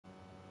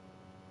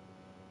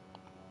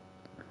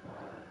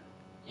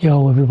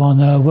Yo everyone,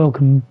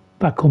 welcome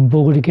back on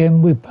board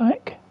again. We're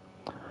back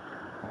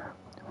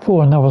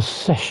for another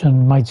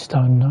session,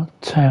 Maidstone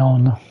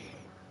Town,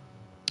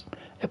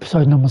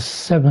 episode number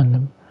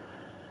 7.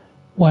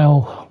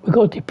 Well, we've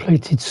got a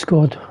depleted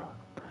squad.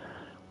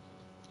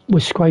 We're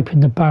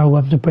scraping the barrel,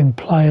 having to bring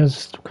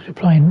players because we're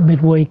playing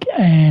midweek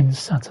and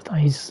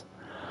Saturdays.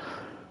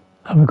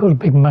 And we've got a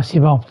big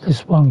massive after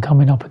this one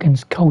coming up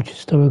against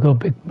Colchester. We've got a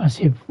big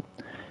massive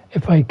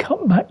FA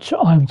Cup match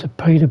home to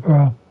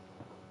Peterborough.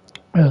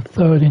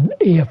 Third in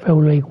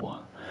EFL League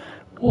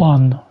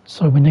One,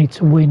 so we need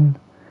to win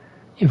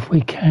if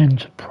we can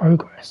to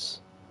progress.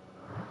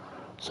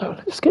 So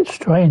let's get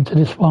straight into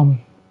this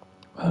one,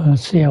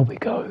 see how we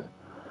go,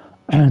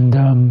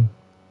 and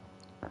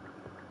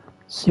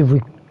see if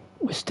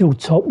we're still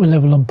top. We're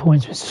level on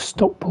points with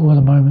Stockport at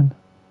the moment.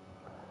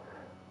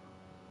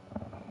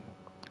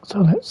 So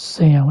let's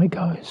see how it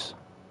goes.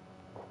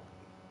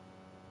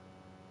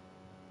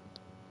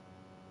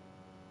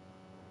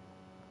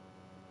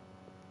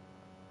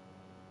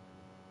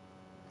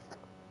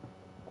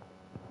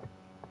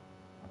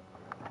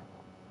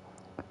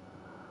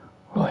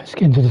 Right, let's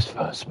get into this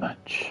first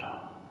match.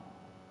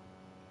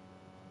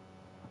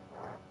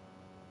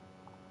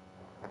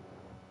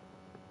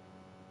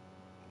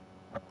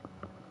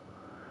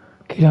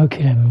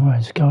 Okie then, right,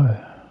 let's go.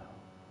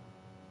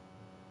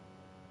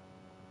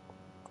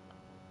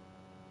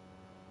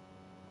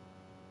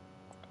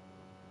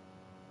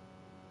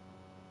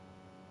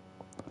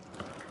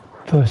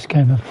 First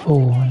game of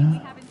 4, you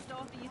know?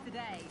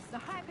 The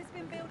hype has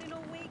been building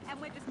all week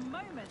and we're just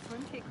moments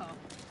from kickoff.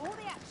 All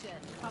the action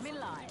coming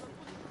live.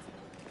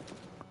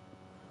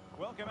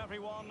 Welcome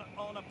everyone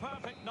on a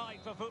perfect night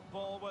for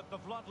football with the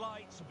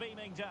floodlights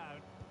beaming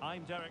down.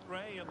 I'm Derek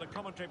Ray in the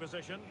commentary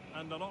position,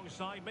 and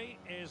alongside me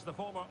is the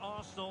former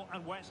Arsenal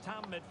and West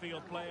Ham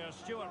midfield player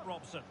Stuart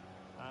Robson.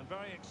 And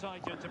very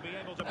excited to be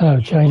able to... Hello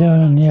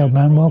Jada, and yeah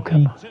man,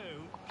 welcome.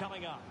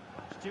 Coming up.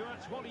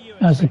 Stuart, what are you...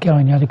 How's it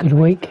going? You had a good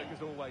week?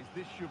 As always,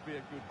 this should be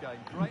a good game.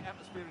 Great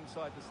atmosphere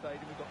inside the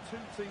stadium. We've got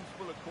two teams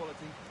full of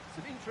quality,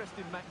 some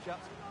interesting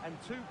matchups, and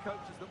two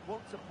coaches that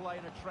want to play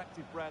an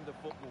attractive brand of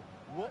football.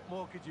 What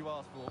more could you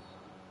ask for?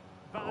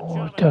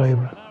 Oh,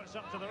 do.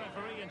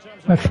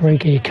 Referee,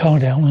 get your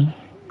card out, man.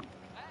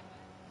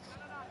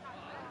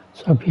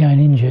 So hope you ain't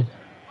injured.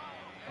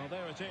 Well,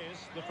 there it is,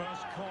 the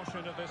first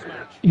caution of this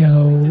match.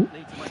 Yo. Didn't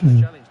need to make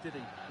the challenge, did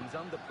he? He's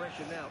under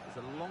pressure now.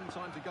 There's a long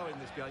time to go in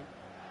this game.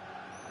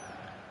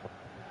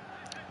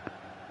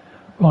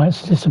 Right,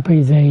 so this will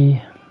be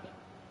the...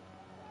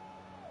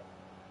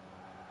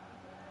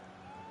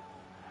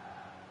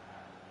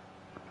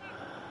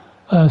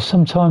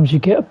 sometimes you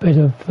get a bit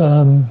of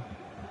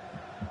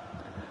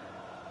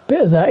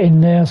that in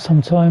there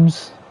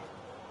sometimes.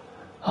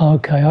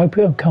 Okay, I hope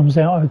it comes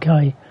out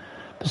okay.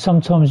 But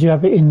sometimes you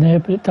have it in there,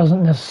 but it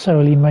doesn't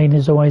necessarily mean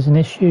there's always an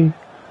issue.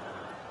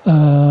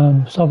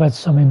 So I've had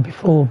some in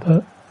before,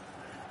 but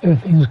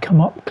everything's come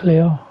up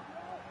clear.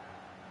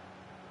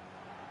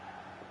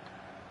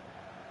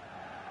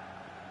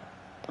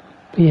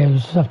 But yeah, you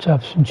just have to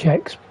have some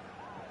checks.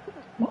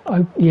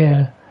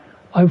 Yeah,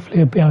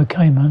 hopefully it'll be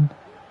okay, man.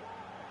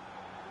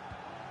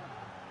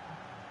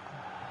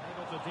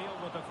 Able to deal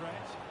with the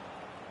threat.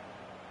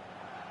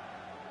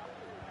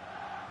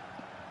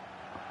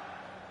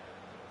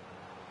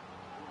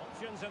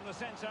 Options in the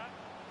centre.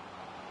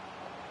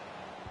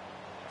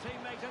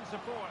 Teammate and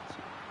support.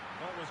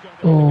 Always going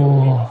to be a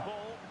good ball.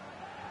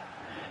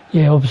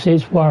 Yeah, obviously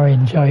it's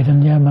worrying,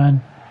 Jaden. Yeah,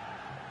 man.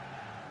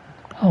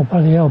 Oh,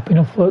 bloody hell, been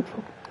off work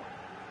for...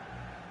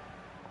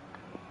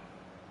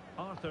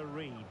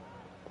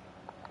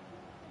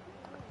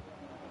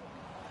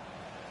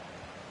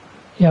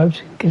 Yeah, I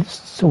hope it gets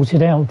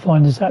sorted out and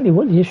find exactly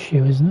what the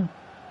issue is, isn't it?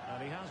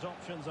 And he has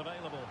options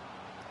available.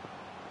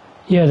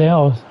 Yeah, they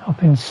are.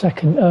 Up in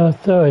third,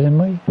 haven't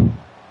we?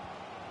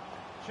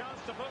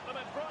 Chance to put them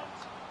in front.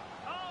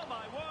 Oh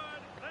my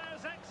word,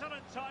 there's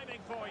excellent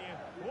timing for you.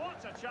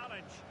 What a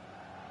challenge.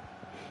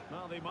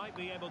 Well, they might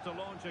be able to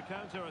launch a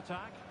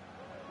counter-attack.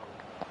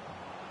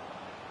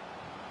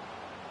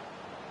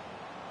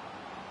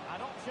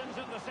 And options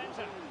in the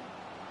centre.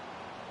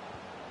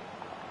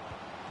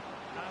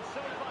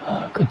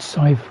 Good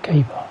save,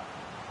 keeper.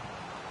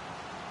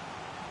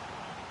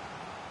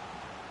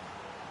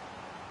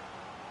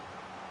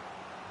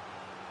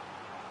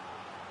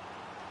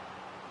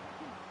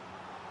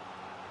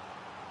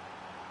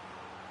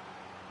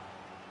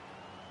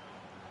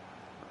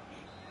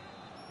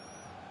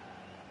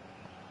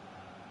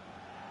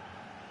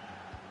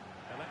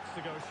 Elects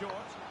to go short.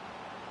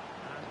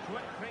 And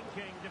quick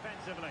thinking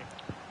defensively.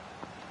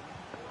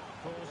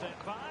 Pulls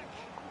it back.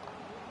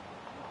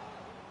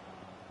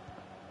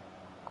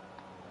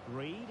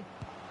 Reed,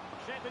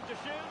 shaping to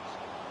shoot.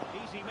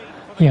 Easy meet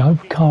for the... Yeah, I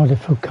hope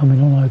Cardiff are coming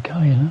on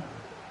okay, you know.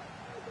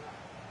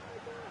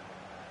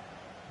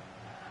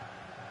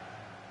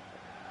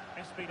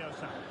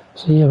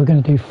 So yeah, we're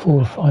going to do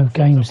 4 or 5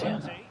 games here.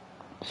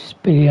 This is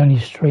be the only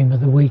stream of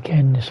the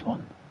weekend, this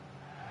one.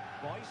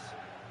 And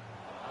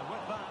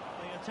with that,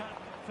 the attack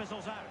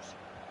fizzles out.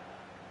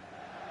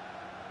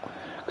 And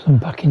Because I'm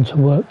back into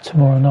work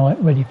tomorrow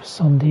night, ready for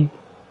Sunday.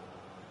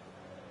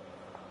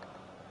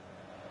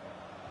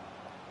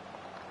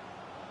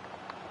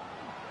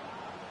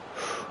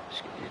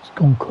 It's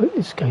gone quick,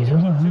 this game,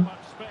 hasn't it? Too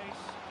much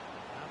space.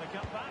 And the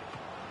cut back.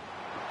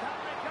 Can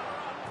they cover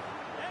up?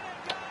 In it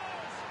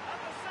goes! And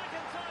the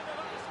second time of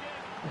asking.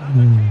 And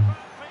the keeper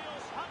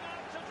feels hung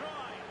out to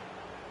dry.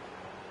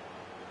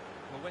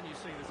 Well, when you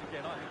see this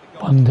again, I think the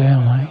goal One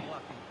down, eh?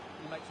 unlucky.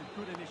 He makes a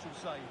good initial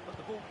save, but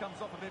the ball comes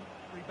off of him,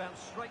 rebounds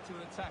straight to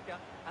an attacker,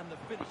 and the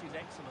finish is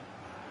excellent.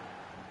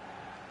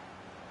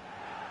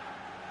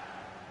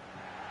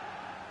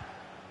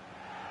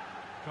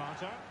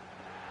 Carter.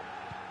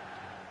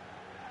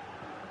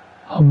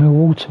 Oh,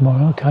 Millwall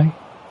tomorrow, okay.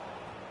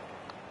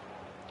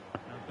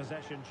 And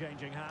possession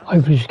changing hands.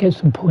 Hopefully she gets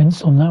some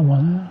points on that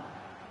one.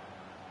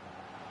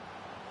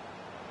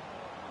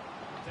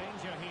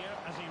 Danger here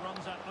as he runs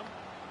at them.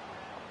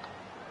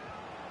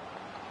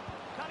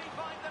 Can he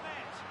find the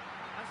net?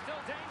 And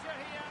still danger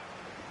here.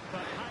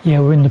 But Yeah,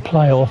 we're in the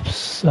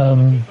playoffs. keeper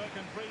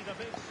can breathe a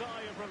big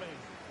sigh of relief.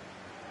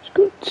 It's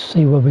good to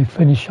see where we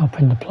finish up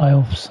in the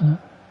playoffs.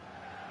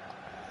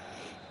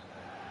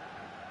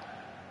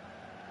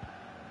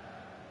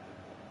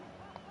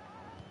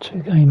 2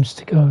 games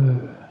to go.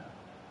 And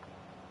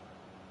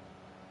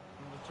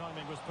the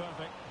timing was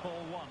perfect. Ball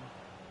one.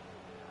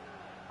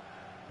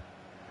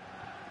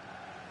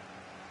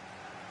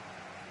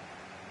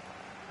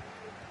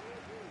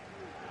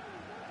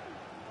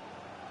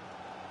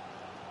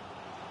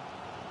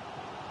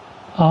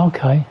 Oh,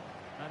 okay.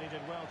 And he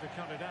did well to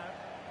cut it out.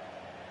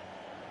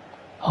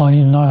 Oh,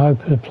 you no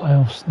hope of the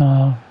playoffs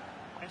now.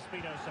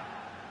 Espinosa.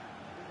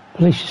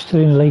 At least you're still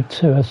in League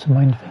 2, that's the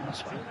main thing, I Do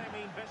suppose. they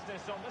mean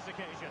business on this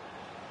occasion?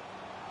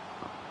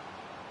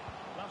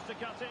 Loves to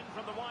cut in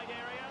from the wide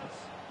areas.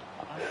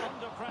 And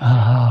under pressure,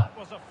 Ah. that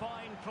was a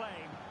fine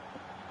claim.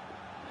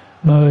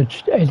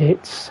 Merged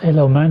edits.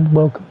 Hello, man.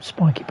 Welcome,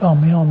 Spiky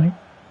Palmy Army.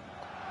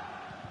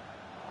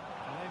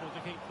 Unable to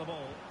keep the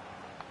ball.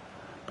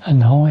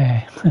 And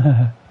hi.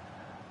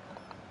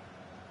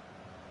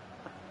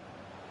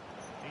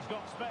 He's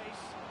got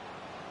space.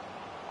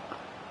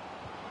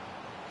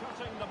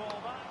 Cutting the ball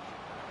back.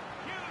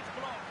 Huge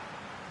block.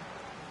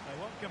 They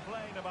won't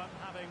complain about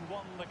having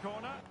won the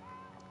corner.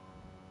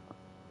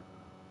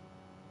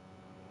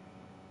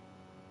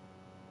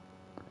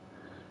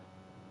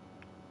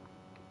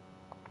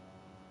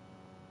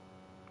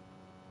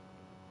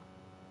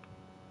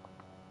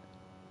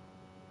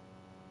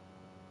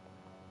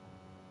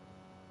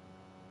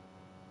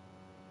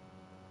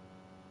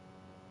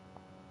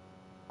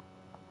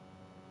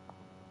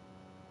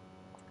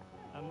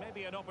 And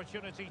maybe an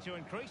opportunity to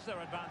increase their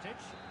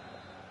advantage.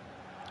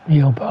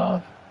 Yeah,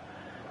 above.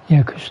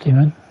 Yeah, Christy,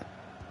 man.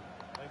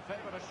 They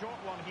favoured a short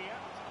one here.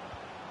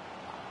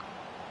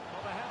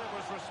 Well, the header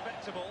was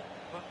respectable,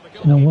 but the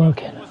It's not goalkeeper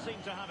working. always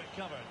seemed to have it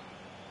covered.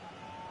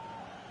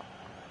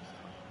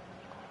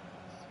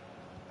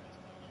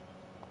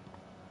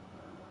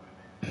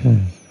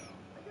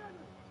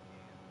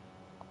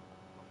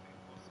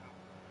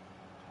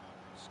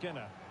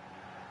 Skinner.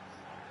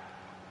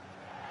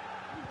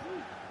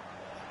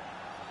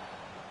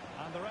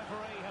 And the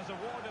referee has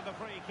awarded the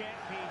free kick.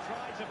 He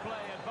tried to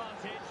play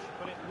advantage,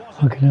 but it wasn't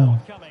Fucking hell.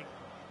 forthcoming.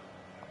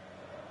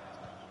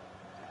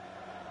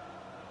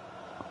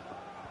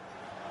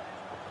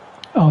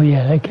 Oh,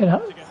 yeah, they get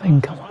that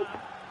thing come up.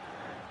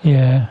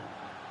 Yeah.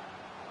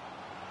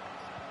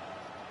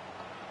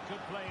 Could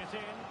play it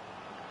in.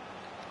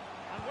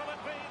 And will it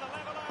be the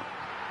leveller?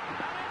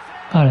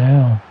 I don't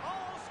know.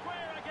 All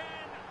square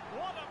again.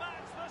 What a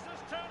match this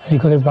is turning. You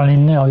got it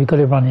running now. You got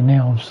it running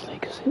now, obviously,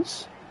 because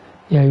it's,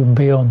 yeah, you can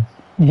be on.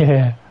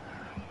 Yeah.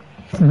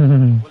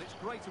 Well, it's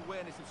great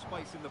awareness of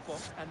space in the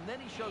box, and then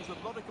he shows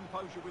a lot of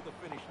composure with the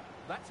finish.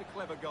 That's a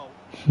clever goal.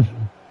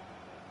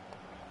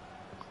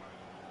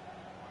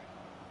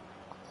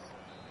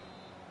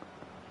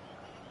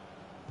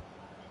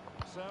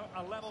 So,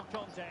 a level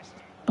contest.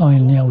 Oh,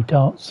 in the old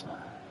darts.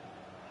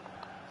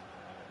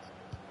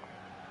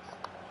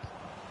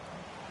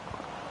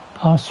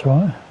 Oh, that's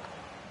right.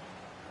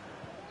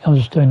 I was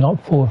just doing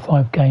like 4 or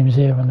 5 games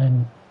here, and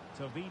then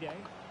So Vide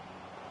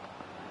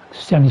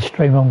it's the only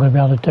stream I'm going to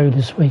be able to do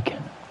this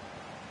weekend.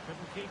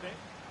 couldn't keep it.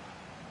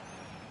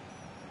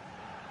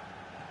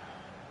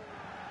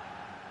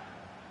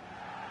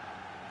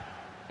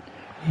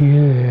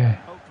 Yeah.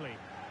 Oakley.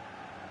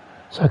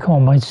 So come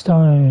on,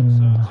 Maidstone.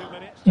 So 2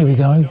 minutes. Here we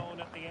go. On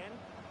at the end.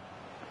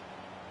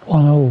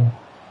 1-all.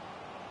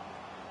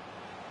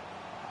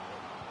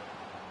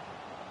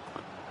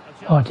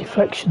 A Oh, chance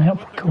deflection now out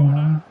with for the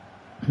corner.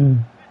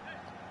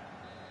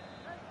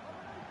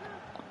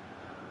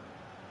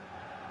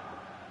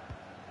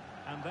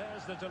 And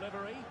there's the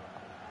delivery.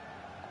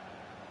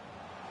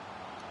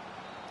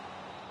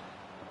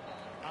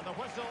 And the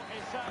whistle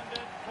is sounded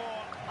for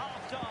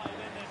half-time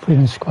in this. If we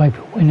can scrape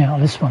a win out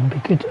of this one,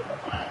 it'd be good.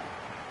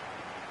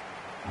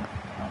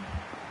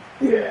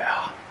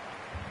 Yeah.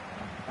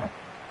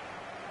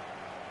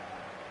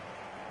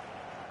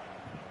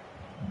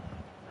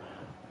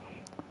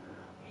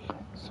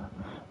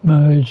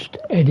 Merged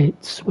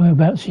edits.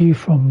 Whereabouts are you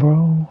from,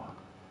 bro?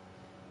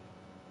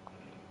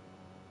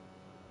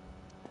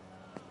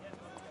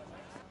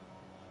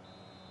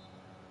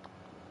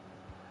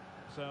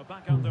 So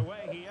back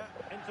underway here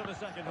into the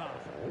second half.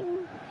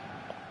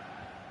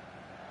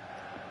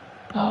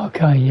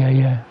 Okay,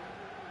 yeah.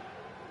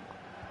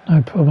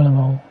 No problem at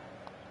all.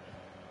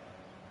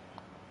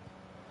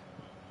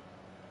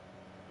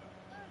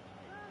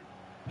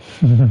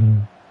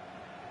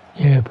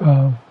 Yeah,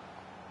 bro.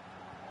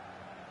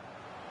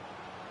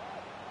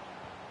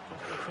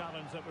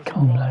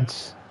 Come on,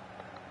 lads.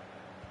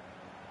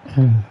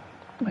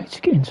 Let's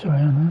get into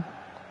around,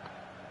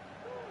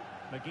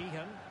 huh?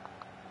 McGeehan.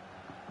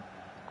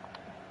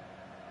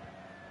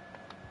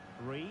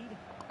 Reed.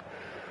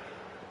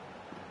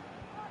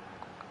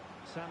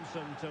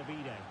 Samson to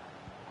Vide.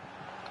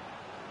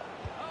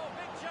 Oh,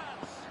 big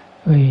chance.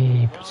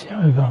 We put it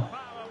over.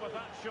 Power with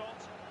that shot,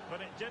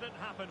 but it didn't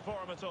happen for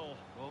him at all.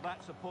 Well,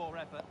 that's a poor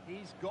effort.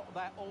 He's got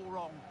that all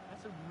wrong.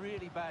 That's a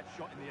really bad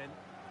shot in the end.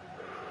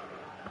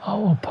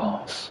 Oh, a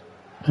pass.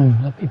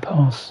 Let me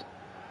pass.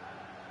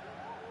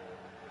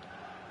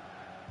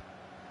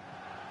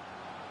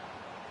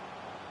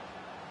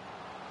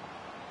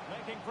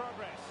 Making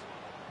progress.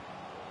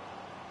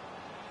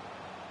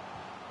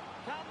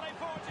 Can they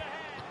forge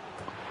ahead?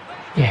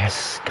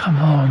 Yes, come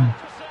on.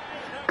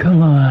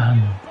 Come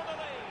on.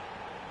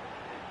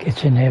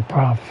 Get in there,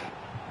 bruv.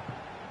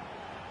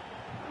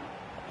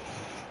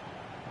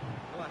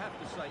 Well, I have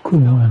to say, he's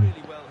Good done one.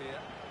 really well here.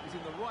 He's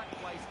in the right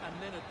place and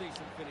then a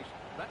decent finish.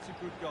 That's a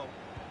good goal.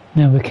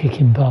 Now we're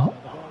kicking butt.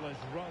 The ball is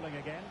rolling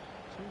again.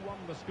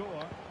 2-1 the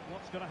score.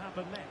 What's going to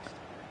happen next?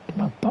 Get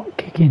my butt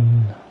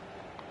kicking.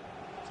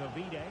 To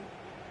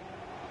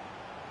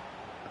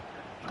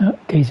Vide.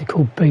 These are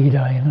called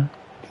B-Day, you know.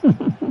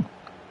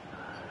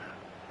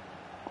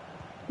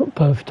 Not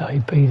birthday,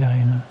 B-Day,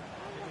 you know.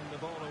 Giving the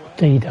ball away.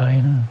 D-Day,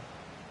 you know.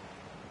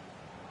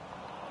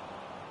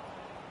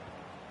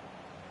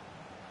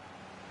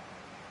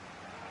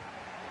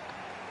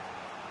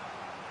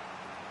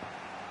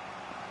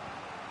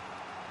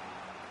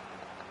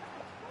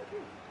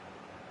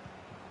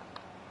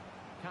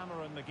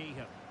 Cameron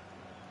McGeehan.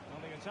 Well,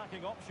 the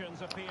attacking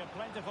options appear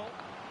plentiful.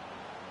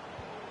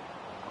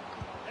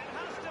 It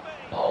has to be.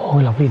 Oh,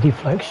 lovely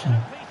deflection.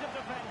 Piece of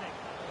defending.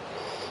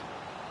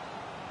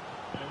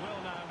 They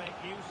will now make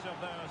use of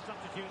their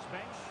substitutes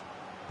bench.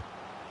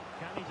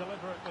 Can he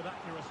deliver it with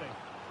accuracy?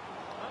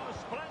 Oh,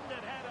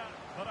 splendid header,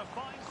 but a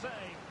fine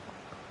save.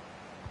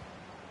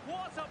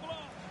 What a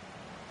block!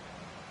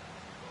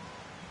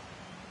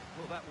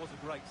 Well, that was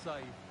a great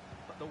save.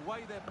 But the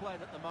way they're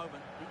playing at the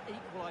moment, the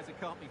equaliser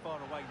can't be far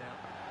away now.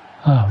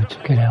 Oh, we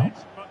took it out.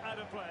 But out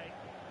of play.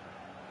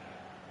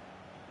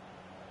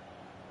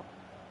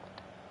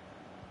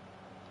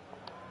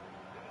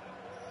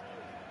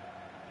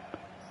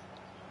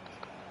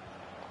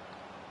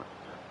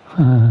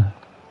 And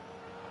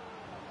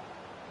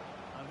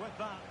with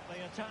that,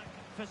 the attack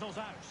fizzles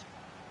out.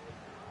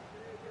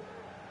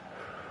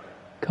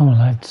 Come on,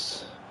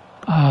 lads.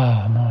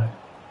 Ah, no.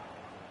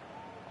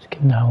 Let's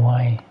give that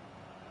away.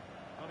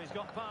 Well, he's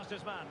got past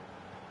his man.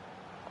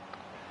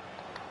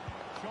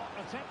 Shot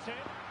attempted.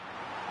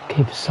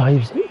 Keeper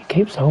saves it.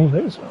 Keeps hold of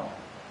it as well.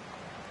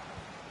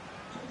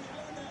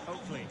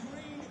 Oakley.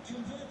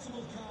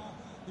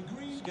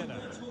 Skinner.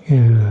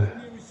 Yeah.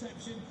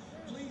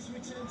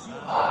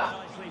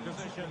 Nicely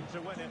positioned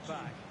to win it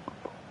back.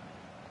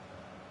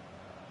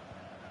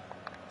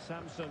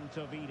 Samson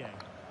to Vide.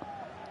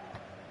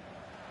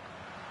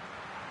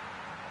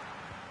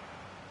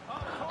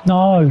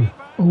 No.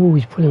 Oh,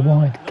 he's put it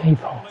wide.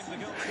 Keeper.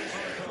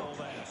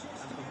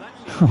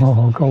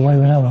 Oh, got away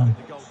with that one.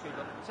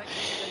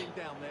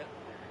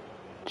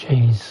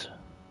 Jeez.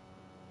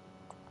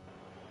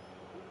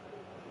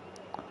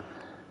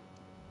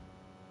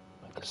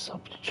 Make a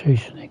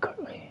substitution here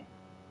quickly.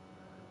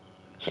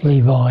 It's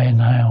Levi in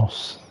the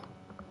house.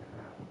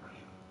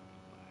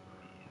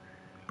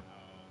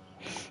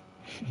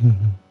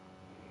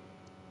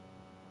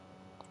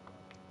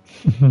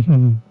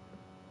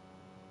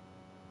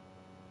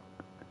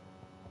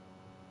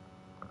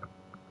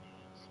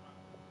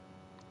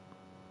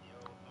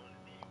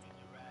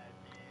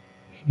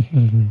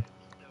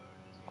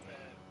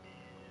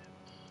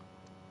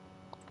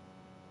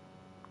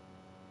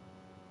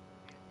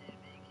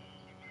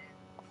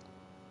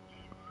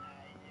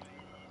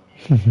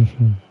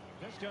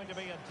 There's going to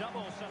be a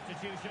double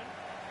substitution.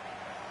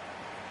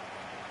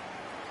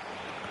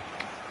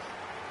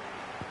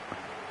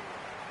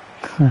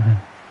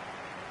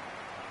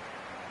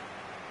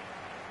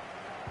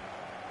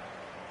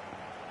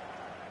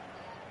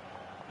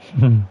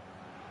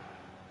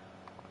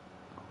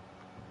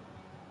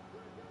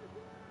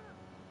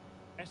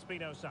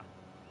 Espinosa.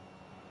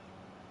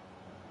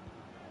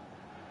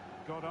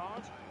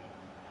 Goddard.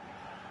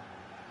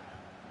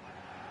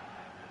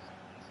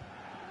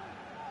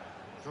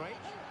 Drake.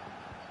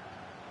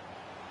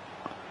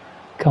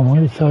 Come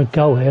on, the third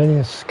goal here.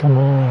 Yes, come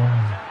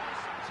on.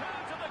 Turn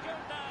to the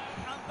good now,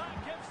 and that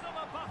gives them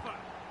a buffer.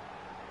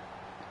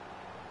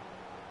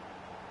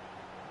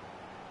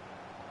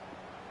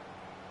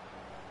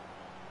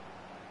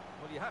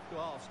 have to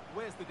ask,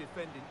 where's the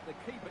defending? The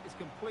keeper is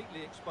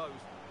completely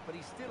exposed, but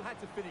he still had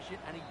to finish it,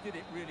 and he did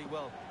it really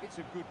well. It's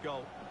a good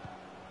goal.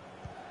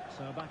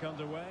 So back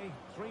underway,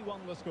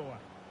 3-1 the score.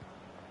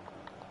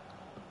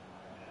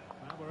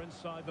 Now we're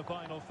inside the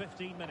final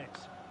 15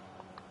 minutes.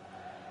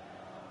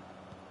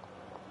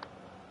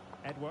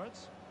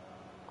 Edwards.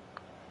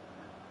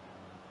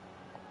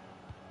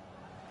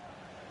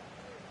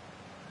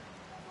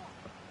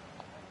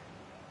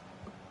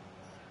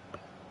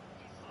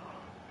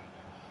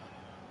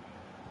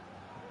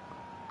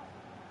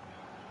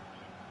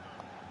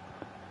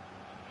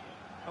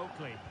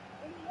 Oakley.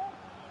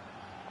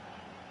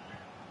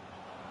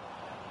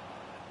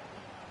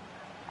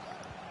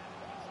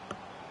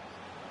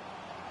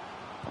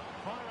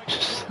 Firing a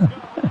short goal.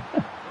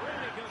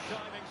 Really good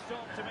timing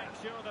stop to make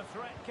sure the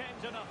threat came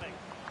to nothing.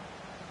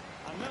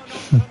 And no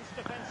nonsense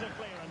defensive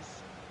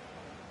clearance.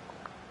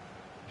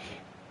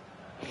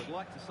 I would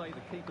like to say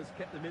the keeper's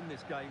kept them in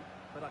this game,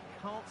 but I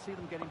can't see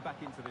them getting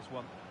back into this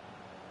one.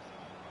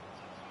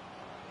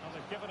 Well,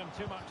 they've given him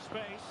too much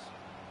space,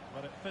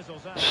 but it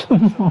fizzles out. That's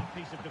a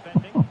piece of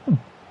defending.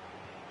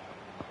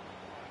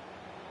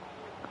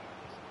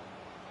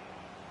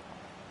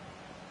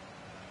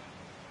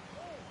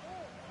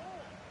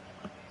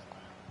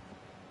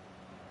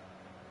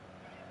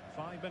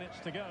 Five minutes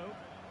to go.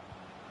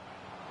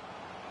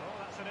 Oh,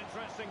 that's an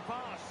interesting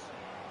pass.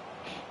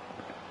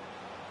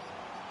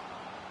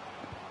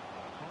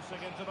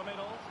 Crossing into the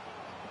middle.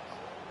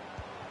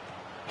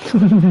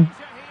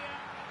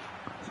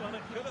 Well,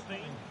 it could have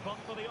been, but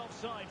for the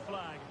offside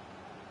flag.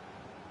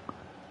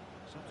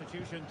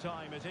 Substitution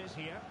time it is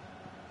here.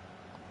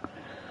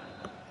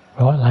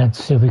 Right,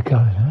 lads, here we go.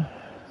 Huh?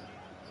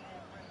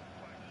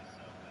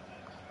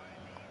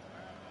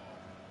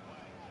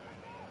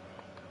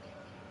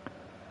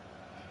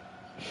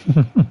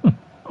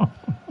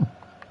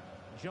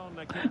 John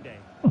McKinney.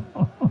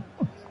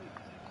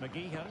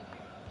 McGeehan.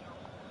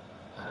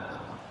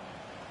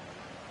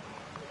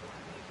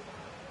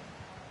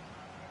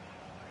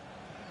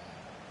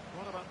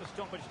 What about the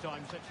stoppage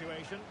time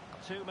situation?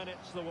 2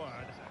 minutes the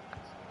word.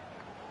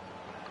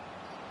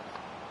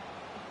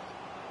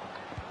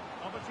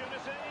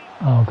 Opportunity.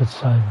 Oh, good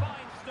save.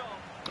 Fine stop.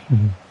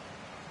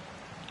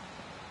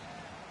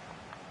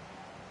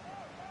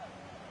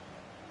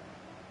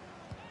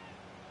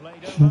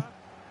 Played over.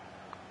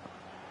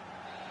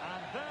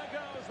 And there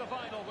goes the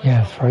final whistle.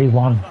 Yeah,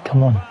 3-1.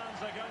 Come on.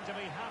 Fans are going to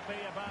be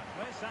happy about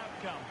this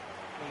outcome.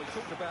 Well, we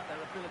talked about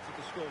their ability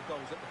to score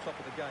goals at the top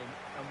of the game,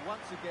 and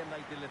once again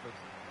they delivered.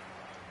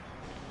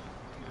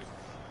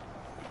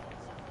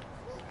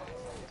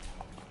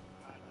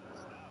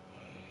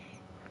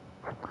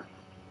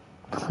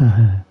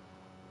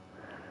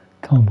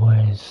 Come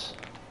on, boys.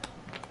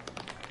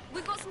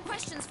 We've got some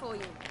questions for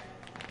you.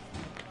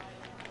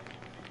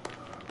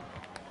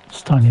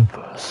 Standing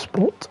for a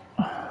spot.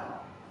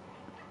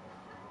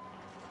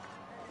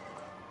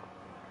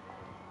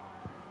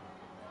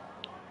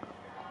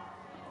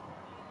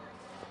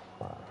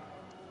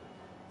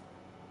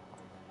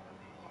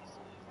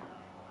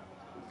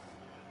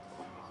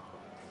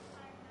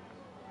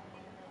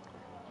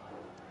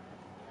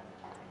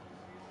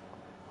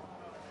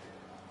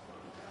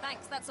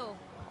 Thanks, that's all.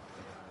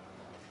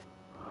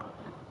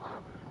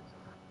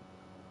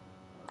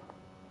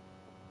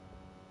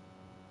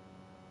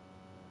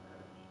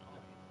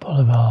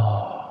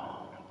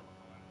 Bolivar.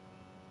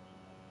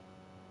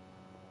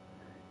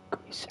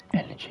 Grease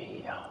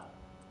energy.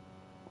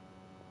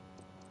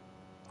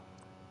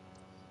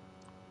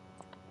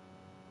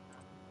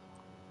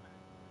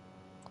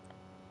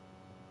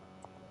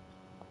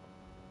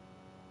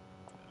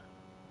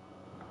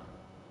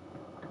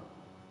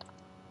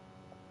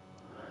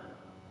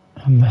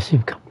 A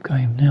massive cup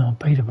game now,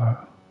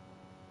 Peterborough.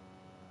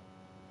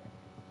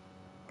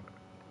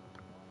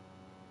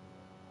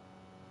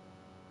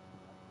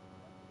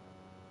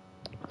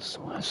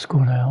 So I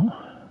scored out.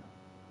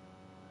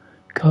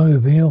 Cup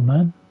H,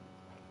 man.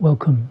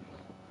 Welcome.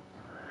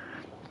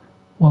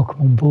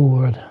 Welcome on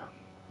board.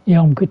 Yeah,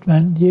 I'm good,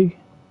 man. You?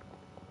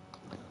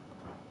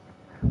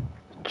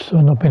 So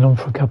I've not been on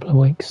for a couple of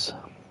weeks.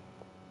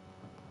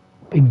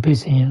 Been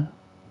busy, yeah.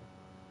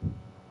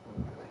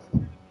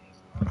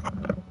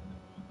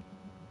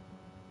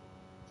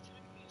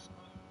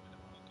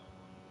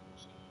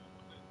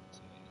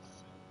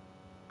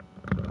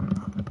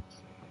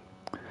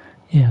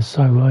 Yeah,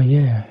 so,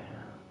 yeah.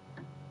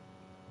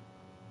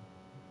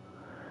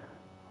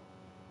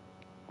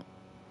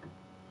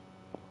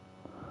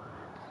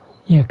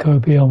 Yeah,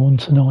 Cup H I'm on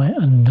tonight,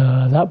 and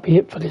that'll be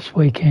it for this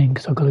weekend,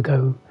 because I've got to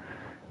go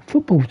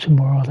football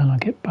tomorrow, then I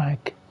get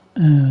back,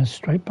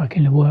 straight back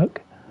into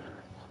work,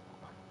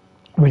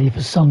 ready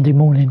for Sunday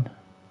morning.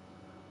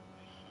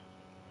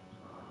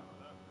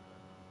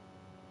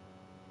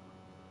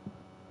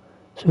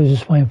 So we're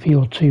just waiting for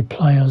your two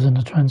players in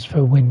the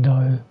transfer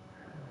window,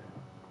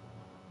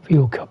 for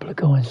your couple of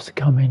guys to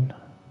come in.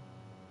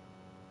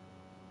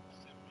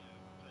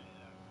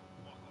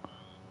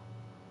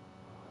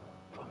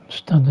 From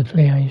Standard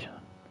Liaison.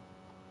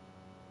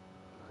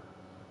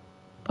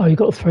 Oh, you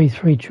got a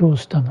 3-3 draw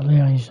done the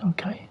Liège.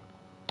 Okay.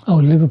 Oh,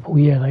 Liverpool,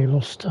 yeah, they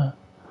lost to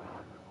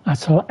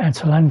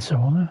Atalanta,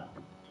 wasn't it?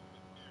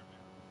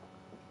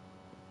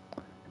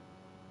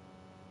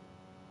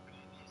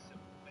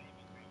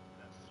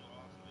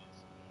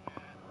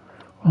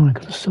 Oh, I've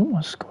got to sort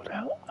my squad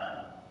out.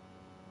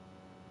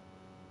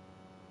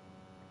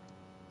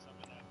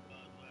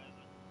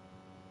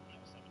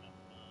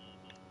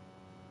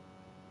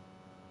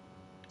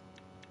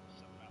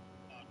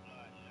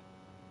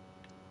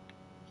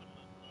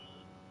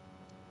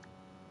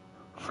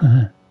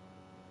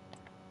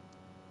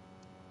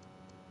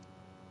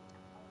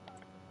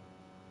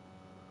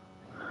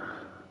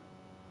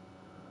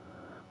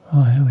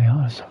 Oh, here we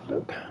are. Let's have a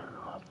look.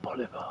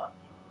 Bolivar.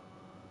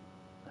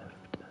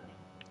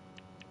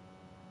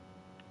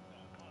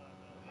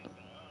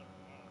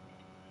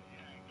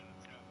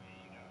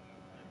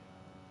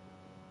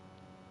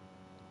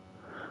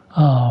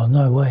 Oh,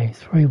 no way.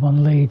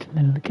 3-1 lead and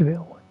then give it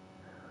away.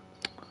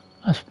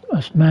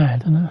 That's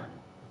mad, isn't it?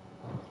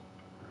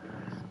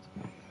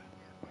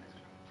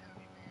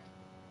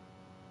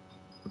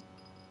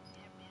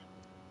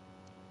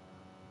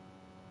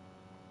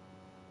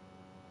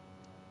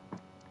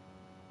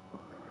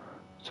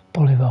 It's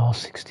Bolivar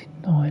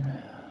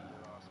 69.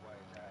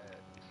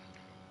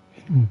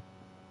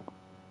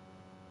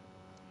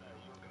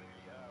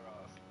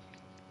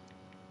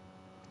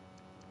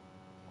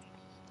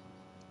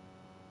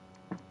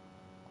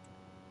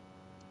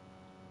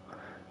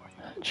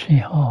 Actually,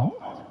 hot.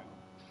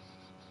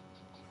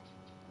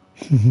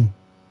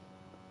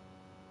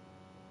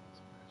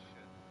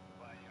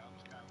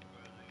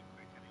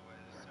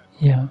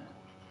 Yeah.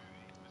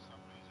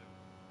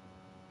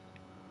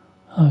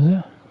 Oh,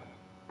 yeah.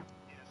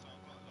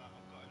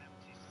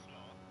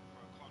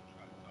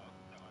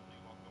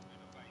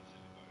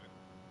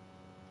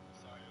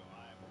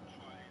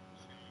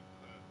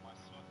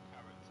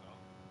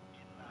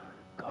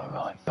 Go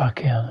right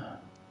back in.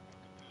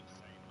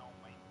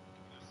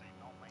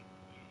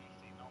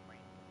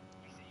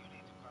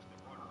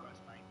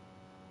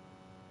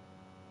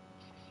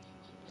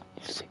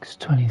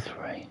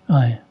 6:23.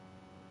 Oh, yeah.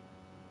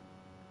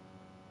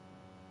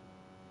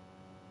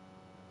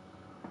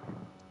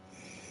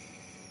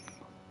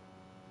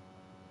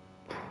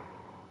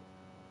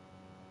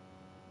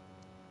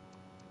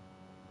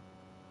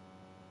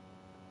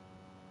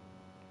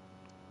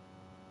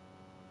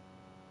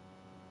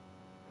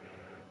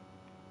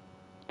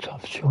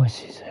 Tough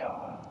choices there.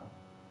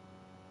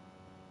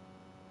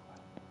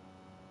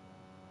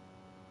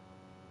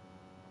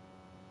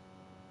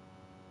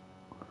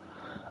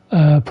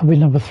 Probably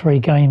another 3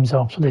 games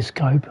after this,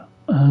 Cope.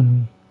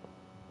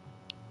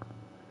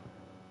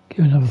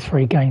 Give another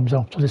 3 games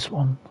after this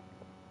one.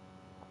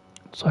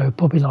 So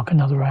probably like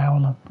another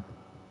hour.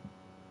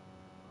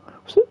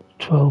 Was it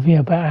 12? Yeah,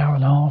 about an hour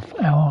and a half.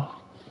 Hour.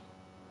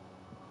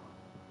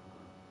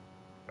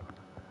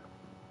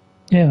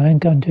 Yeah,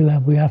 and go and do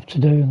what we have to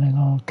do, and then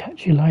I'll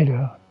catch you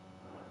later.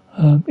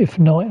 If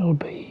not, it'll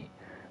be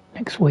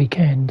next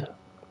weekend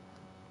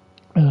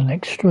with the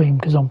next stream,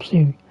 because I'm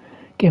still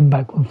getting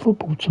back from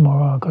football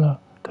tomorrow. I've got to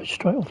go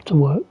straight off to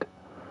work,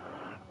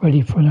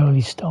 ready for an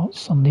early start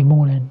Sunday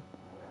morning.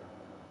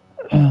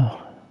 Oh,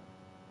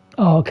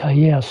 okay,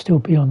 yeah, I'll still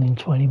be on in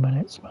 20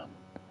 minutes,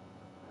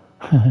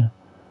 man.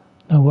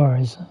 No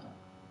worries.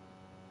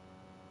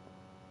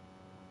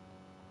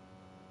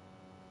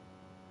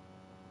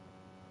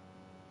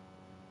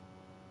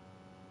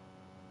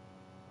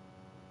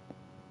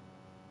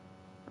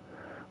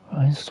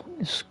 Right, let's sort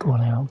this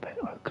squad out a bit,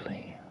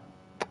 Oakley.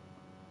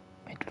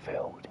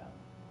 Midfield.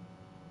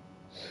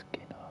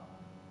 Skinner.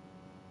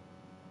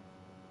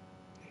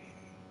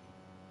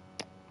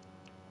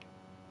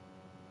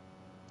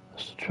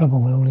 That's the trouble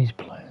with all these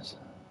players.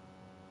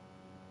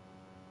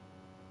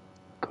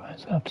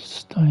 Guys have to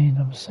stay in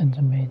other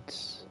centre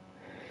mids.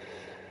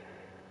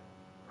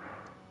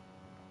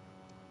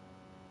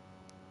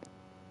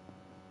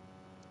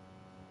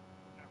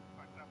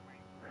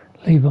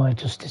 Levi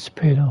just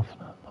disappeared off.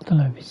 I don't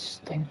know if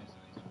he's thing.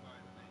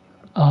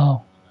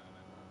 Oh,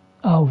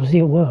 was he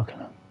at work?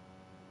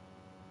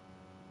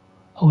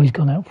 Oh, he's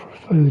gone out for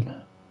food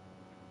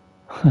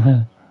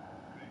now.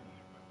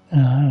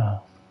 Oh.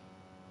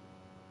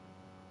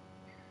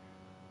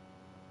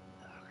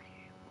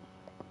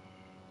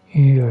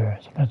 Yeah,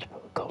 it's about to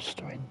put a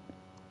Costa in.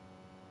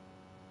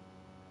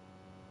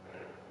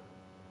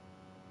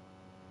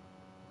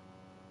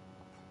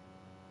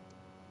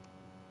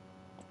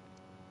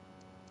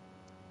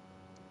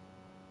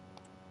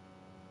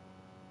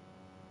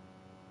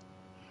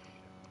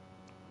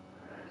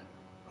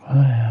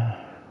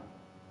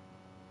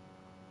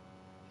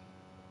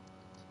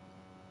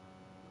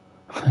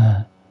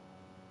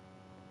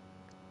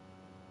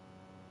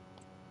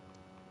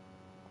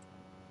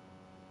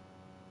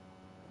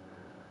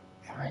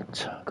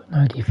 Right, I've got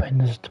no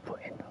defenders to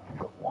put in. I've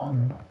got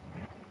one.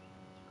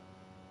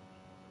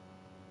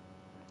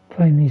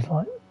 Playing these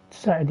like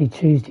Saturday,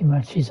 Tuesday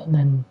matches, and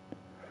then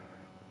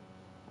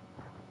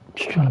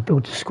just trying to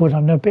build the squad.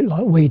 I know a bit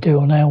like we do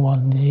on our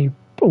one.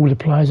 All the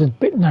players are a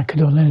bit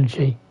knackered on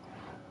energy.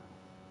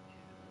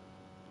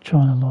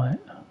 trying to like,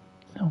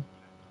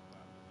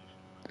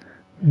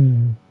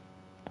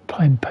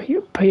 playing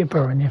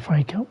Peterborough in the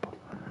FA Cup,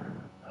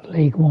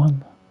 League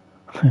One.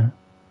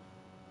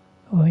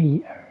 Oh,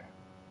 yeah.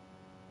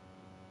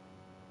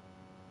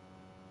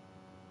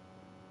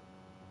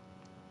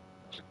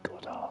 It's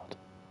Goddard,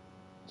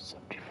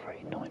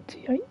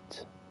 73.98.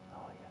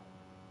 Oh yeah.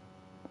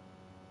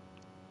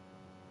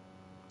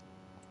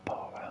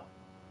 Bar out.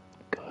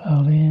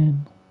 Goddard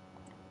in.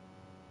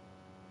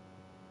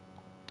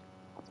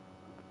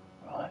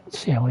 Right, let's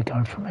see how we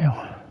go from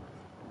here.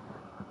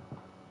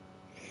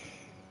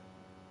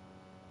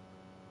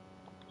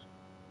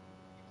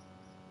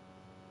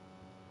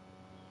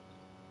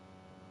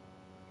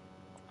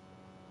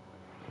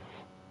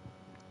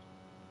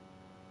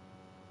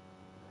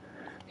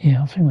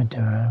 Yeah, I think we'll do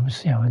it. We'll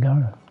see how we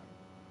go.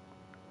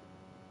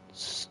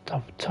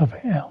 Tough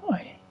it out,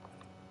 eh?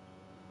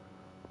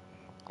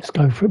 Let's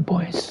go for it,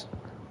 boys.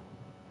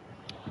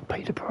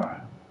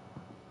 Peterborough.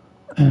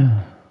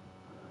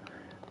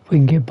 If we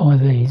can get by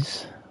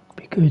these,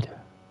 be good.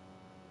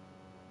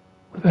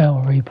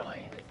 Without a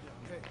replay.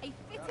 A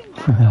fitting backdrop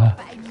for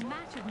a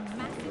match of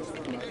massive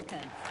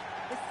significance.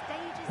 The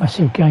stage is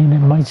Massive game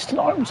in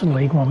Maidstone to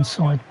League One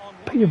side.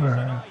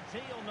 Peterborough.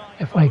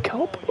 FA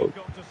Cup.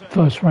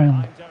 First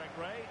round.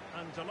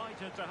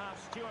 Delighted to have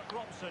Stuart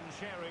Robson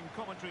sharing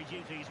commentary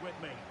duties with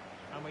me.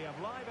 And we have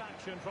live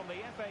action from the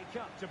FA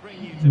Cup to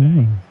bring you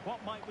today. What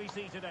might we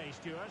see today,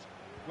 Stuart?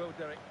 Well,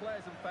 Derek,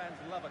 players and fans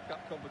love a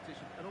cup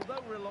competition. And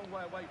although we're a long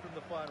way away from the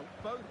final,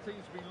 both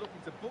teams will be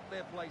looking to book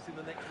their place in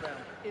the next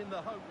round in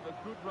the hope of a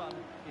good run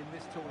in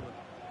this tournament.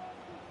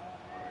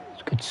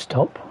 It's a good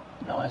stop.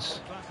 Nice.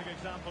 Classic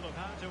example of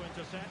how to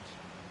intercept.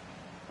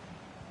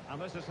 And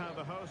this is how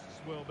the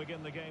hosts will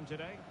begin the game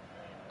today.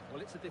 Well,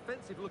 it's a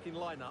defensive-looking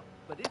lineup,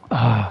 but if the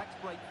Ah, backs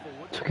break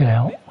forward, took it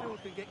out.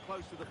 midfield can get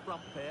close to the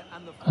front pair,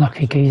 and the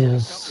Lucky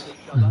geezers.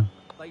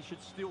 They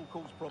should still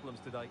cause problems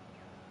today.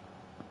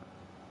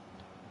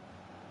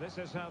 This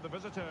is how the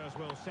visitors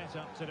will set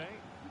up today.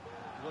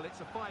 Well,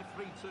 it's a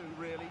 5-3-2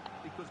 really,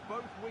 because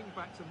both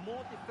wing-backs are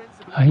more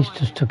defensively He's minded.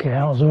 just took it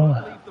out as well.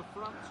 Leave the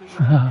front two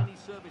without any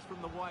service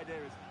from the wide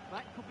areas.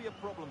 That could be a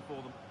problem for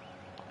them.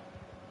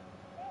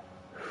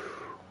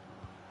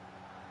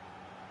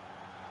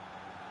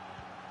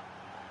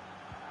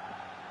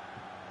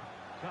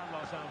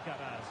 Carlos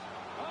Alcaraz.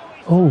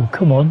 Oh,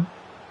 come on.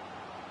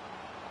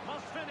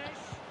 Must finish.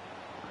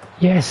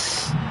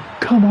 Yes.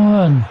 Come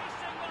on.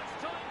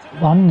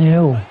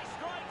 1-0.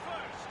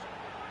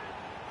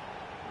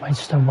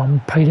 Maidstone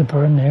 1,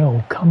 Peterborough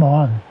 0. Come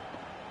on.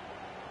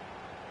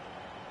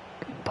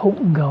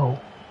 Important goal.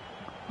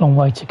 Long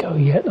way to go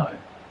yet, though. Well,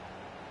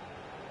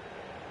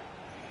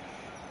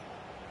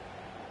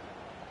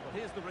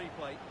 here's the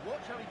replay.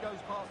 Watch how he goes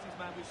past his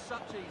man with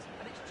such ease,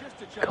 and it's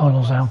just a change.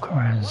 Carlos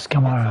Alcaraz,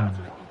 come on.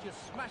 He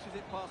just smashes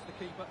it past the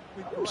keeper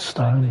with great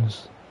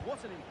Stones. technique.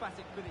 What an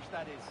emphatic finish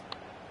that is.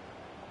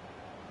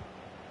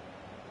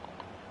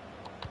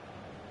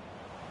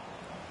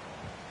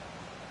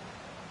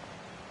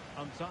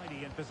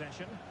 Untidy in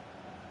possession.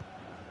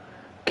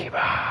 Keeper.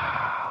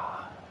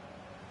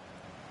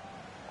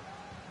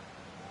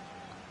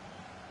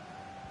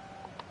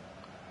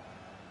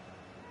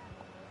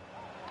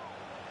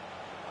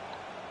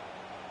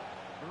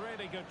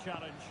 Really good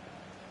challenge.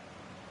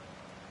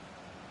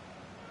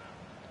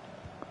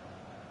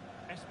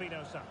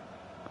 Espinosa.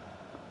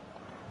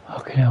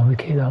 Okay, now we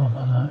keep that one,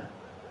 I know.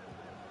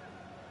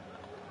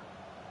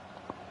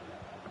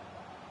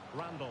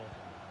 Randall.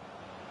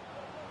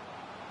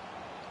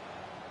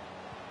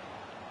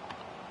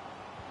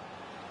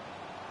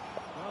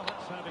 Well,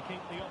 that's how to keep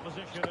the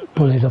opposition at bay.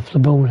 Bullied off the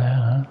ball there,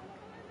 huh?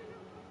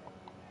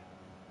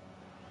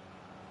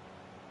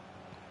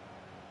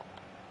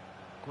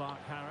 Clark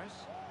Harris.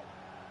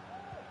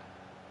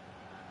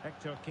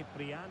 Hector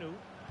Cipriano.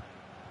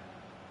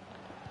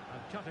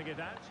 And cutting it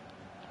out.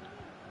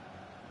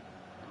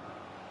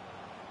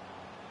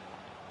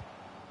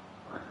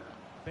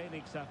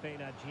 Felix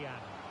Afena Gian.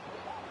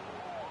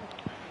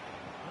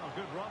 Oh,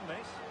 good run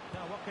this.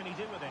 Now what can he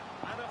do with it?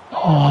 And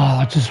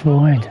Oh, just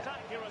wide.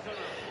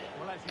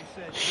 Well, as you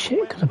said,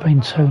 Shit, could have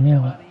been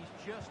 2-0.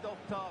 he's just off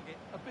target.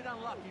 A bit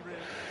unlucky, really.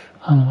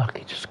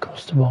 Unlucky, just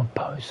crossed the wrong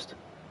post.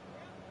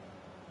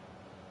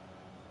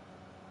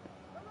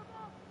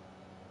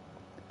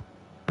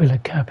 Bill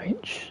of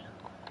cabbage.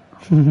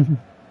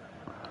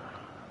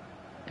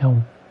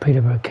 Oh,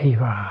 Peterborough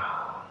keeper.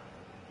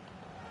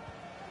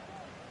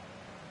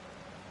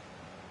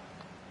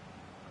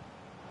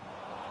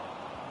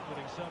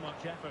 putting so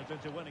much effort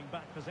into winning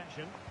back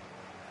possession.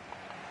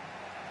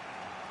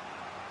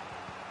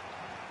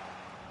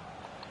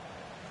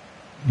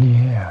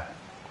 Yeah.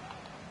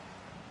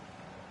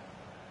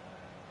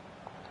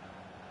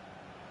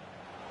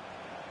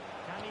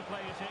 Can he play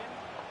it in?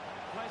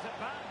 Plays it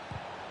back.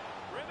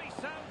 Really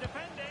sound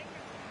defending.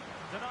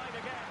 Denied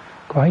again.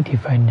 Great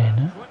defending,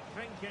 huh? Quick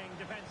thinking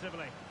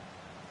defensively.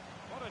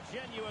 What a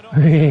genuine Hey.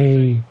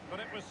 opportunity, but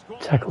it was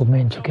squandered. Tackled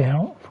me and took it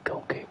out for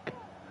goal kick.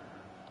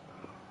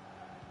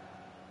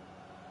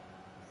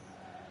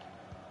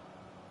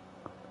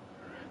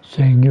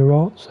 Sing your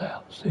hearts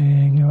out,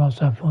 sing your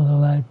hearts out for the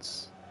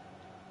lads.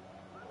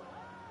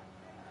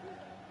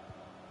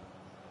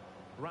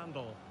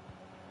 Randall.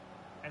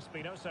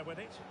 Espinosa with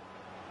it.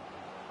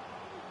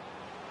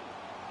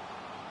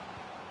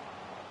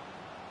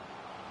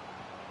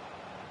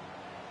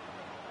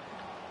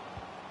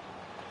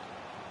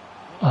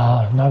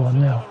 Ah, no one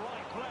now.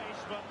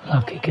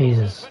 Lucky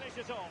geezers.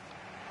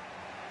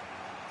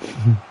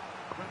 Pressure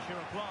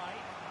applied.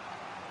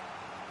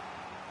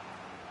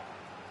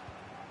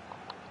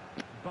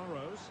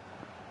 Burrows.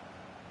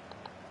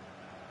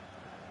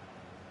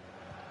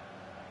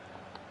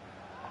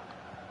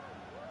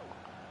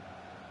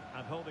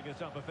 And holding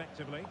it up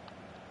effectively.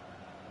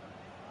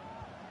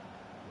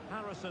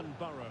 Harrison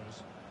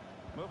Burrows.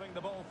 Moving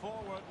the ball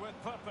forward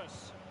with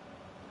purpose.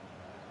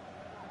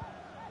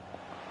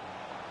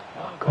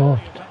 God.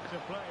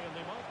 Effective play, and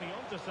they might be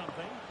onto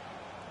something.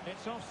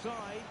 It's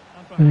offside,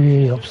 and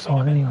Really perhaps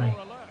offside anyway.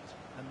 more alert.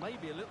 And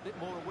maybe a little bit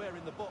more aware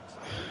in the box.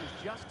 He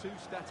was just too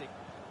static.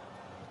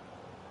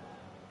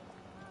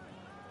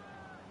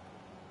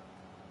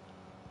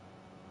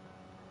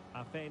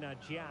 Athena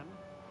Gian.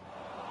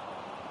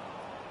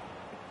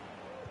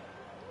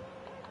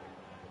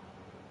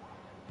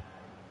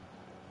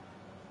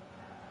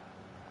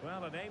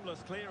 Well, an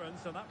aimless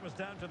clearance, and that was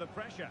down to the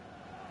pressure.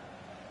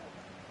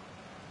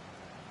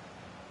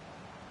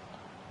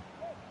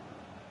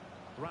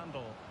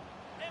 Randall.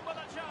 In with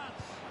a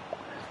chance.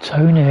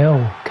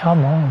 2-0,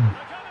 come on. They're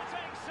going to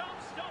take some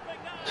stopping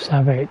now.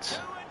 Savage.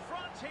 Two in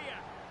front here.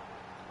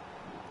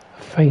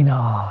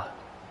 Athena.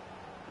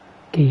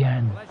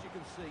 Gian. Well, as you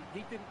can see,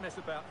 he didn't mess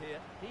about here.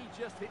 He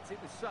just hits it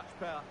with such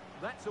power.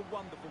 That's a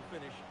wonderful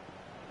finish.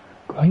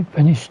 Great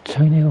finish,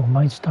 2-0,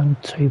 Maidstone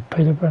 2,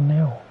 Peterborough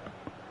 0.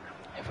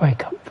 FA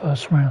Cup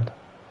first round.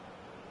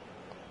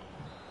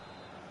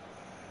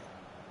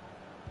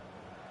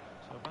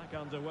 So back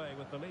underway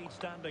with the lead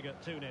standing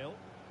at 2-0.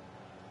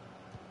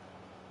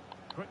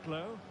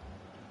 Cricklow.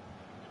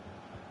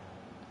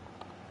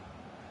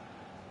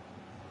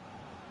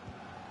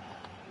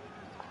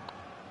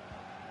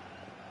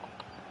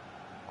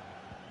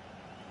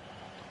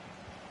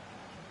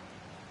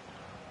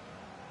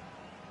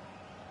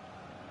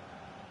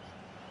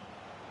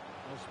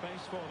 No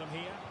space for them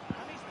here.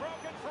 And he's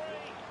broken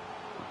free.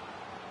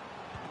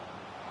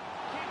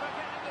 Keeper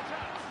getting the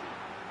touch.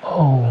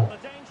 Oh,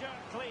 The danger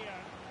clear.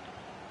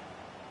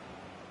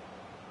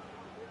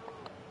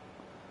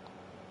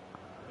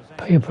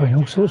 Peterborough in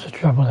all sorts of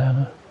trouble down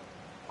there.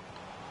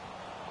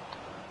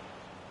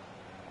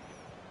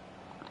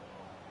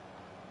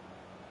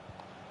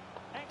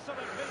 Excellent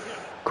vision.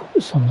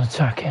 Courts on the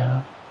attack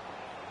here.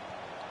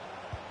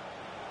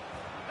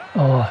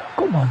 Oh,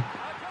 got one. A goal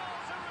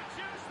to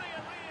reduce the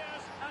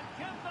arrears and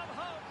give them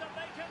hope that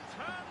they can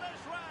turn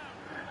this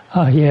round.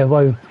 Oh yeah,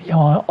 well,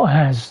 yeah, I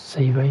has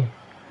TV.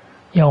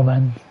 Yeah,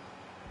 man.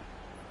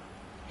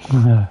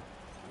 Well,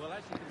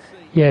 as you can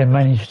see, Yeah,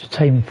 managed to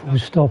team full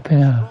stop here.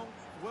 strong,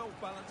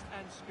 well-balanced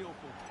and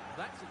skillful.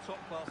 That's a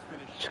top-class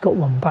finish. Just got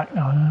one back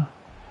now.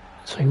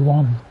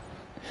 2-1.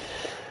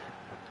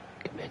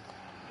 Could be a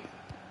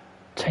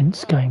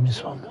tense game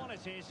this one. 1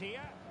 it is here.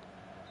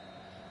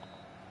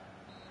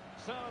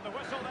 So the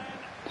whistle then.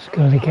 Just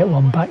going to get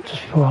one back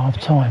just before half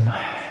time.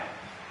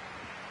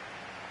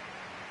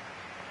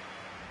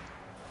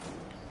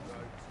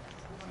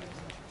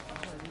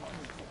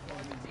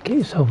 Get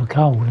yourself a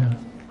cold.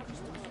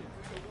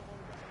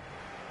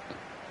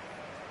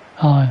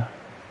 Oh.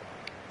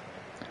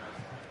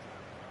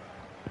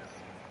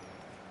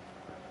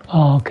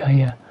 Oh, okay,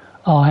 yeah.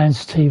 Oh,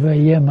 Hands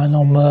TV, yeah, man.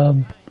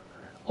 I'm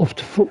off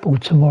to football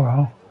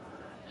tomorrow.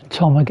 The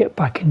time I get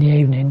back in the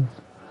evening,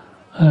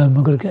 I've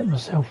got to get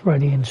myself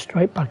ready and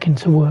straight back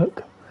into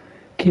work.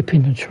 Keep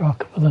in the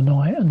truck for the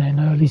night and then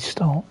early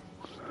start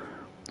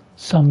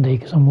Sunday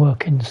because I'm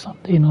working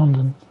Sunday in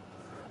London.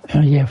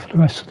 Yeah, for the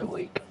rest of the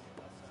week.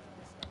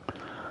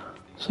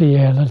 So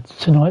yeah,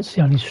 tonight's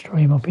the only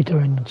stream I'll be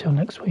doing until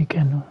next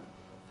weekend.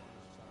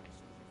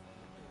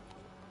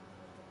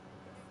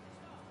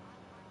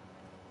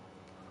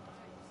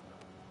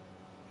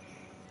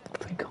 I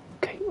think I'll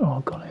keep. Oh,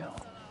 I got it.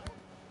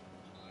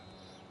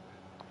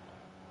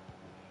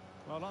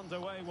 Well,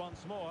 underway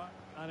once more,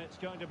 and it's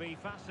going to be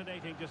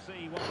fascinating to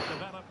see what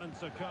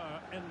developments occur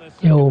in this.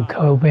 Yo,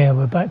 Colbert,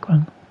 we're back,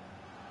 man.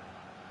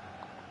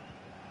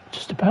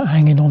 Just about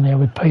hanging on there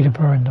with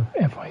Peterborough in the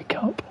FA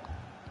Cup.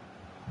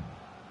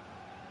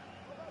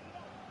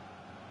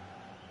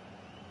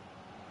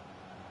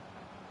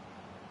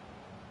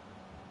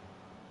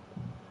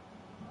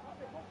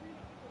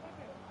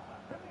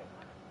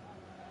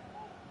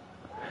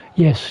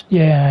 Yes,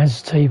 yeah,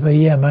 as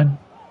TV, yeah, man.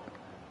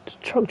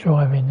 Truck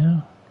driving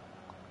now.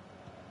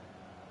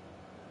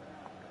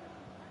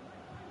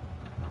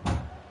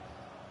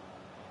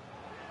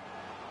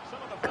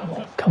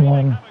 Come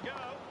on.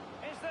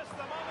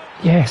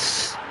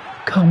 Yes,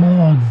 come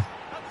on.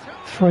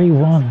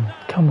 3-1,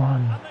 come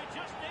on.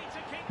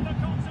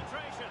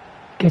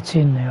 Get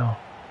in now.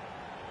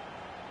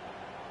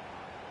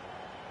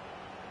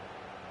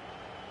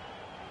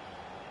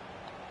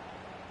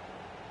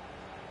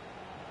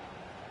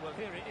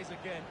 Here it is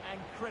again, and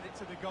credit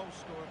to the goal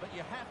scorer, but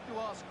you have to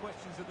ask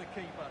questions of the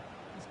keeper.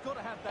 He's got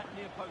to have that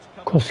near post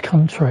cover. Cross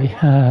country,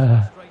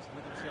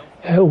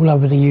 all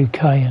over the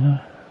UK, you know.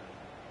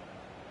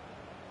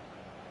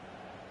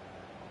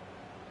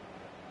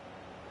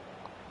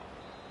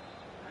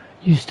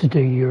 Used to do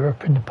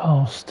Europe in the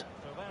past,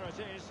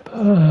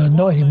 but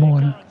not anymore.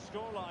 No.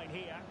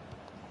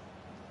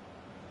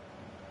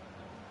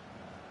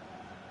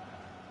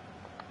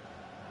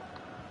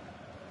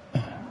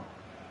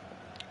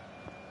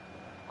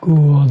 Go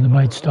on, the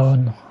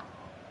Maidstone.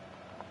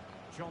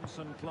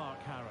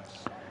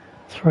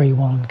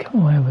 3-1.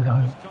 Come on, here we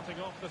go.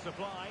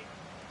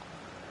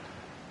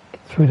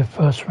 Get through the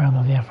first round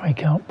of the FA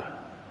Cup.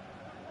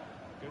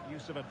 Good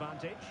use of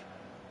advantage.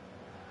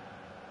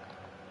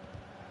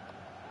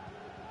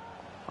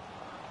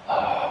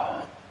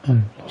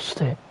 Lost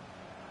it.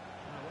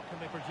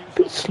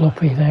 Bit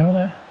sloppy there,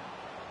 isn't it?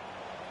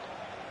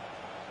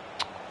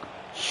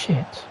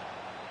 Shit.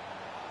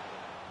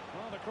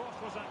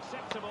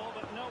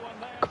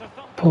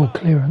 Poor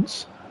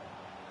clearance.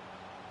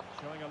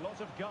 Showing a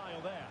lot of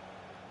guile there.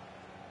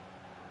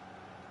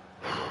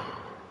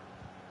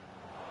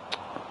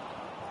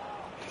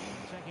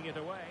 Taking it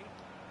away.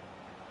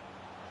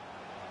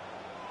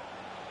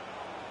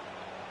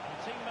 And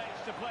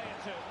teammates to play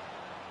it to.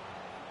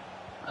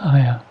 Oh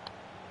yeah.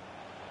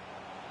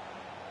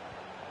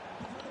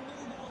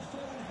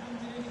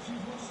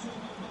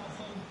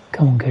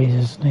 Come on,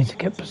 geezers, need to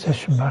get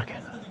possession back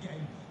in.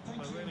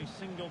 Really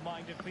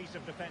single-minded piece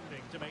of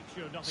defending to make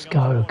sure let's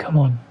go, come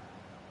on.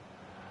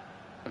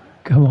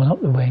 Go on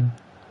up the wing.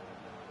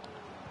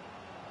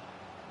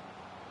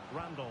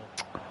 Randall.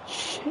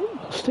 Shit,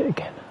 lost it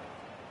again.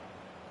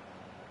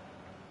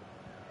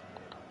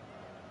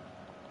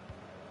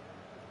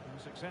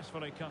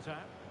 Successfully cut out.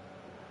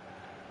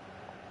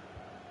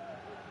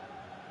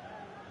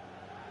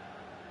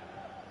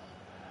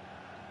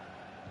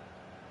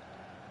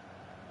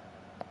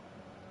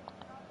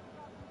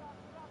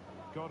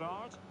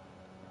 Goddard.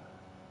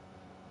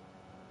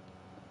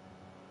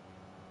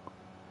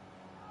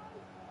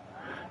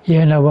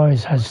 Yeah, no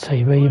worries, has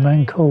TV,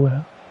 man, cool.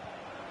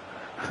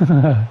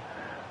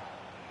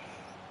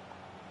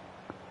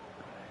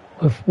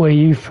 Where are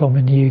you from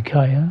in the UK,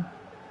 huh?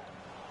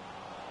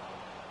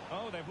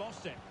 Oh, they've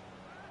lost it.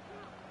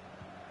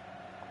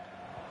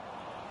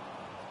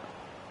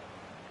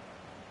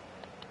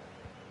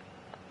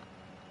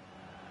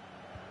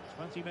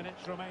 Twenty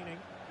minutes remaining.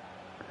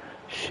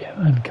 Shit,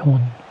 man, come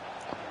on.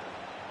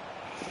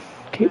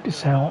 Keep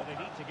this out. They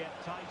need to get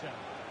tighter.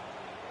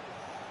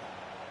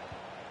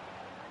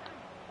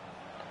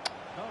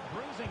 Oh,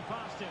 breezing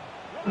past him.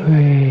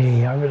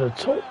 Hey, over the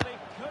top.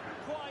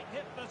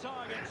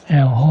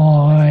 How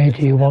high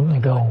do you want the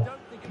goal?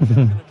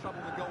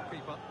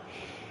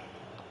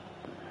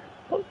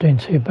 Not doing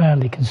too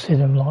badly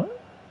considering like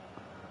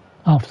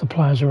half the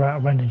players are out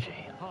of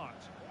energy.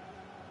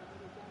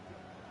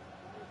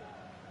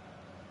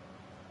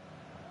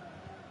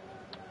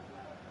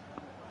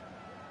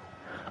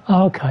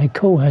 Okay,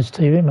 cool, has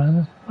TV,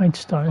 man.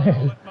 Maidstone,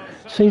 yeah.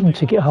 Season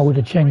to get hold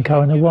of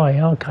Jenko in a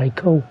way. Okay,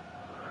 cool.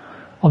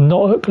 I'm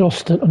not at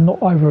Gloucester. I'm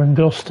not over in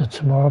Gloucester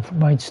tomorrow for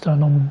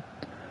Maidstone. I'm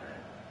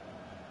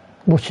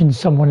watching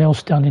someone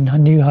else down in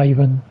New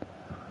Haven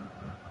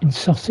in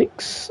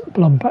Sussex.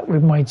 But I'm back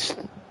with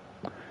Maidstone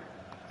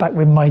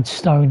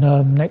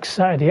next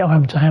Saturday at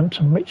home to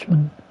Hampton,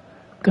 Richmond.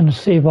 I'm going to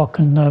see if I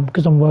can,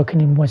 because I'm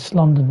working in West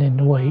London in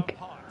the week.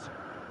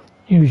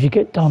 Usually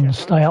get done,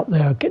 stay up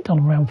there, get done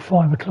around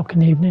 5 o'clock in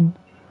the evening.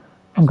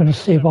 I'm going to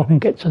see if I can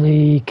get to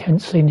the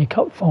Kent Senior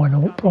Cup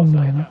final at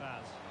Bromley. You know?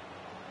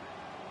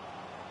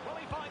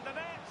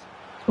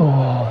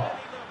 Oh,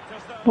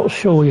 not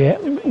sure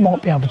yet.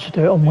 Might be able to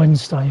do it on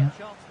Wednesday.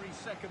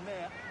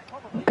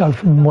 Go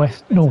from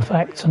North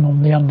Acton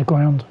on the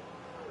Underground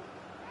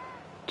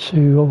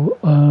to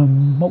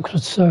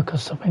Oxford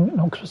Circus, I think,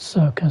 Oxford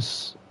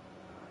Circus,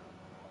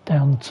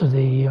 down to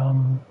the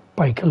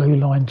Bakerloo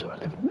line to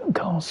Elephant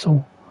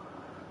Castle,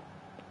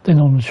 then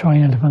on the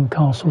train Elephant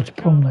Castle to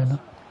Bromley.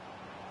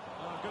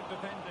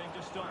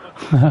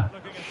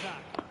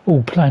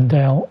 All planned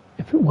out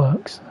if it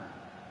works.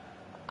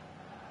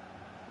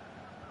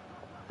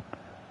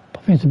 I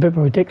think it's a bit of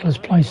a ridiculous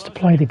place to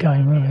play the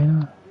game, really. You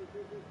know?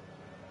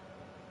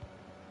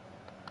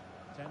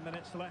 10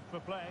 minutes left for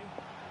play.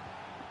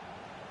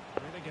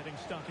 Really getting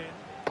stuck in.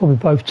 Probably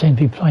both teams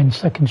be playing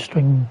second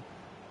string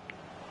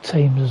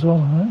teams as well,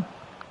 right?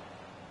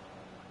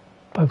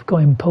 Both got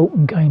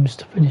important games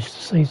to finish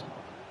the season.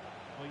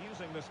 Well,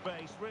 using the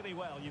space really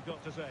well, you've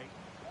got to say.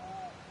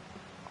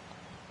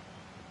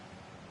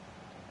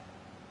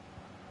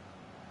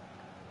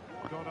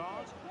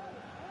 Goddard.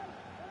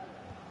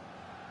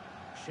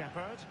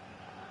 Shepherd.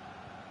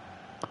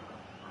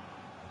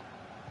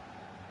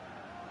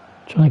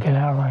 Trying to get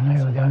out right now,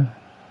 here we go.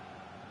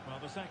 Well,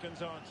 the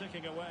seconds are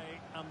ticking away,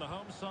 and the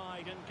home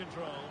side in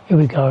control. Here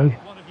we go.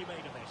 What have you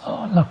made of this?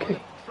 Oh, lucky.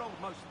 Throw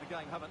controlled most of the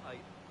game, haven't they?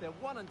 Their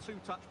 1- and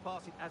 2-touch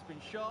passing has been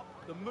sharp,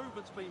 the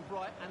movement's been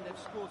bright, and they've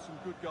scored some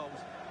good goals.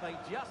 They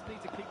just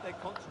need to keep their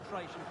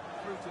concentration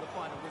through to the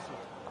final whistle.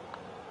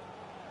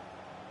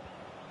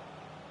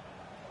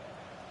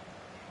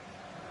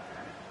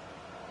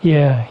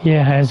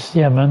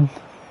 Yeah, man.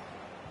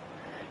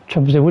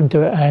 Trouble is they wouldn't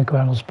do it at our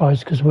ground, I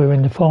suppose, because we were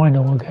in the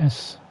final, I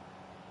guess.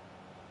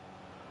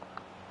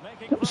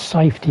 It was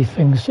safety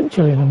things at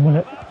Gillingham,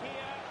 wasn't it?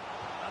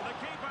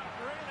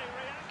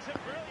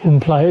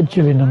 Wouldn't play at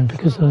Gillingham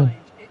because of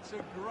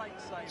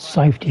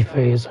safety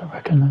fears, I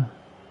reckon.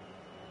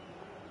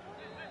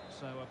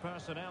 So a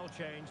personnel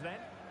change then.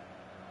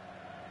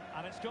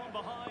 And it's gone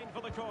behind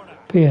for the corner.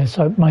 But yeah,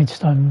 so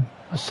Maidstone,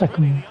 a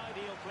second. Really the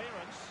ideal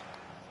clearance.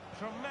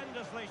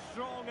 Tremendously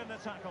strong in the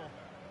tackle.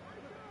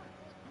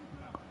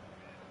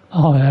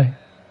 Oh, yeah.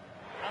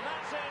 And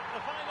that's it, the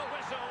final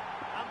whistle,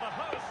 and the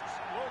hosts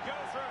will go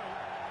through.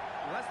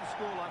 Well, as the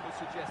scoreline would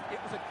suggest, it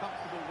was a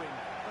comfortable win,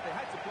 but they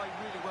had to play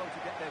really well to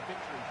get their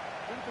victory.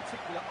 In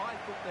particular, I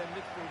thought their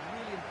midfield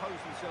really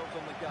imposed themselves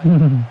on the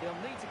game. They'll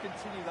need to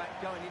continue that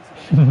going into the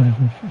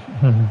next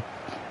round.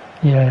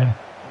 Yeah.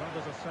 Well,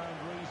 there's a sound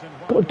reason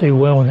why Got to do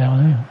well now,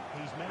 yeah.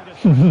 he's made us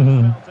felt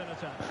in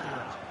attack,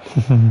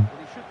 Stuart. Well,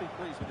 he should be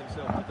pleased with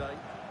himself today,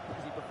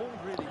 because he performed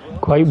really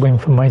well. Great win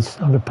for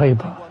Maidstone Town.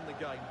 Won the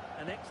game.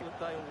 An excellent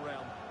day all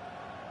round.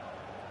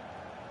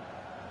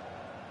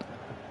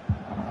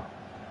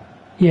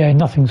 Yeah,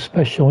 nothing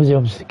special, is it?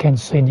 Obviously,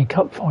 Kent's Senior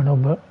Cup final,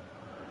 but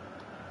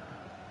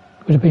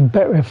it would have been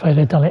better if they'd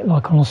have done it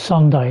like on a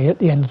Sunday at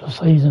the end of the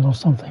season or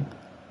something.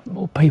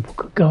 More people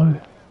could go.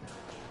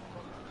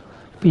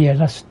 But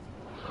yeah,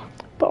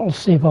 but I'll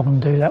see if I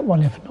can do that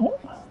one. If not,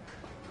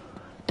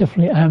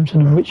 definitely at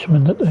Hampton and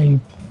Richmond at the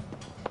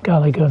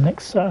Gallagher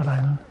next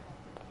Saturday. No?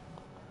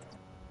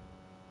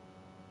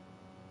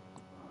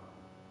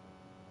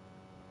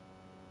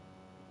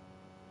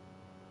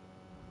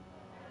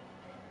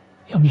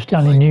 I'm just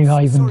down in New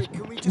Haven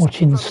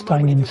watching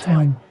Staying in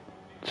Town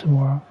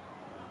tomorrow.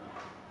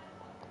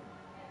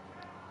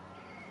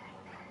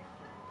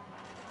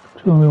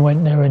 So when we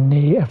went there in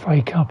the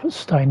FA Cup at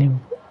Staying in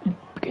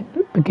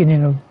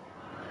beginning of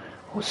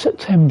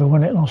September,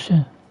 wasn't it, last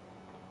year?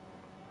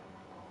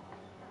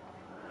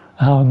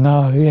 Oh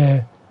no,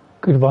 yeah.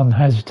 Good one,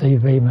 Has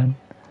TV, man.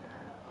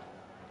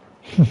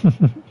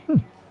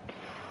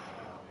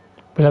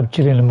 We'll have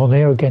Gillingham on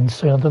here again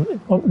soon. It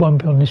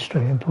won't be on this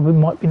stream, probably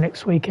might be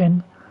next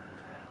weekend.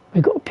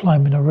 We've got to play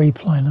them in a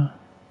replay now.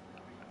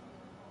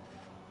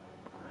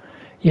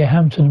 Yeah,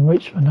 Hampton and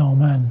Richmond, oh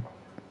man.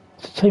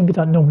 It's a team we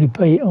don't normally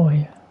beat, are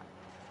we?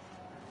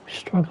 We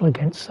struggle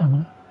against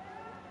them.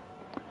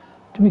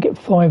 Did we get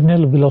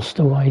 5-0? We lost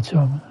away to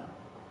them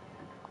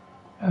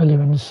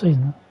earlier in the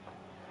season.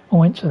 I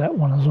went to that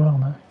one as well,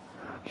 no?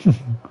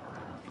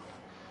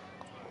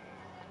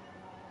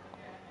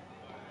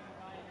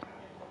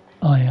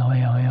 Aye.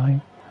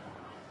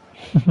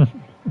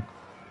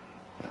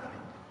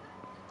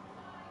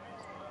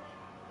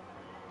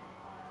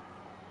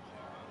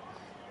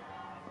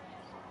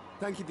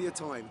 Thank you for your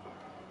time.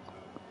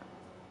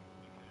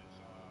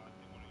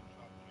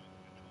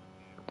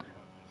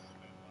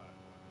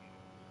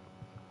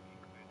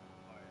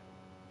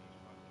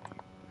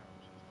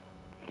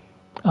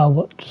 Oh,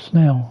 what, just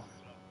now?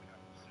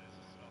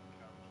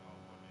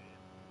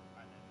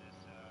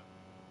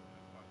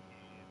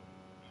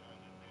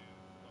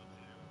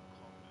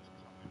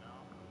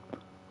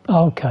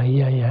 Okay,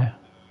 yeah.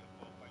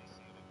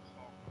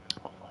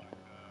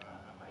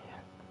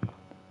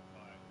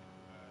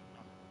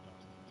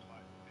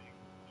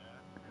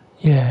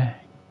 Yeah.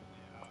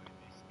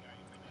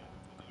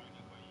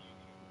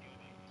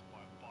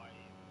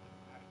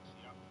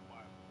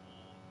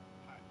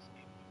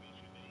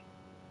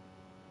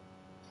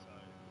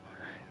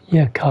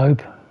 Yeah,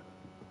 Cope.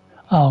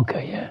 Oh,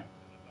 okay, yeah.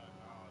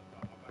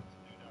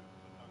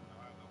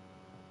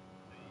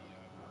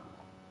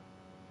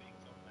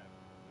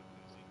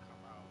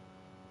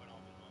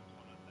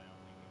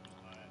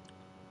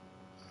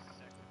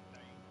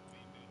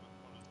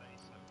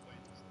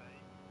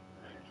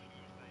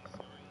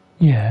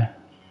 Yeah.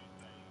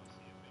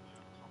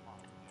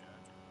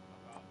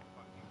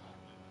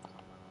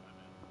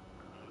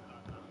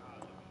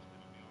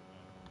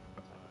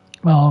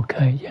 Oh,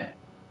 okay, yeah.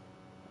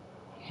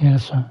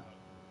 Yes, sir.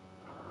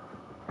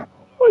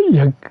 Well,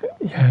 yeah,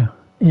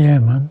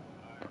 man.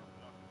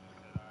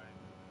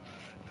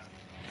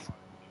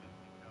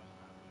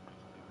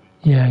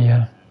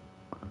 Yeah.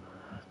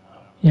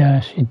 Yeah,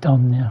 she's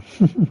done, yeah.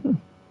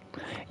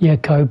 Yeah,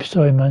 Cope,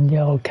 sorry, man.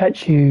 Yeah, I'll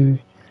catch you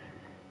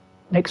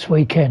next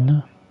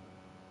weekend.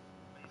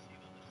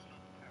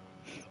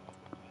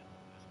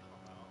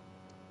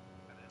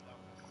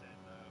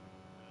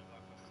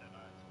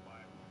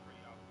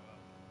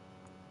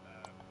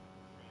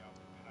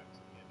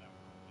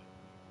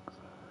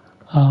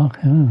 Oh,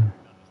 okay.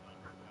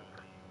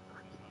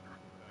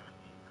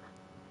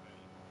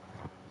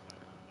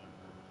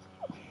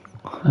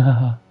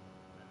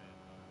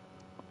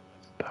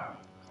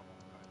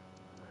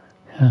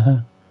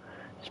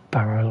 It's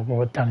Barrow,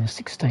 what, done in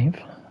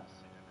 16th?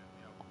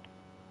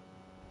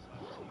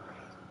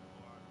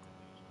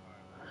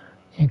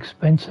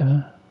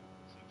 Expensive.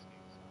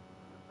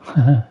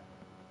 Huh?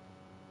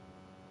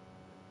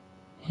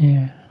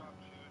 Yeah.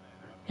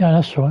 Yeah,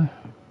 that's right.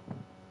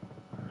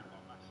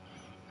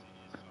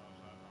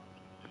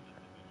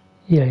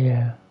 Yeah,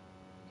 yeah.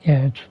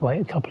 Yeah, just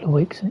wait a couple of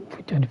weeks if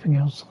we do anything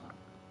else.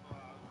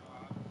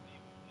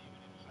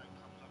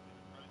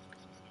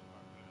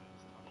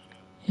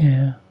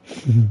 Yeah.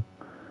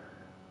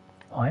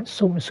 Right,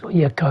 sort of Scott.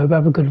 Yeah, Cobe,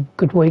 have a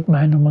good week,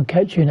 man. I'm gonna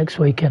catch you next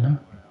weekend. Huh?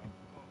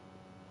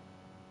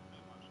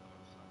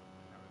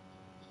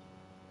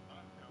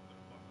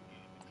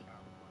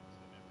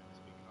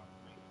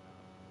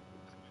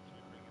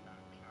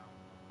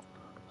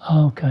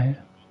 Oh, okay.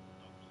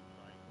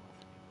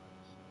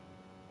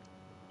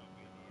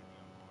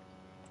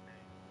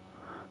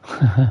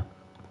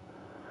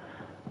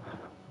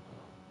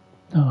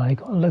 No, I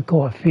got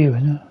quite a few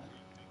in it.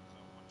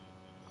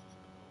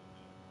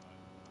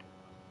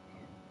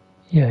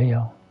 Yeah,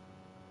 yeah.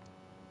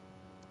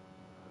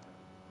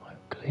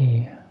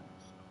 Hopefully,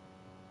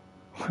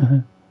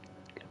 gonna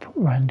put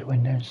Randall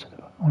in there instead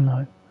of. Oh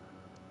no.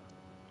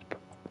 Put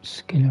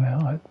Skinner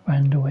out. Like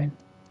Randall in.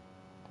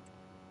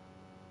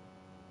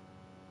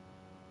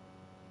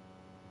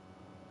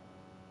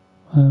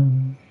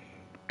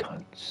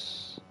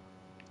 Coates.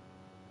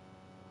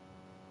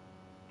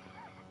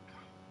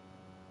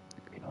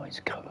 You know his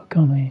cover,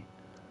 can't he?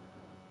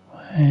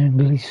 And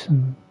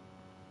Gleeson.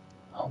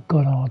 Oh,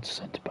 Goddard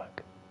centre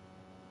back.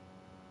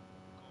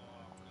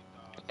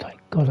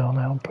 Take Goddard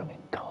out, bring in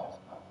Cole.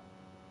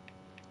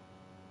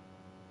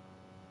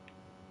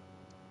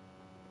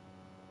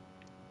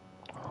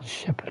 Oh,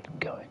 Shepherd can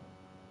go in.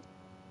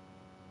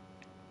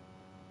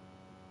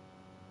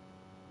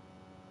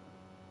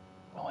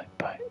 Right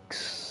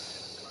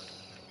backs.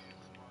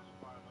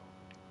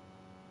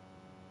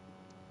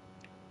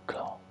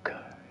 Clark.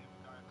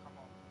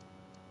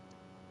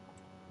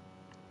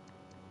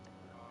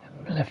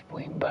 And left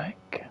wing back.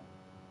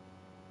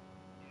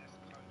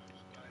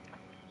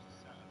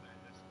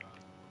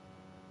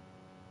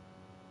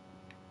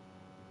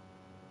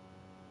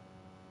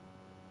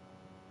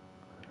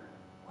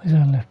 Where's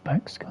our left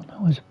back's gone?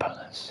 Oh, where's the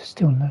Palace? It's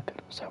still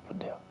knackered. What's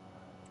happened here?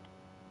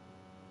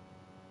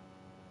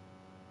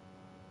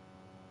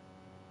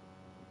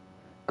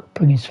 Got to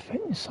bring his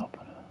fitness up.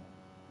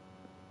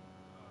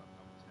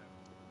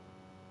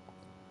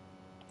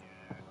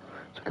 So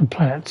we can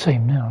play that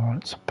team now,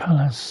 right? So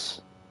Palace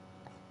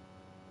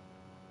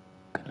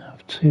gonna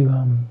have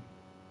to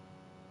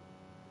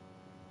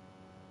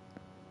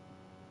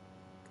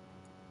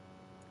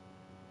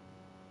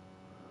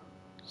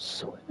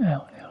sort it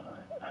out.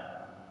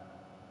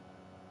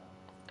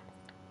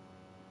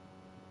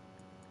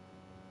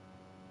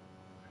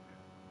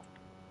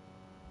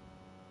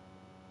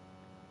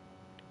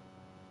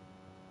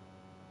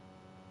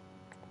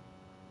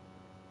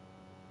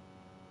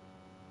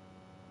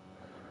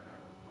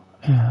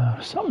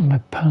 Something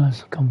with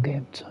Palace I can't get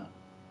him to.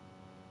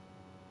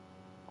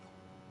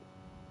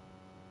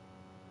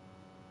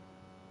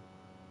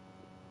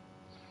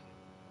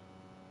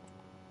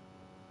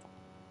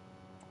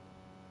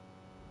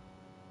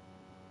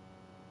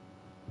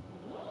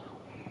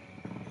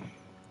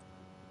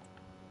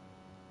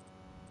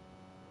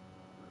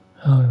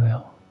 Oh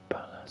well,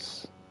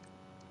 Palace.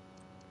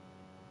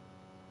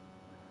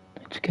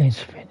 Let's get his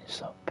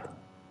fitness up.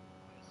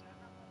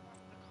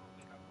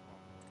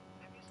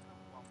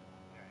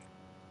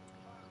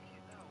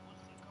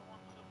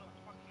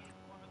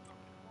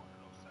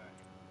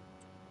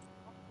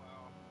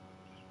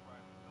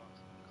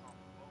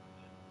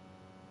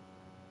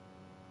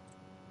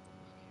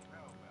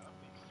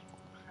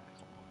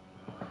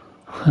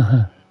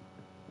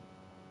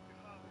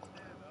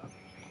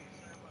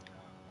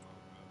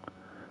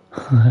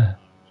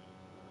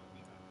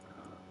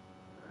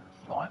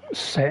 Right,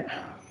 set.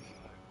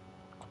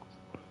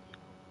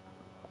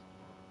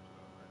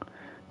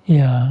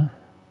 Yeah.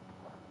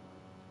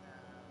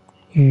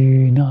 You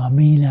know what I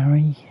mean,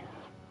 Harry?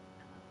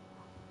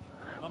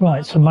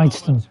 Right, so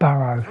Maidstone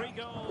Barrow.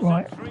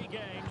 Right.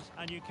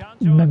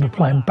 Remember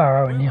playing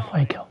Barrow in the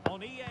FA Cup.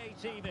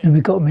 And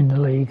we got them in the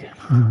league.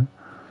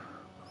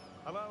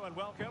 Hello and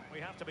welcome. We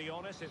have to be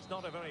honest, it's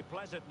not a very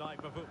pleasant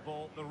night for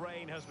football. The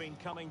rain has been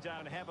coming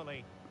down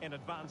heavily in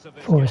advance of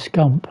this Forrest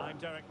game. Gump. I'm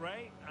Derek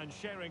Ray, and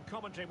sharing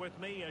commentary with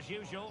me, as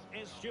usual,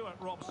 is Stuart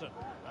Robson.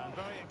 I'm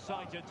very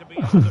excited to be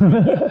able to bring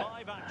you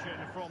live action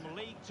from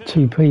League Two.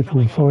 Two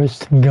people,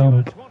 Forrest and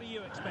Gump. Stuart, what are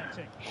you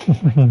expecting?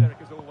 Thanks,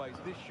 Derek, as always.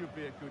 This should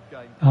be a good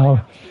game. Oh.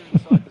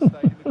 Great atmosphere inside the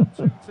stadium. We've got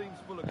two teams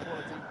full of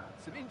quality,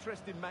 some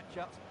interesting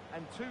matchups,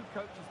 and two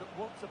coaches that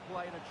want to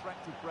play an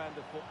attractive brand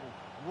of football.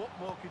 What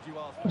more could you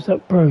ask for? What's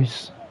that,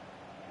 Bruce?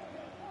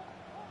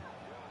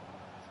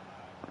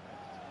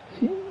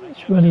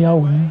 It's really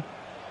old, isn't it?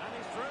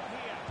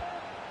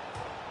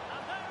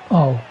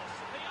 Oh.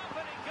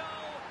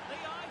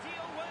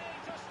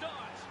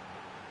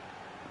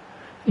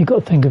 You've got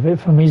to think of it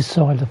from his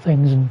side of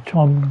things and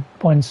try and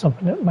find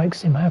something that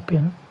makes him happy.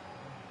 You know?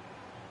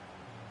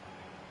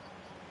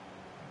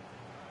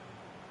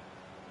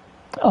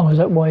 Oh, is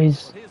that why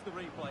he's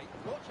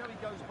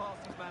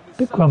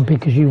Bit grumpy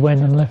because you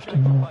went and left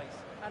him all.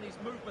 And his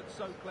movement's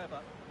so clever.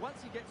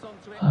 Once he gets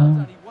onto it, there's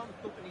only one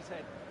thought in his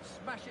head.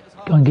 Smash it as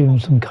hard Go and give him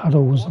as some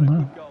cuddles and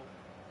possible. that.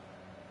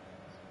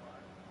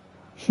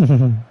 What a good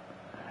goal.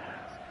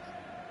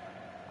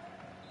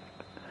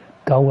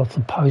 Goal off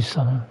the post,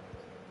 son.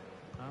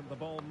 And the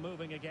ball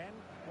moving again.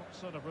 What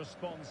sort of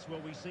response will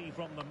we see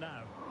from them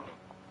now?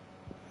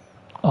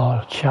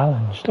 Oh,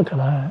 challenge. Look at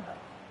that.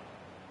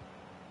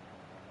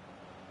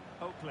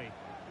 Oakley.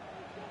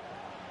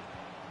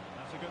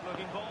 That's a good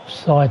looking ball.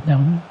 Side now.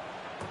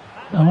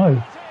 And No.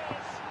 there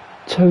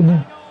it is. 2-0. Hang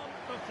on,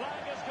 the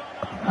flag has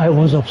gone up. It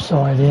was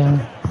offside, yeah.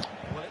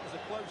 Well, it was a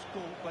close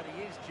call, but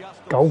he is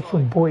just Goal offside.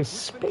 from Boyce Good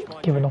Spit finish,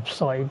 mind given you.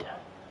 offside.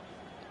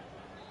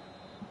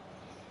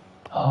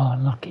 Oh,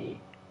 unlucky.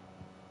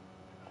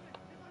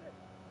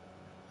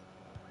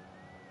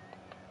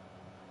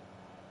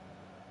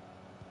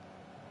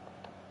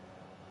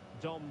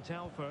 Dom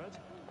Telford.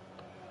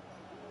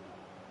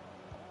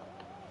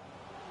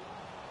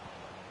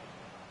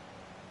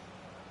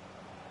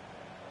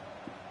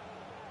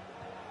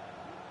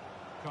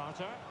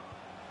 Carter.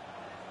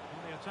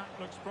 And the attack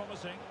looks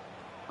promising.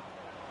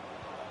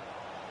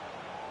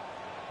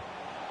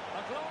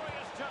 A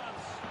glorious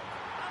chance.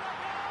 And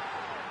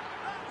a goal!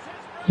 That's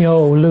his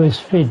Yo, Lewis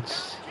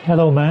Fidz.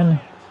 Hello, man.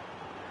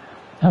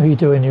 How you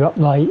doing? You're up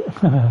late.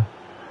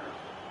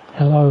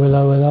 Hello,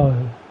 hello,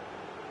 hello.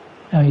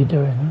 How you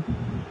doing?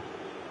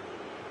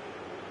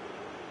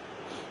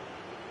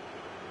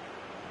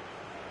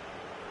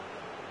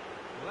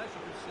 Well, as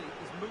you can see,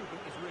 his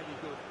movement is really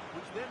good,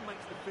 which then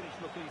makes the finish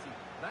look easy.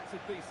 That's a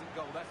decent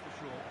goal, that's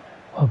for sure.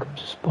 Welcome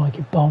to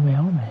Spiky Balmy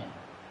Army.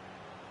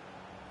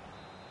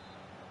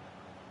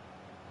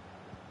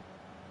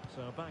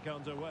 So back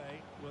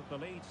underway with the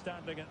lead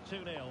standing at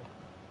 2-0.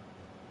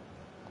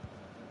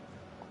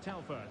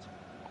 Telford.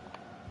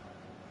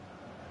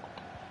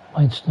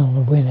 Maidstone on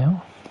the win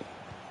now.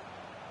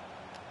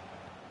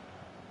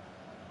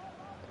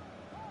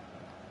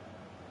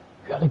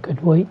 You had a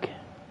good week.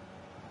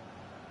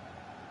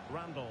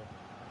 Randall.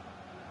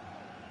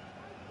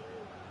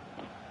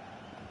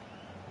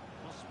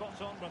 Well,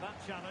 spot on with that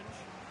challenge.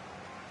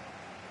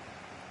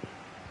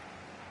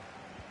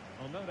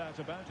 Well, no doubt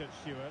about it,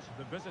 Stuart.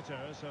 The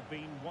visitors have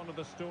been one of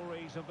the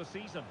stories of the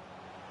season.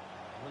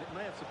 Well, it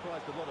may have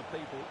surprised a lot of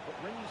people, but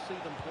when you see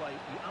them play,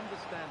 you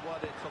understand why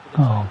they're top of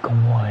the Oh, table.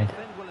 gone wide. They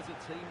defend well as a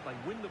team, they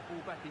win the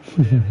ball back in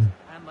good areas,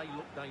 and they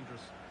look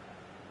dangerous.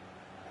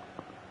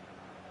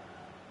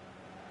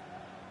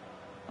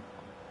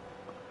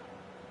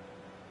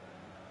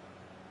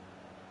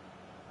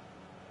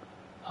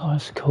 Oh,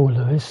 that's cool,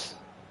 Lewis.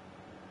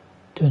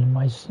 Doing the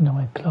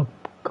Maidstone club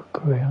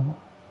career.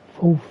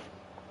 4th.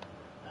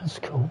 That's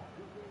cool.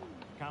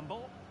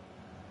 Campbell.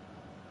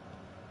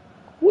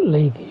 What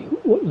league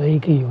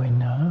are you in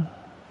now?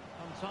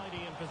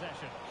 Untidy in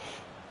possession.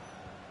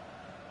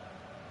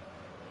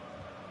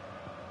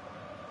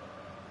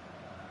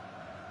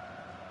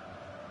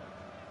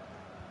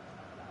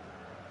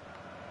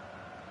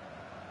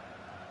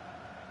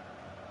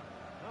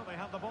 Well, they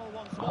have the ball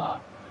once more.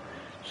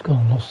 It's gone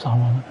and lost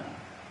someone.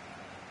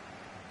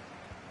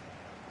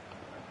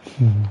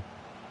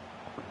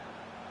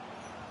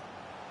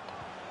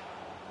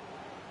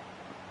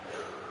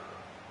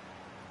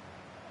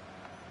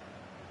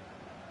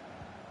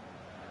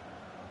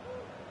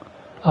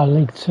 Oh,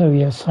 League 2,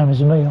 yeah, same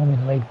as me. I'm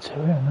in League 2,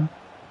 yeah,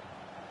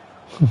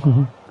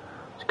 no?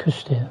 It's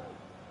cushy.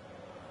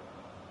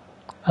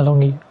 How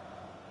long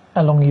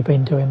you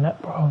been doing that,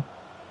 bro?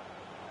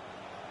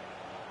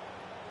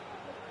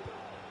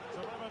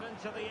 Delivered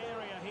into the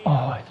area here.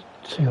 Oh,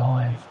 it's too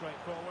high.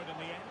 Straightforward in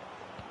the end.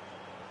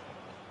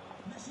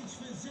 Message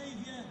for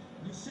Xavier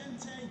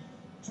Vicente,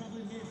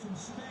 travelling here from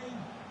Spain.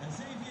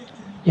 Xavier,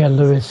 Yeah,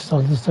 Lewis,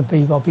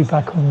 I'll be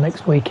back on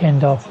next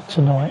weekend after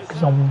tonight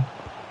because I'm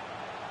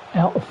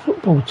out of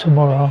football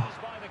tomorrow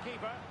By the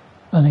keeper.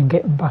 and then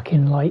getting back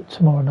in late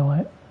tomorrow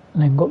night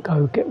and then got to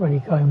go get ready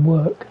to go and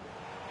work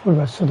for the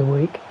rest of the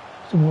week.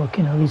 So I'm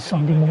working early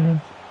Sunday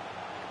morning.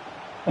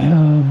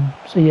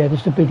 So yeah,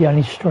 this will be the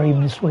only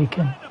stream this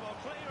weekend. Incredible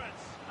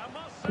clearance. I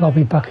must But I'll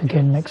be say, back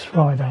again next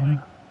Friday. You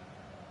know?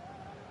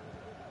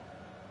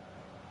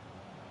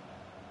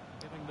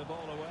 giving the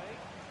ball away.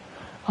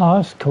 Oh,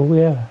 that's cool,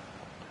 yeah.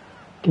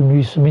 Giving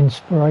you some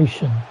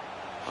inspiration.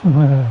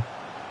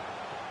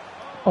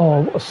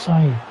 Oh, what a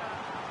save.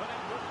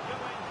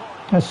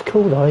 That's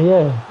cool though,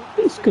 yeah.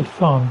 It's good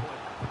fun.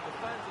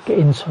 Get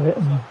into it.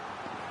 And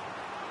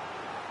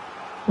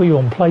were you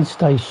on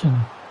PlayStation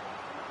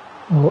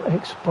or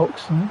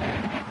Xbox? And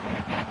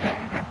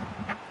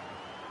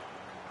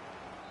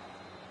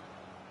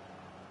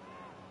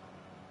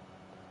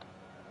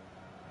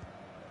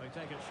They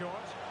take it short.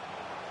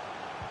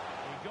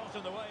 He got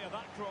in the way of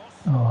that cross.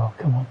 oh,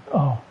 come on.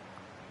 Oh,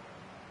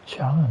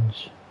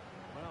 challenge.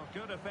 Well,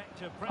 good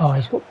effective pressure. Oh,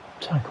 he's got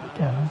tackled And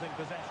down. losing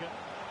possession.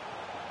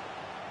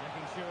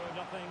 Making sure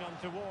nothing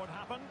untoward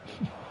happened.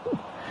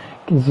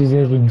 Gives his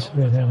head Goal into to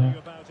it, tell doesn't you it?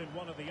 about in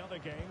one of the other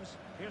games.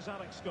 Here's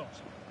Alex Scott.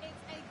 It's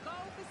a goal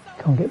for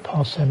Sol- Can't get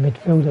past their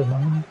midfielder,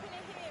 man. Opener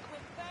here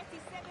with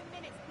 37 minutes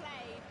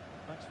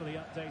for the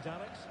update,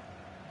 Alex.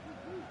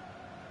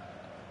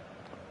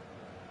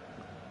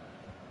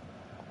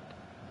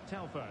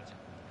 Telford.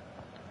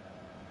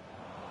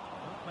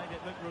 Made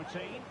it look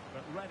routine,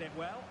 but read it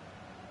well.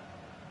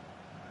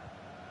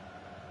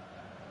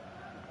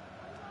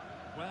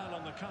 Well,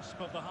 on the cusp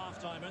of the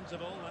half-time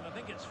interval, and I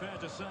think it's fair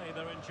to say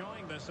they're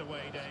enjoying this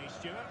away day.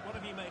 Stuart, what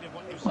have you made of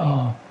what you've seen?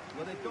 Oh,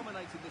 Well, they've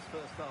dominated this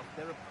first half.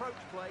 Their approach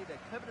play, their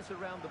cleverness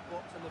around the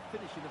box and the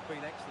finishing have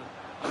been excellent.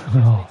 They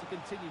just Oh, need to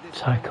continue this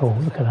tackle,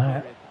 going into the look at second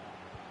that. period.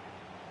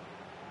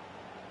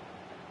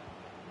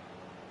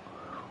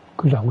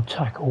 good old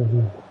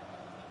tackle.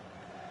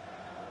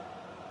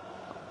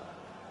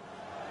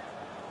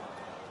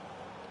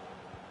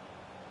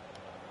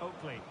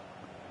 Oakley.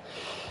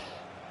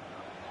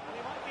 And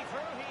he might be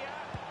through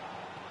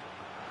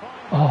here.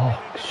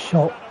 Oh,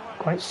 shot.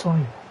 Great save.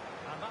 And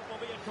that will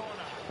be a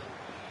corner.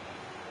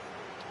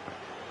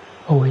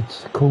 Oh,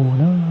 it's the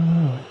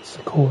corner. It's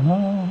the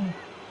corner.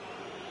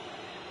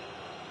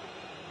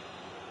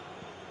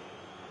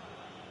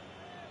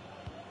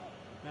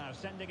 Now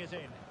sending it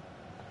in.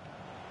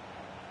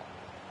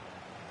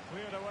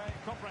 Cleared away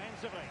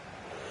comprehensively.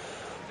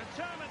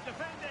 Determined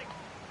defending.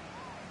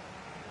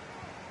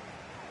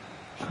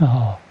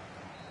 Oh,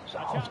 it's A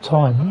half chance for the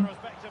time.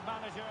 respective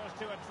managers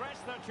to address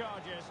their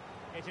charges.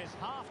 It is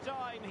half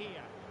time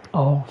here.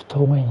 Half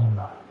time.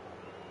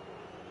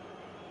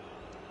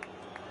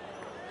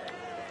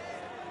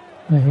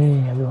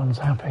 Hey, everyone's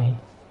happy.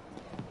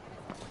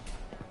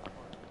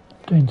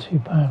 Doing too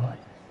badly.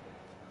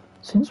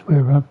 Since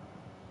we're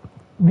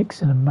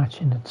mixing and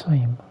matching the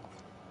team,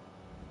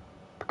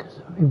 because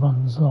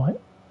everyone's like,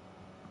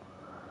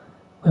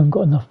 we haven't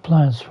got enough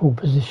players for all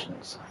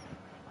positions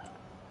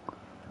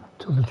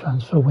till the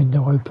transfer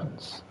window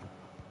opens.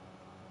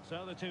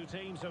 So the two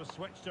teams have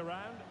switched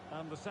around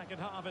and the second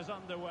half is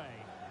underway.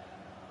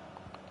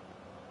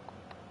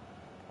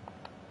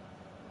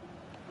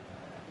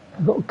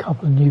 We've got a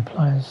couple of new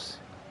players.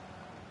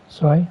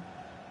 Sorry?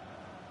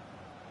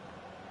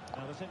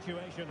 Now the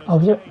situation has Oh,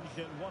 is it? changed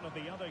in one of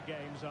the other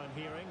games I'm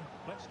hearing.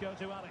 Let's go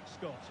to Alex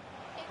Scott.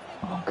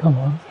 Oh, come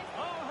on.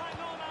 Oh, hang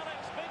on,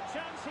 Alex. Big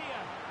chance here.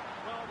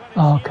 Well, when it's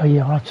Oh, you okay,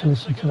 yeah, I had to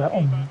against listen the to that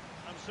goalkeeper, on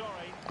I'm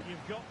sorry,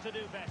 you've got to do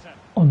better.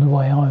 the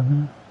way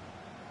home.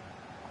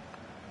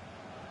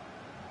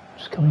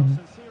 Just coming,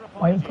 Sincere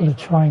waiting for the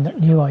apologies train at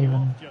New cutting you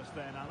Haven. off just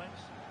then, Alex.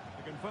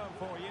 To confirm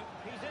for you,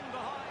 he's in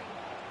behind.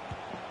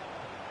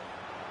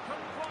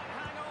 Couldn't quite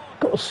hang on.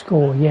 Got to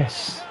score,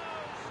 yes.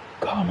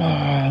 Come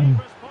on.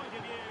 Keeper's point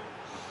of view,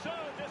 so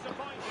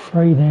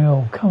disappointing.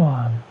 3-0, come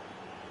on.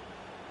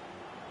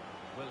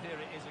 Well, here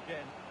it is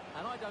again.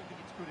 And I don't think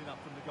it's good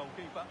enough from the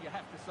goalkeeper. You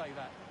have to say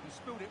that. He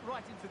spilled it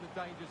right into the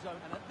danger zone.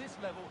 And at this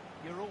level,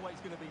 you're always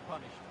going to be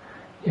punished.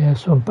 Yeah,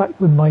 so I'm back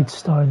with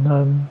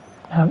Maidstone,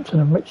 Hampton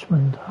and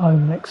Richmond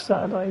home next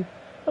Saturday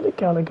at the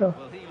Gallagher.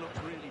 Well, he looks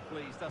really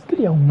pleased, doesn't Get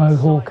he? the old His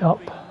Mohawk side have up.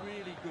 been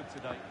really good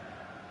today.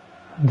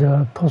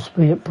 And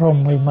possibly at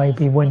Bromley,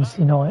 maybe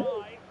Wednesday night,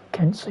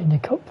 Kent Senior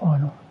Cup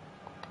final.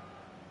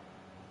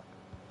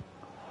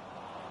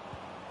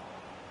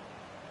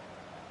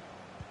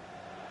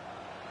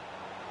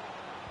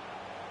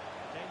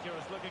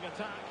 Dangerous looking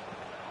attack.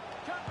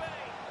 Could be.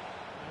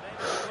 And then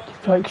it was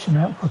Deflection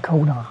out for a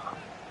corner.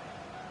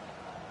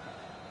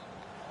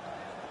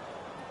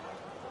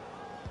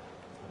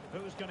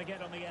 who's going to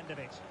get on the end of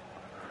it?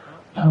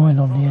 Owen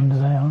on the end of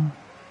there.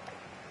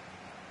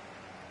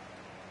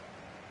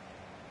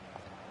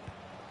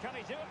 Can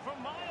he do it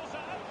from miles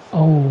out?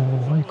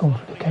 Oh, they've gone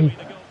for the Likely to be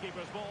keeper. the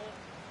goalkeeper's ball.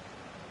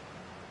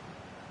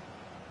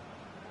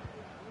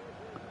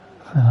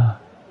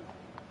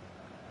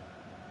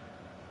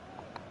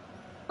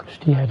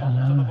 Christy head, I On to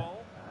the know.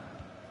 ball.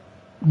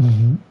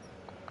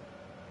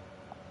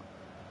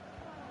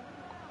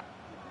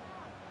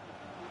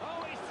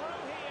 Oh, he's through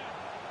here.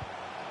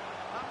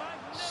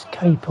 A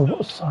Escape, or what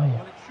a save.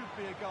 Well, it should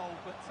be a goal,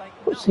 but take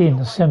What's he in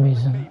the nothing away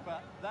semis from the and- keeper.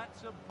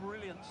 That's a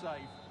brilliant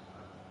save.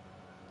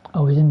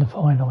 Oh, he's in the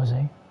final, is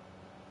he?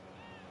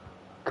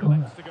 Cool.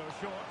 Collects to go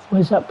short.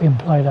 Where's that being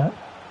played at?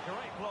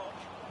 Great block.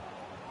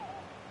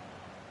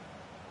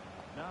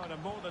 Now in a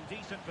more than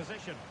decent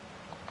position.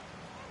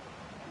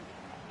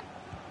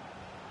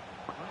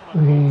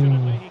 Well,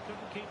 unfortunately, he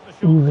couldn't keep the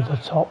shot Over down. the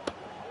top.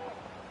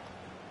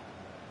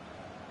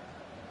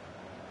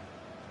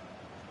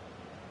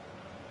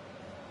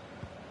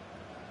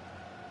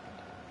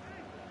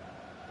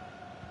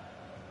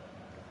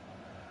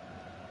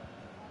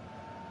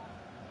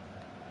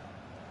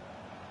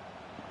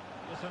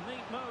 It's a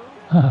neat move.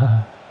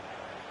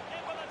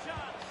 In with a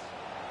chance.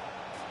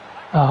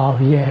 Oh,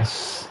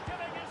 yes.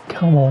 Giving his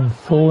Come on,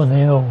 4-0.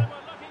 they were looking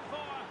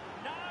for.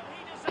 Now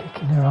he deserves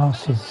Kicking their to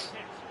asses. celebrate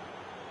it.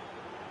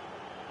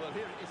 Well,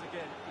 here it is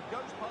again. He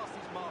goes past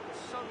his mark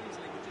so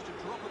easily with just a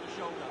drop of the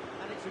shoulder.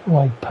 And it's a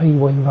Well, great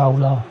Pee-wee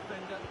roller.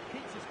 defender,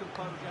 keeps his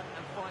composure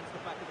and finds the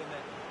back of the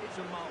net. It's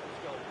a marvellous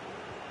goal.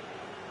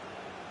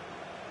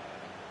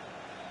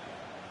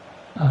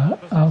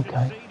 Possession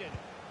Okay. ceded.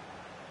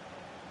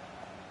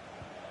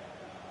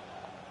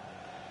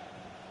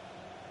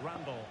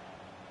 Randall.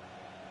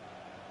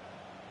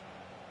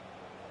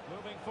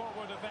 Moving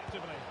forward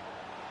effectively.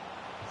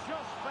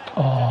 Just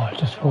Oh,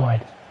 just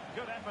wide.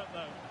 Good effort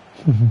though.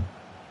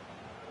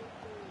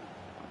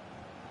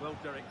 Well,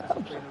 Derek, this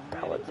has been a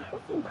really good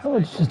performance. That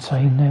was the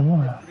team there,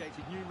 wasn't it? They've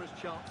created numerous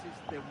chances,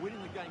 they're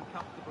winning the game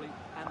comfortably,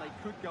 and they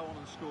could go on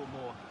and score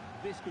more.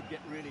 This could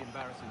get really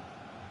embarrassing.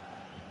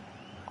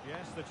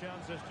 Yes, the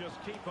chances just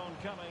keep on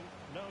coming.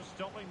 No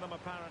stopping them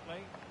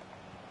apparently.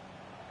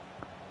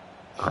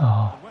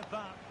 Oh, And with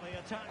that, the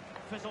attack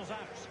fizzles out.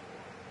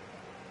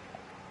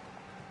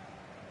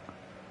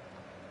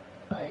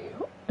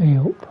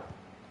 help.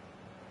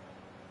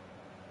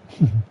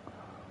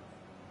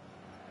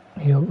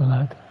 Help,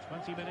 lad.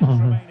 20 minutes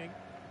remaining.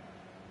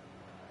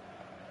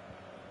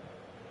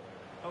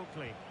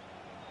 Oakley.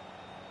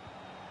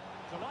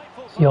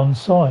 Delightful Is he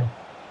onside?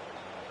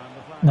 And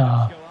the flag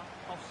Nah. does go up.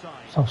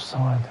 Offside. It's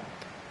offside.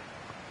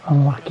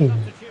 Unlucky.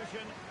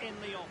 Substitution in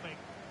the offing.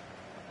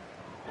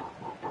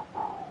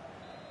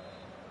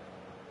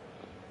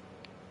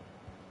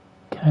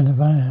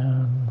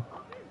 Canavan.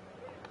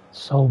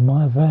 Sold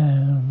my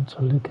van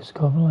to Lucas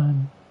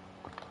Coverland.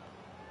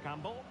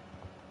 Campbell.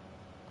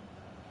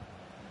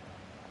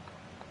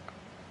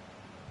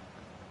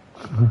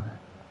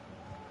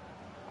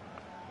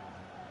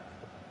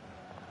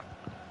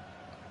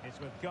 It's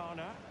with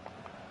Garner.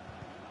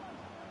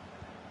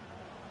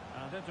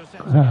 And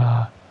intercepts.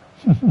 Ah.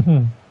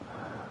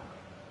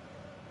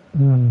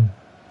 Now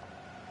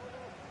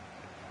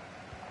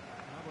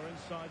we're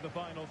inside the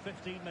final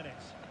 15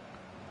 minutes.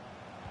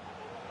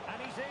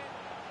 And he's in.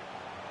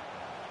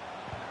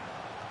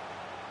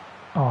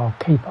 Oh,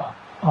 keeper.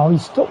 Oh, he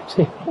stopped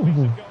it. Piece of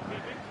goalkeeping.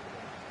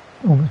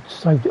 Oh,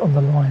 saved it on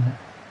the line.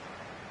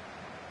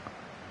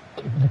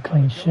 Keeping a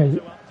clean Goal sheet.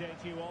 to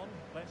update you on.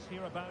 Let's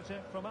hear about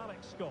it from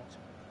Alex Scott.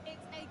 It's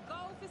a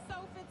goal for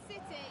Salford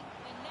City.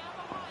 They're now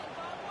behind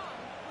by 1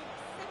 with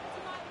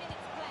 79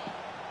 minutes played.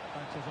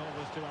 Thanks as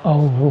always to Alex Oh,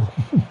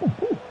 Scott.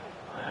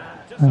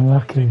 And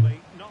unlucky. disappointingly,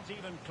 not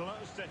even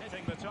close to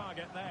hitting the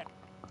target there.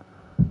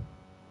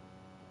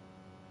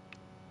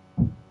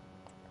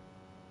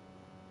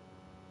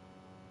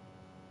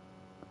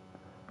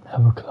 They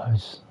were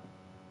close.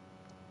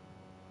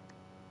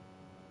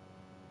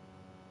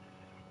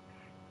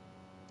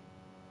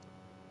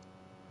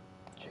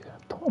 What you going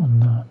to put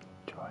on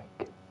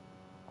Drake?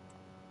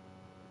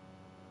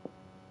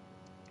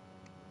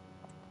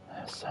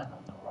 Hassan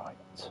on the right.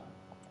 Just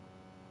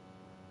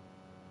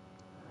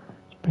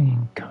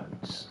bringing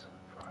Coates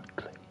for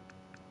Oakley.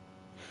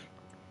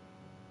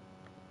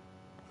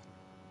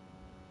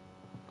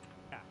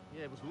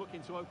 Yeah, was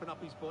looking to open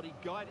up his body,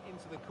 guide it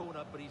into the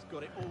corner, but he's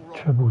got it all wrong.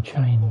 Treble Poor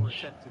change.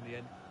 attempt in the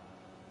end.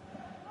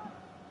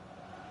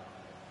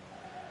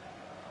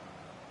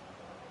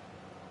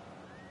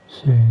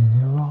 Sing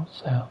your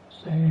hearts out,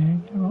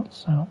 sing your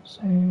hearts out,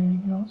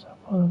 sing your hearts out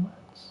for the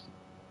lads.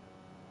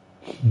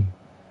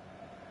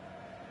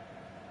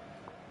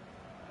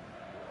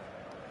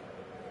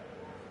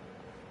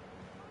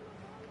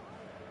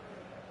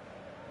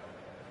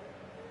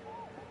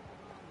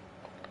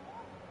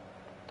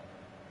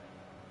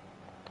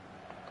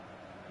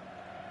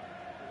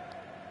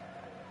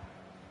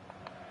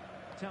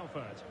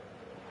 Telford.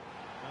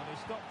 And he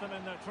stopped them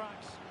in their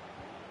tracks.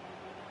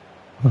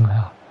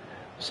 Wow.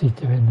 What's he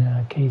doing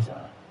there,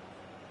 Giza?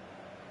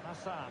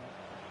 Hassan.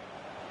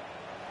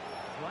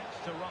 Likes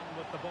to run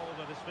with the ball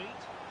at his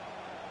feet.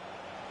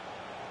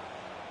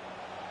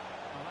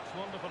 Well, that's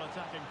wonderful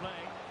attacking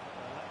play.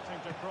 Electing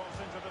to cross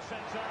into the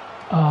centre.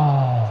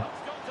 Oh,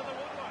 It's gone to the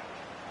woodwork.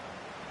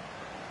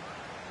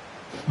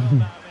 They will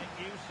now make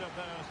use of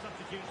their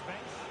substitutes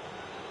bench.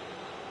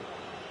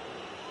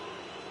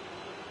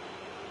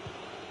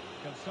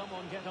 Can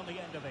someone get on the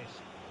end of this?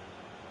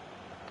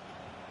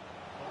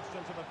 Crossed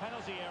into the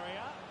penalty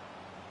area.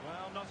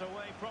 Well, not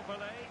away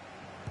properly.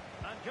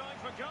 And going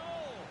for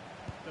goal.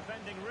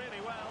 Defending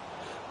really well.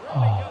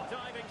 Really good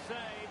diving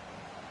save.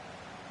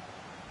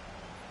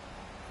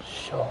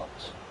 shot.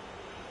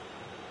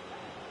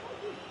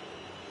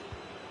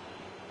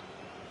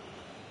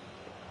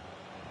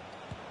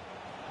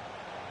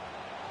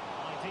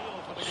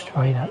 Ideal for the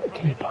Straight at the goalkeeper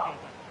from keeper. any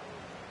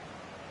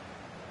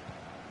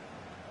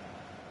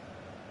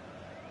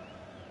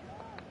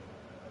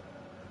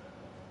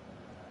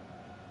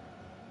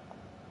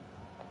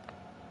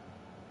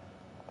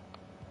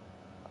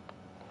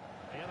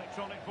The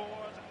electronic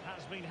board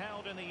has been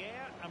held in the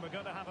air, and we're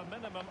going to have a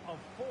minimum of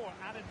 4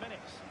 added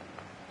minutes.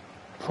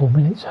 4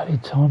 minutes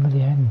added time at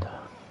the end.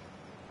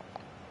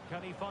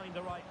 Can he find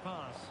the right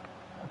pass?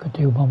 I could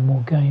do one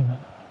more game.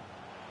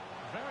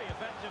 Very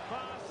effective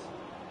pass.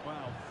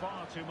 Well,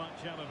 far too much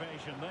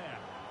elevation there.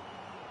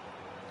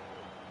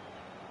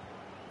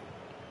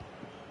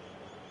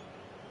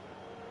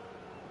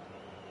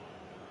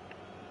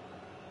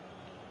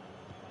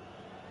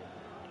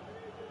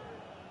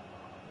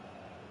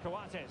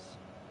 Coates.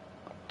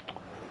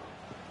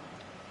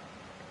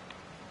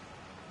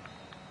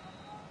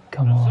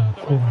 Come on,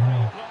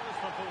 4-0.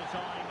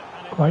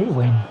 Great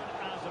win.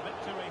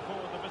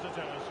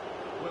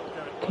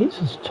 Keeps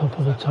us top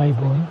of the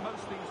table.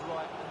 Most things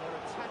right, and their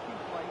attacking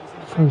play was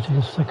through to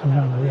the second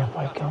round of the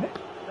FA Cup.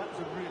 That was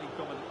a really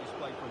dominant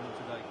display from them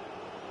today.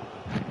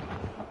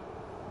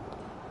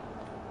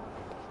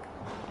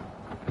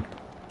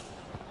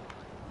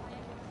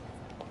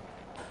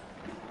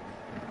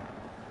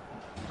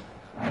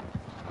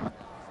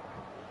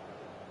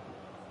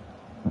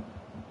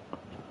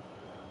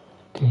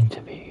 The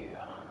interview.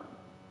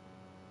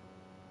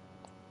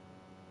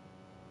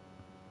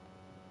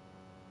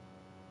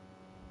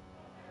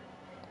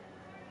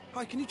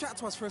 Hi, can you chat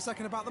to us for a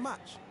second about the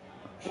match?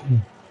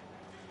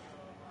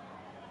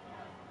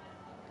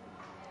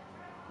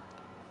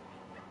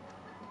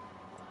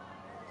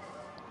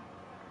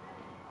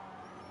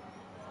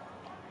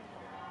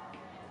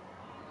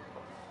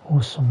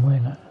 Awesome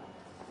win.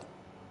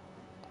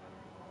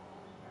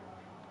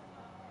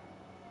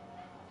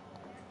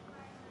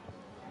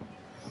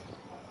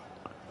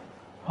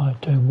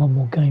 Right, doing one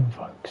more game,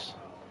 folks.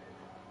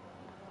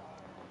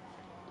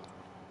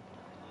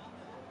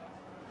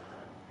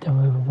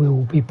 Then we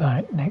will be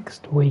back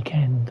next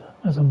weekend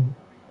as I'm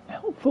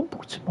out of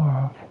football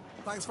tomorrow.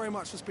 Thanks very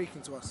much for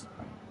speaking to us.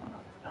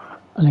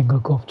 And then go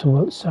off to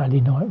work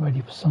Saturday night,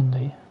 ready for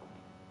Sunday.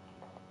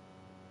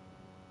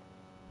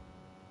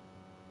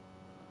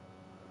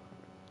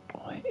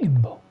 Right,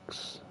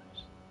 inbox.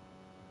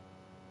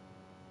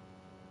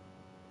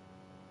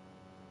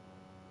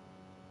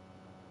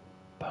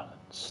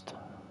 Balanced.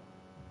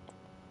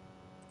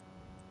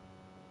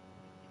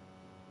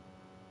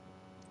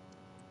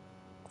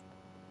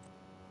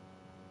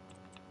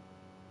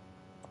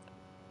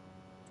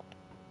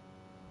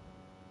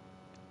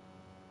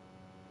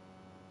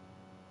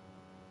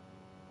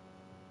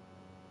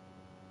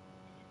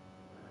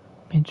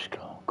 Bench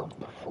clerk on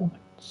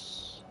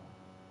performance.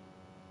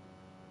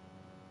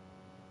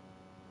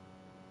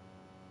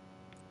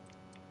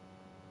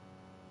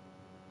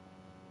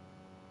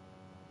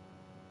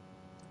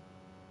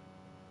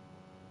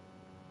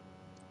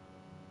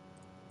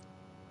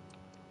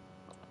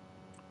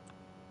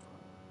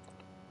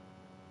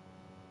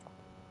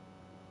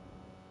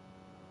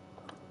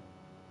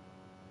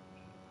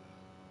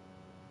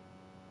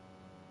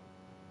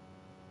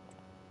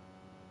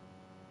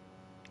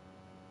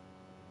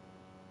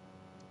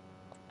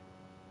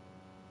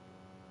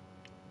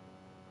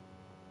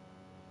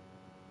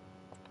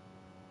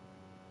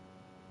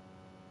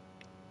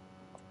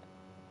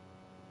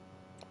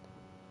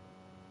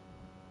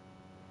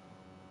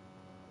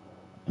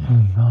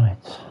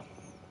 Right.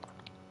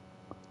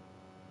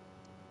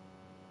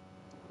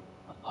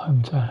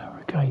 Home to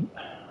Harrogate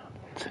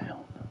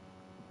Town.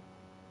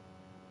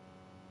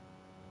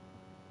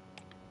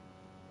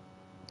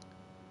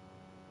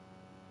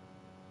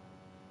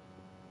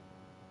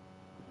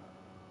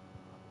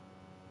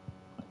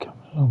 Coming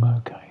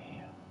along okay.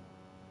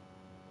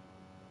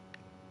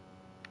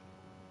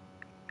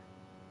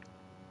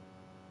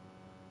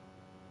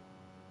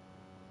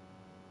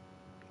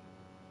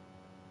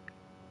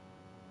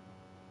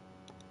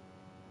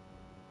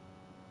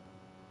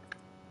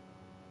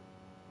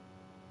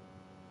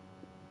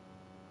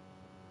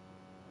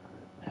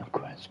 Now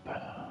Quest better.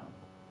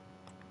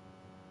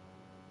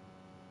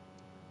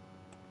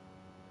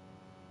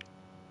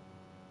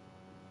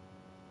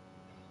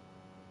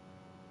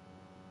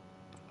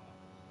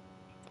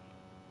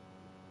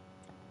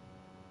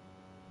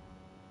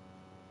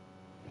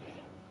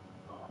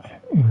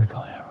 Here we go,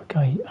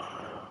 Harrogate.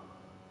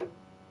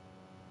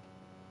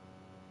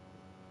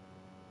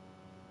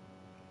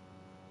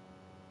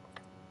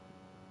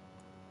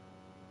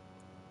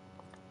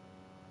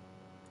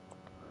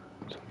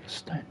 So the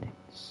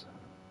standings.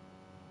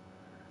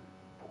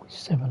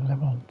 47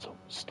 level on top of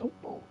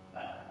Stockport.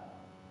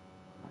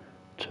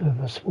 Two of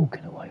us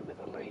walking away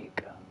with the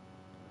league.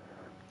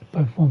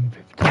 Both won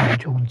 15,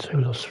 drawn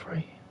 2, lost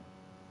 3.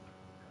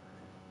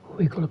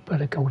 We got a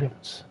better goal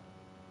difference.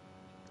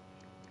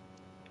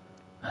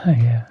 Oh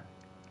yeah.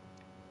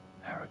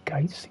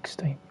 Harrogate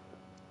 16th.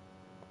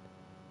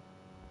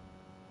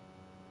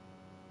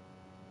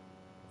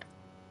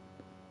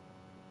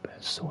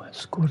 Better sort that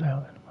squad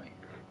out then, mate.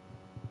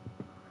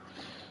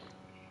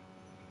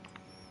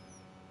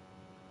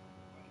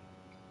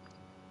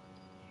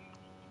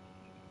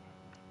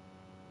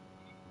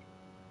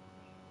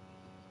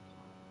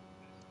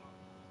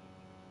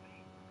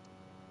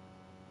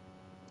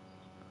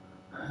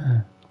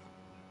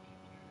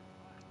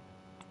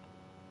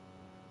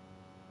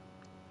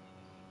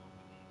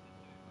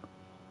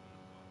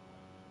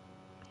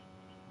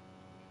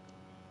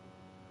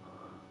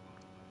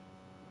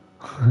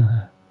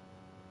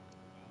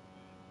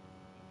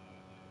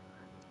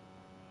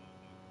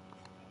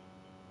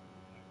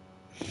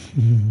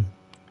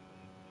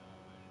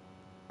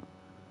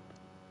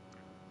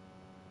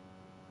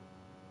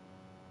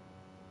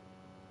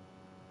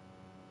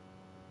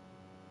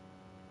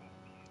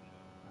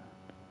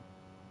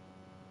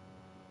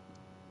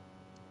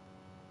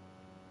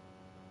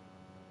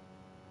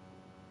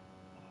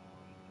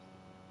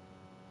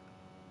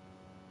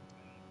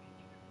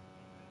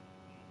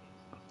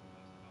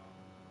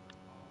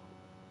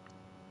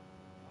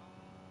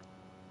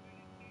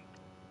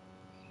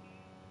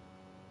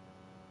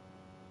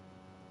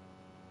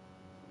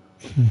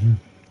 Mhm.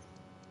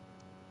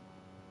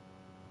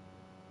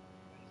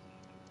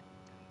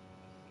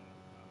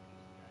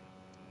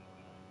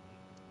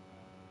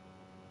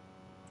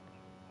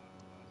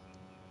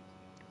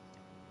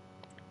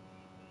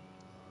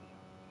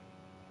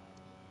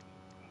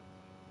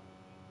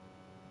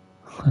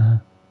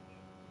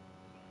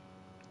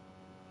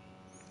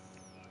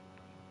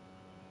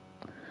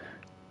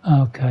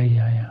 Okay,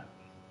 yeah.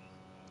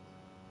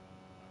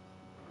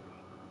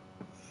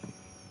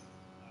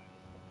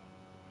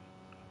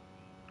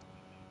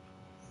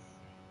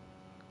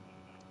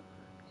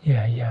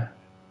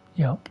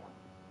 Yep.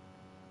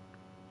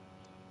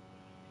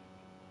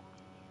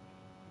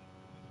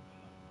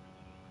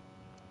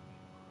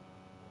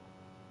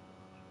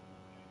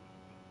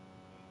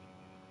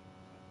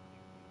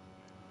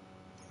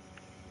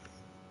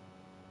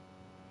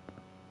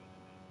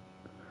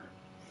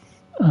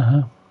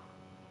 Uh-huh.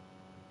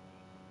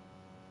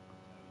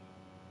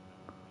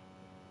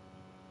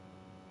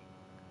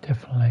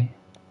 Definitely.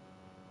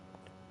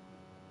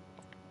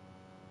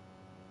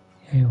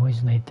 You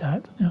always need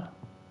that, don't you?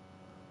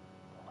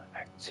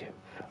 Active.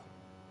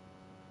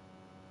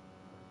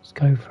 Let's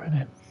go for it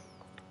then.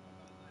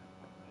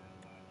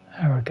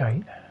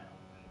 Harrogate.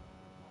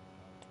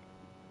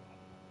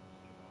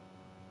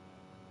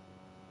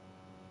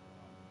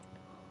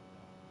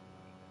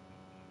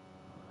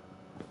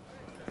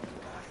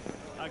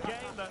 A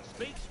game that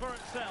speaks for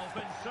itself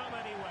in so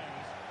many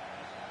ways.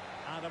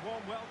 And a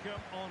warm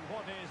welcome on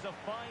what is a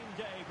fine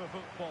day for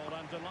football.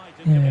 I'm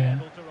delighted to be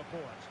able to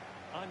report.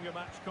 I'm your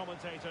match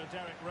commentator,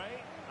 Derek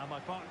Ray, and my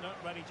partner,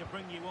 ready to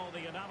bring you all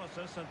the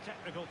analysis and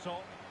technical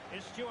talk,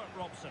 is Stuart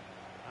Robson.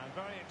 I'm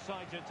very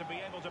excited to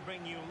be able to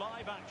bring you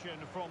live action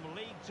from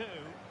League Two.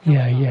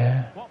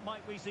 Yeah. What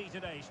might we see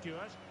today,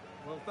 Stuart?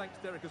 Well, thanks,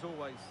 Derek, as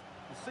always.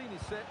 The scene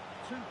is set,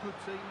 two good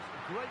teams,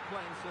 great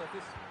playing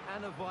surface,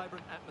 and a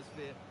vibrant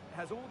atmosphere. It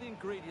has all the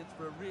ingredients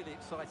for a really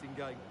exciting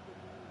game.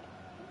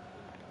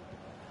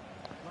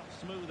 Not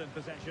smooth in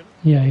possession.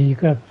 Yeah, you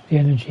got the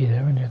energy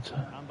there, isn't it?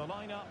 And the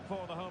line-up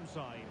for the home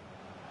side.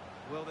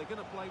 Well, they're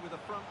going to play with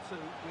a front two,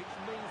 which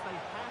means they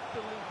have to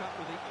link up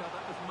with each other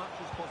as much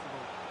as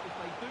possible. If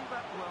they do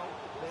that well,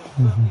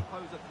 they'll certainly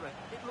pose a threat.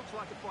 It looks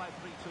like a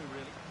 5-3-2,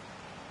 really.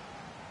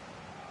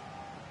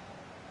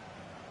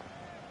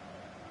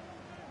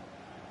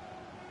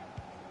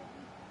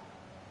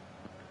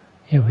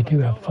 Yeah, we do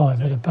have five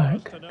at the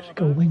back. Let's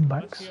go wing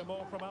backs. Let's hear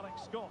more from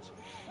Alex Scott.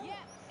 Yep,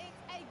 it's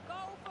a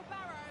goal for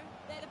Barrow.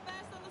 They're the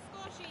first on the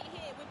score sheet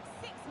here with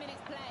 6 minutes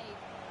played.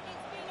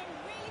 It's been a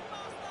really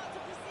fast start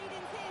to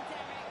proceedings here,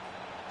 Derek.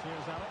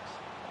 Cheers, Alex.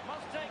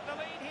 Must take the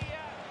lead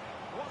here.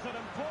 What an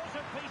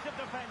important piece of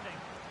defending.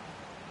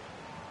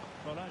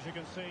 Well, as you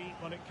can see,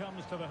 when it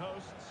comes to the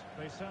hosts,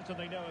 they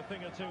certainly know a thing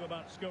or two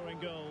about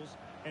scoring goals.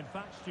 In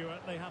fact,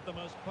 Stuart, they have the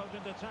most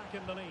potent attack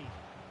in the league.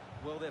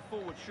 Well, their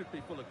forwards should be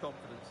full of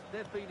confidence.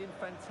 They've been in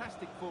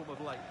fantastic form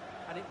of late,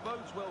 and it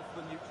bodes well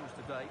for the neutrals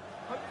today.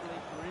 Hopefully,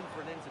 we're in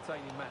for an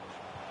entertaining match.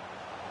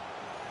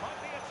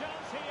 Might be a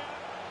chance here.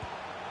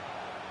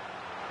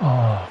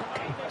 Oh,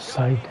 keeper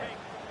saved it.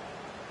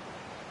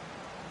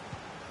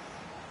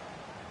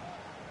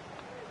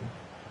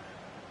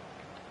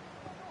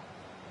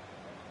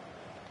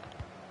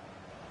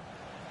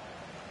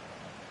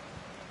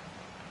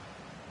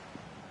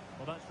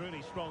 Well, that's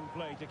really strong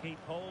play to keep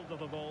hold of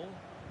the ball.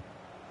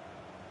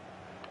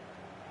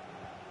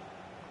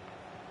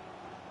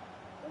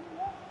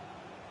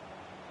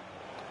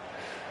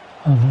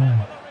 Oh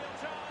no.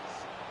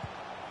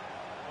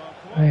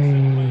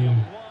 Hey.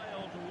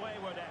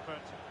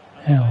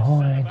 How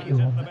high do you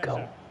want the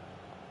goal?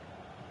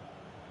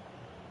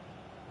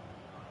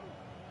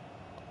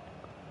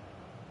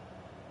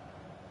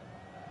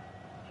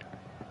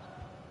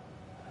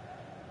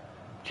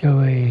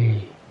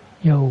 Joey.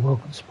 Yo,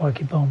 welcome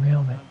Spiky Balmy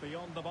Helmet. And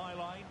beyond the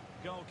byline,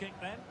 goal kick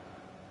then.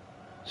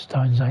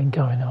 Stones ain't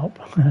going up.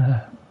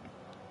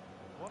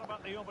 What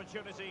about the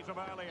opportunity from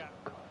earlier?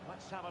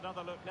 Let's have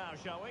another look now,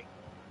 shall we?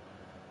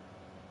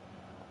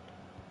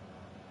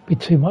 Be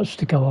too much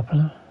to go up,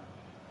 innit?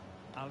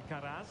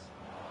 Alcaraz.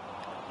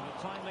 And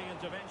a timely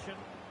intervention.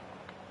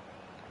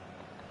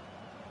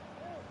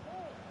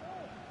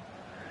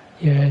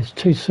 Yeah, it's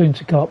too soon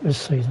to go up this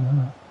season, isn't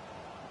it?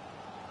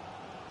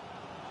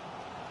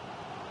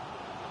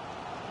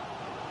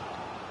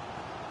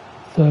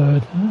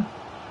 Third, huh?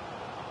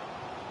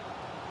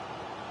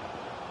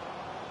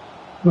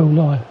 Real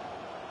life.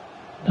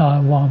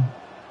 No, one.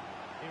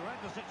 He read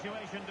the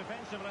situation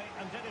defensively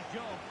and did his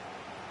job.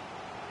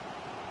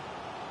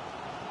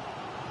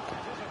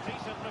 This is a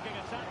decent looking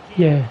attack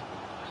here.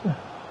 Yeah.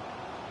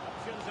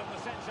 Options in the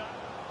centre.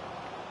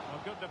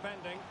 Well, good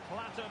defending,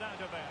 clattered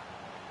out of there.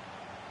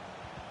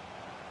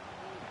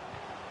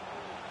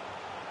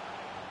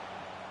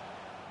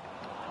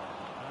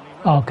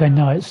 Okay,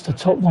 no, it's the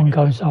top one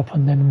goes up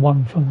and then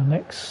one from the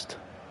next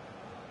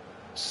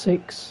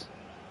 6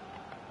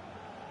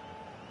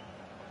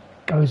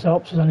 goes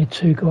up, so only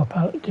 2 go up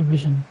out of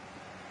division.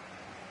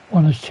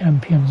 1 as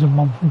champions and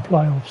 1 from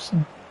playoffs.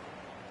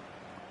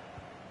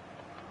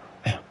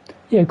 So.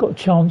 Yeah, got a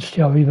chance,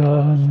 Joey,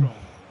 but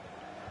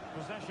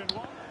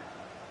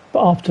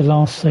after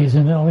last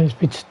season,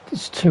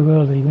 it's too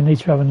early. We need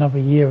to have another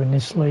year in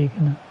this league.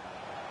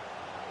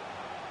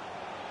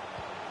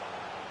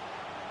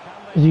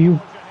 You're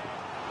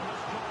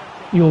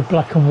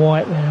black and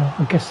white there.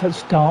 I guess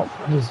that's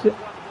Dartford, is it?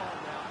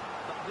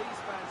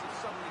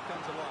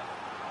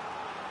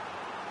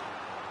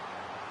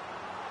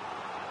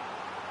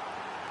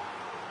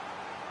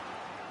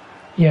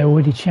 Yeah,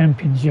 already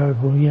champions,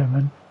 Yeovil, yeah,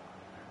 man.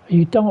 Are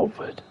you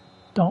Dartford?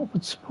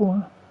 Dartford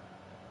supporter?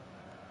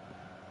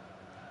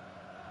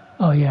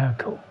 Oh, yeah,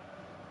 cool.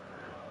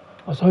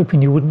 I was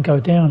hoping you wouldn't go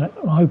down.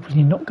 I'm hoping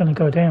you're not going to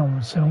go down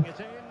myself.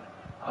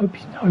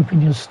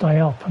 Hoping you'll stay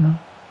up, you know.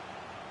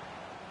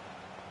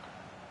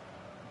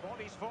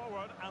 Bodies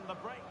forward and the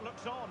break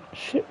looks on.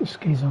 Shit, the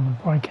skis on the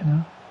break, you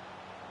know.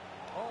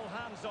 All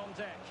hands on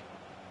deck.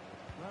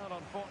 Well,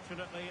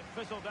 unfortunately, it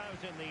fizzled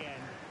out in the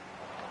end.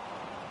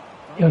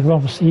 Yeah, I'd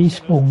rather see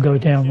Eastbourne go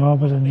down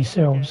rather than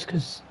yourselves,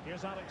 because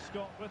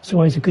it's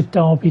always a good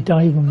derby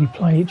day when we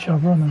play each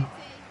other, isn't it?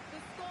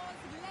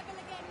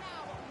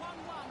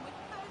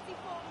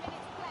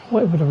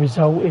 Whatever the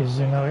result is,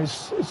 you know,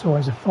 it's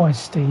always a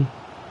feisty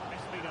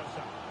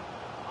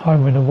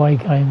home and away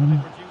game, isn't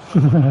it?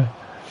 And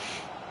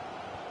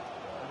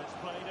it's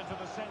played into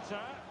the centre.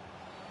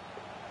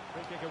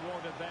 Free kick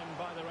awarded then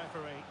by the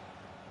referee.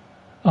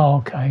 Oh,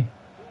 okay.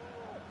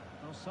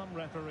 Well, some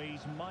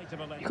referees might have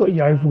elected You got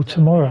Yeovil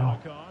tomorrow.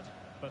 card,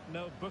 but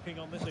no booking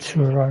on this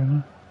Sure, occasion.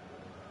 Roma.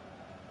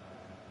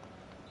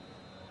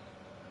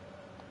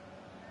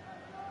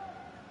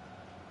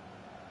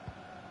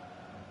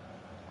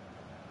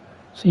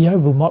 So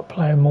Yeovil might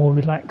play a more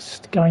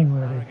relaxed game,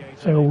 really.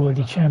 They're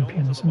already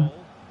champions, isn't it?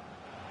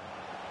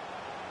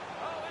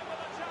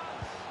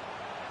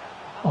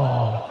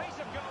 Oh,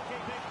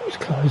 that was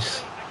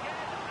close.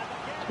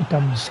 We're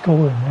done with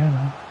scoring now,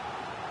 now.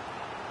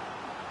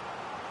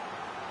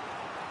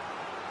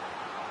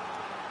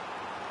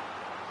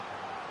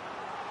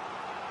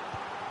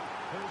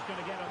 Who's going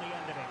to get on the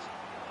end of it?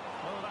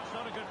 Oh, that's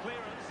not a good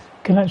clearance.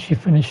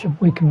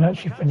 We can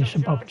actually finish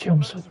above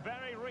Chelmsford. It's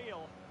very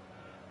real.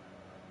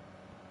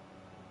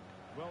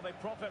 Will they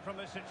profit from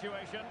this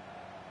situation?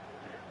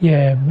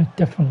 Yeah,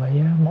 definitely.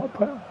 Yeah, might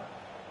put.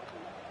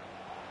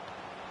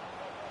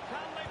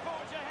 Can they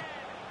forge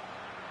ahead?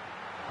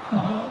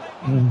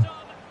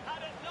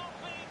 Had it not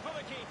been for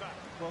the keeper.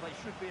 Well, they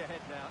should be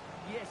ahead now.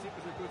 Yes, it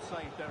was a good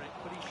save, Derek,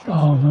 but he should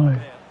Oh no!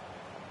 And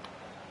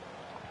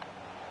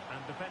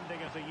defending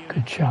as a unit.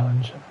 Good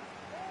challenge.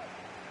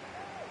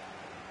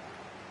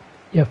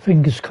 Yeah,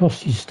 fingers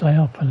crossed you stay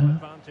up, and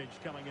Advantage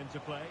coming into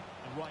play,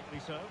 and rightly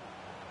so.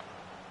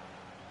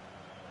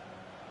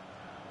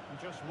 And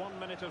just 1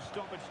 minute of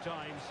stoppage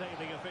time, say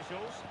the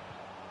officials.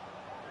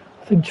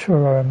 I think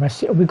Truro and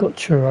Messi. We got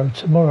Truro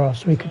tomorrow,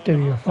 so we could do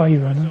you a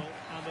favour, no? And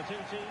the two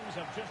teams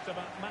have just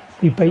about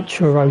matched We each beat other.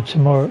 Truro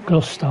tomorrow at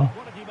Gloucester.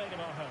 What have you made of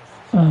our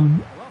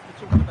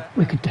hosts?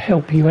 We could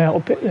help you out a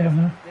bit there,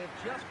 no? They've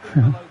just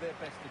been below their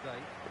best today,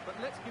 but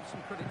let's give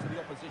some credit to the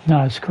opposition.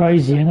 No, it's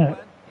crazy, isn't it?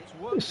 It's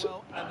worked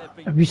well, and they've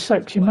been Have you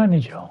sacked your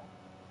manager?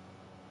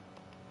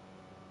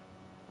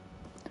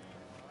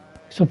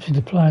 It's obviously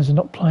the players are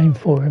not playing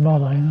for him, are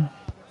they? No?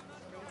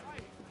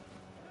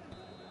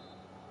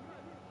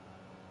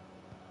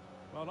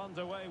 Well,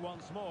 underway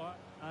once more,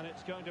 and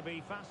it's going to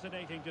be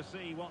fascinating to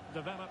see what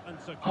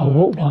developments occur. Oh,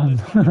 what in one?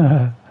 this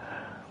game.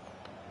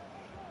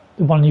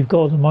 The one you've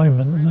got at the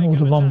moment, or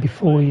the one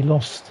before you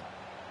lost.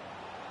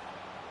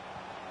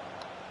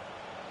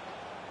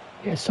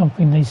 Yeah,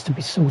 something needs to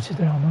be sorted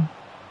out, no?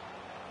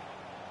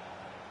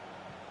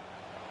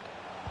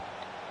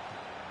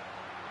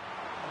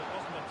 It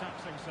wasn't a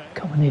taxing save.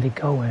 Can't we need a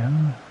goal here,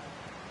 no?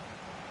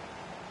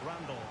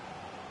 Randall.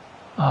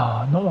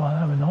 Ah, not like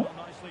that, we're not.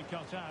 Well, nicely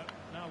cut out.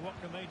 Now what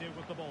can they do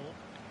with the ball?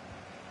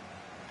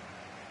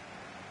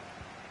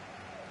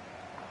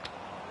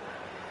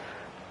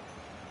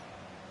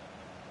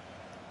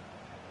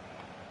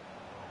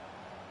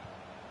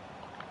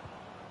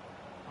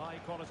 High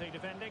quality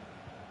defending.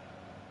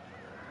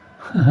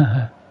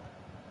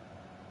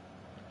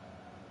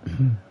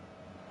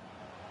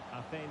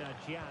 Athena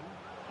Gian.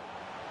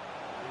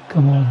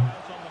 Come on. Out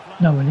on the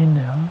flank. No one in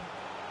there, huh?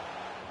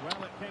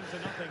 Well, it came to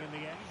nothing in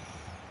the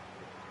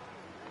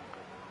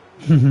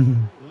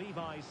end.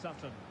 Levi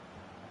Sutton.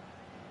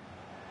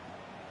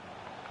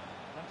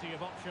 Plenty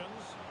of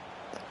options.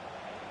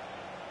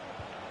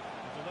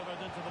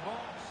 Delivered into the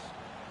box.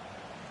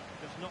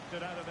 Just knocked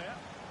it out of there.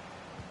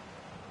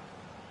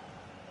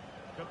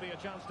 Could be a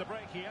chance to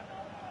break here.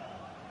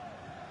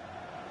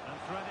 And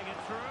threading it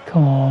through.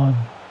 Come on.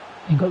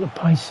 You got the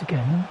pace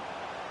again,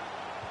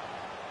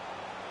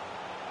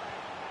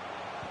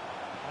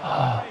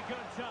 huh? Very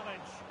good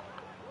challenge.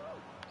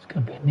 It's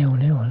going to be a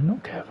 0-0, I'm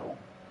not careful.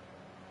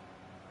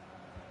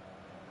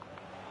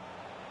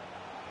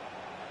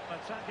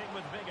 Attacking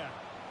with vigour.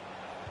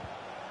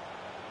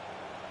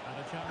 And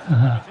a chance to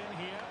put it in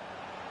here.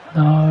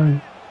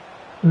 No.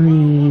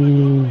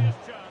 Whee. Obvious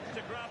chance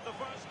to grab the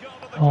first goal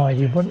of the Oh,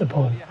 you contest. want the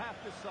ball. You have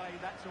to say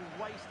that's a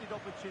wasted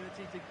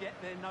opportunity to get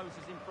their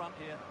noses in front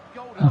here.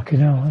 Golden Fucking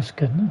hell, opportunity. that's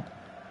good, isn't it?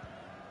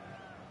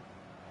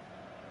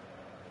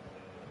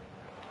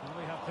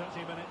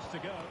 to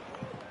go.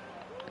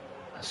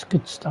 That's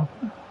good stuff.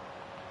 Good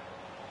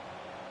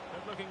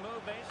looking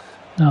move this.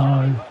 No.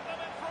 Put them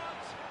in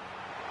front.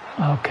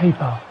 Oh, keeper.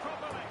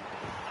 Properly.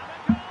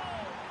 And a goal.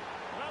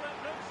 Well, it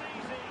looks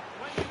easy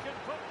when you can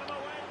put them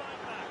away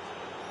like that.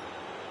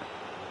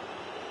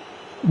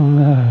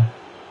 No.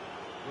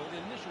 Well, the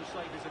initial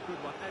save is a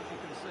good one, as you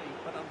can see,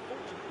 but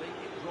unfortunately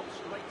it dropped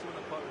straight to an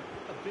opponent.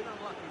 A bit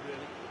unlucky,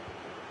 really.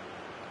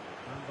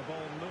 And the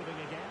ball moving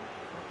again.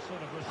 What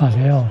sort of Bloody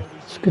hell. response will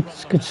we It's see good, from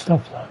it's the good fans?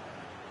 stuff, though.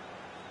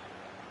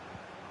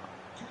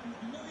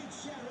 Can Lloyd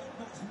Sherritt,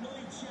 that's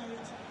Lloyd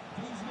Sherritt,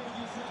 please make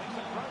yourself Makes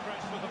some known.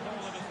 progress with the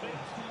ball at his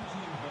feet. Thank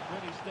you. But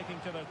really sticking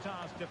to their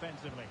task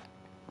defensively.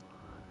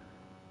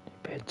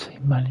 Bit of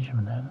team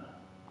management there.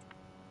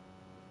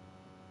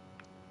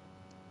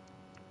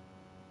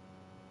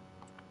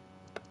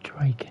 Put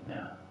Drake in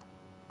there.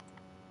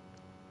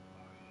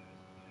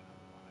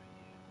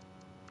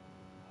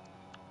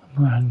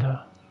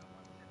 Miranda.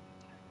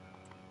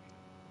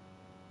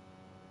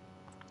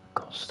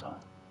 Costa.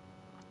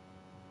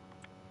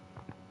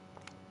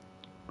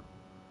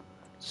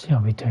 See how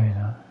we do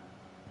that.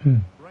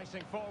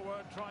 Racing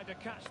forward, trying to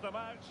catch them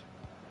out.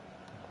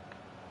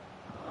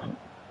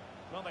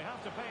 Well, they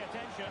have to pay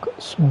attention. Got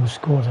a small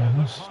score there. It looked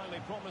That's highly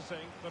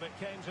promising, but it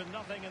came to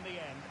nothing in the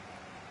end.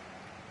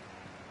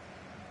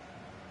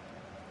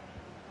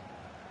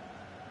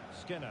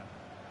 Skinner.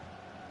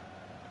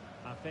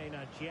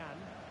 Athena Gian.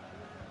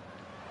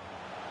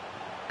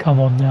 come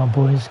on now,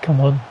 boys. Come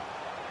on.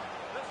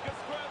 This could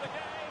square the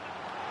game.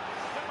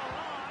 Still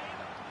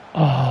alive.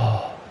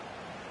 Oh,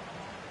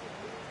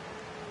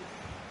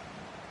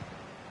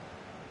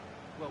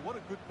 Well, what a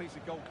good piece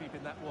of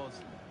goalkeeping that was.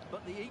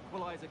 But the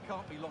equaliser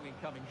can't be long in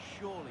coming,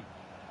 surely.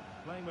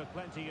 Playing with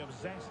plenty of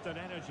zest and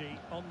energy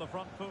on the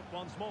front foot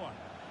once more.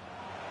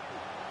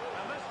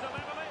 And this to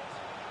level it.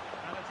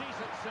 And a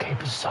decent save.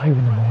 keeper's saving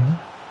them all. And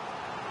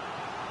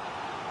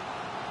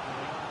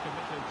they are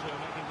committed to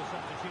making the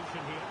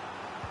substitution here.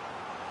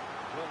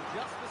 Well,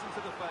 just listen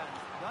to the fans.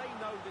 They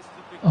know this is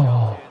a big Oh.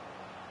 chance here.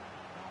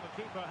 Well, the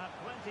keeper had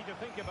plenty to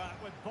think about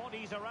with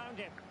bodies around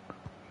him.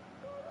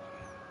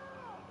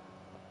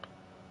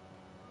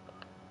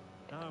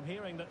 Now I'm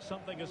hearing that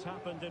something has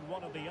happened in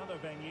one of the other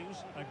venues.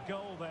 A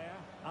goal there.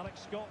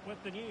 Alex Scott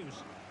with the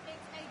news.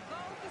 It's a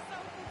goal for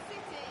Salford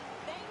City.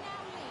 They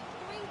now lead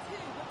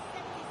 3-2 with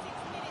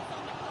 76 minutes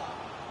on the clock.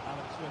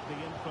 Alex with the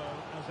info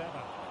as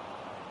ever.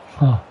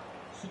 Huh.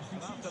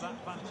 And after that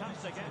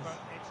fantastic effort,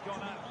 it's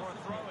gone out for a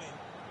throw-in.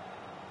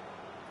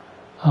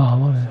 Oh,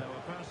 well, So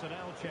a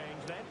personnel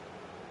change then.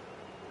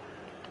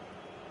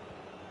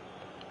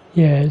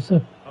 yeah, it's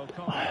a.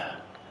 O'Connor.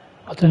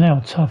 I don't know how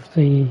tough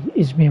the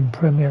Isthmian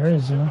Premier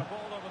is. Super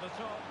ball over the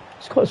top.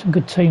 It's got some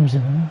good teams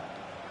in them.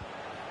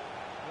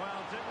 Well,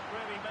 didn't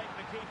really make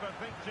the keeper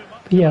think too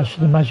much. But yeah, I about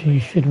should that. imagine you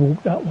should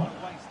walk that one.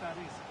 Waste that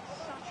is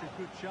such a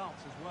good chance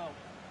as well.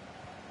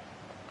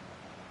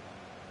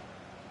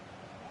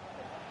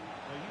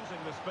 They're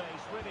using the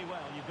space really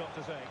well, you've got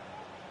to say.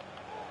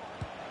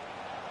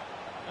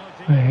 Oh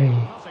dear, Hey.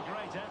 not a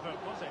great effort,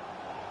 was it?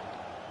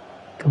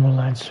 Come on,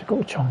 lads. We've got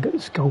to try and get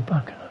this goal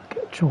back and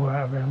get a draw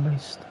out of it at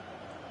least.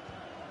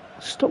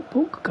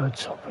 Stockport could go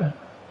top it.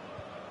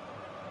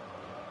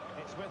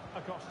 It's with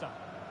Acosta.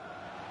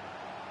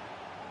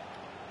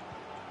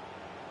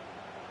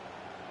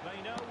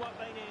 They know what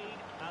they need,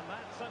 and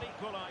that's an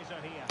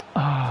equaliser here.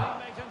 Ah.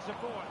 Teammate and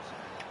support.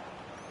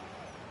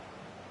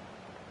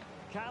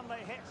 Can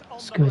they hit on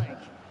It's the good. break?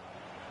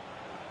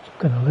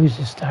 Going to lose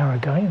this to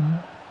Harrogate.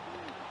 Huh?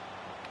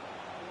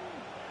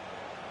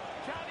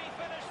 Can he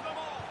finish them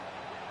off?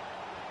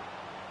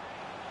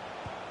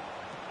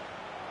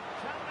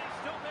 Can they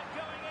stop it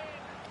going in?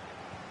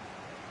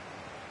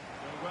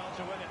 Doing well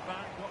to win it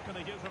back. What can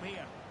they do from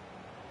here?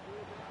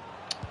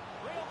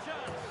 Real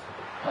chance.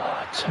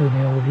 Oh,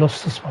 2-0. We've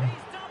lost this one.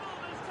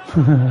 He's doubled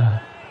his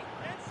time.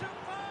 It's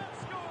superb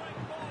scoring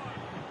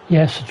form.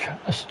 Yeah,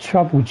 it's a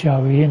trouble,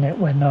 Joey, isn't it?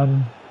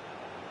 When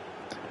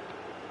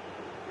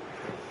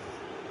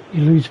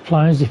you lose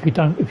players if you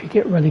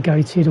get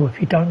relegated, or if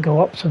you don't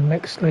go up to the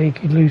next league,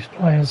 you lose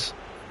players.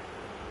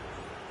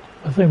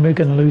 I think we're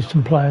going to lose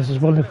some players as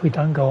well if we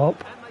don't go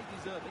up, And they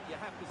deserve it, you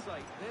have to say.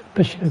 They're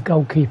especially the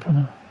goalkeeper.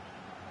 Now.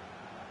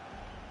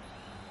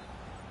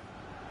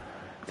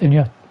 Then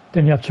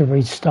you have to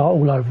restart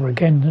all over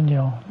again, don't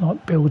you?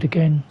 Like build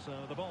again. So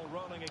the ball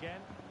rolling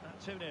again at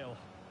 2-0.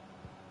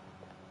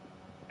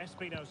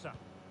 Espinosa.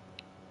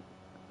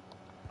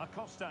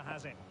 Acosta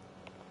has it.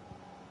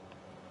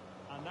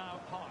 And now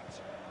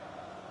Hart.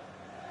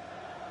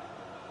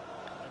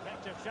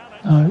 Effective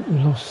challenge. No,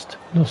 we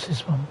lost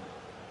this one.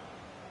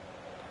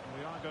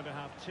 We are going to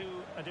have 2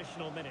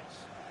 additional minutes.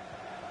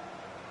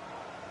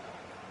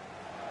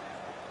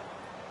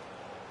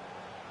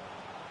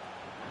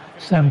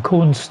 Sam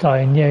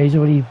Cornstein, yeah, he's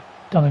already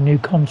done a new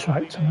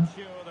contract. We made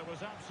sure there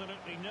was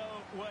absolutely no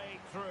way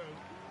through.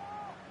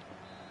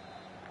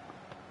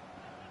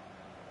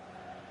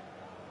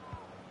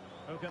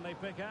 Who can they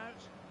pick out?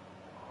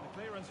 The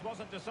clearance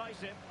wasn't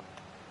decisive.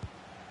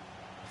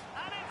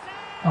 And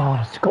it's in!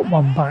 Oh, it's got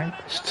one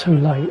back. It's too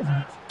late. And this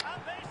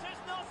is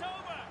not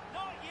over.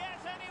 Not yet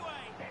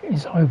anyway.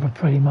 It's over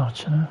pretty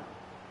much.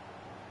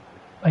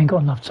 Ain't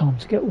got enough time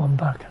to get one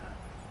back.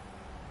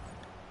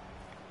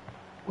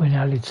 We're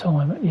nearly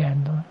time at the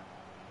end.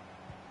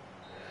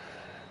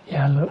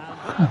 Yeah, look.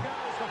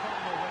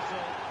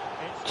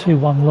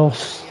 2-1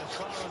 loss.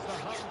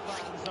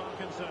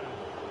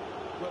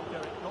 Well,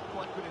 Derek, not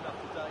quite good enough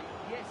today.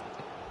 Yes.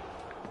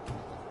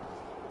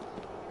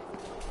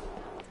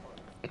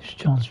 Gives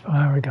chance for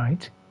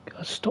Harrogate.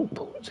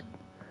 Stockport.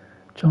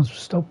 Chance for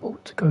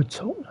Stockport to go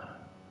top.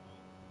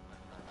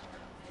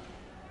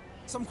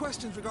 Some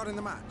questions regarding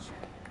the match.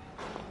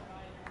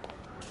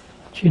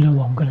 Do you know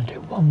what? I'm going to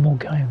do one more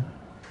game.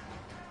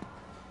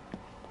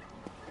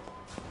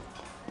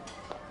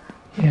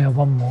 Yeah,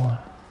 one more.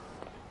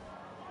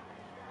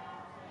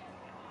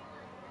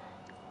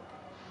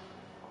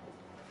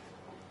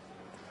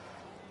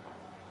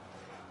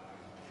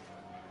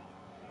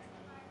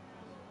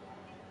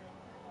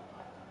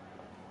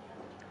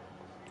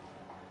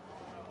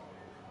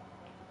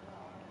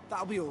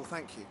 That'll be all,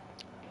 thank you.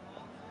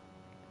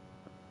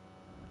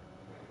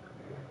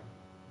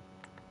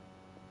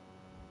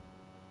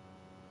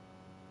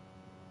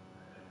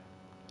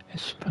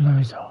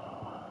 Espinosa.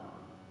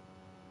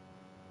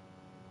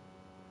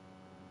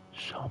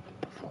 Sharp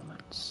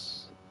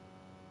performance.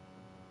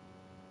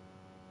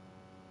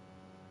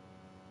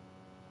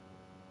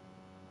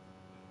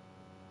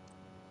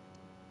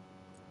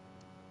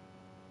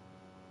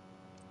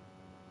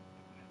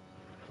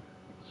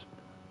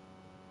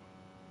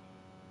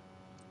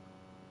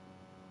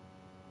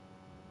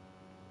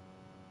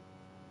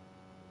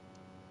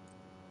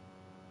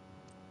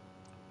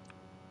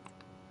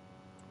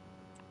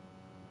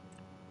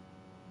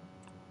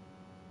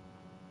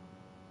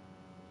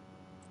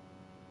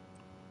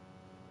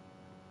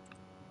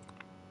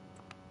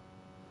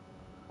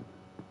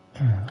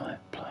 Right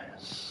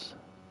players.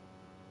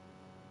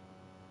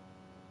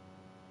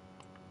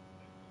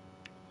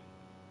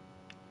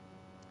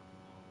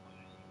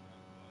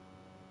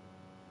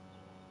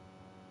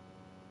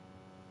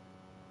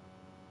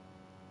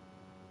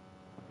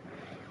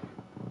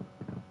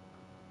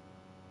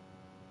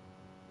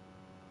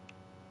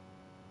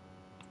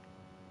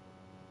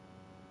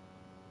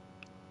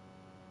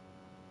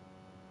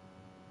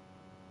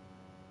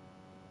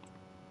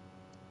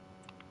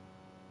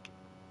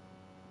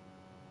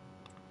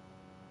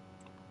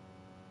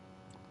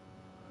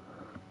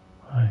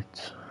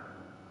 Right.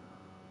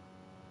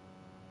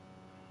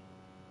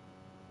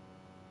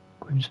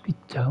 Grimsby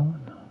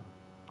down.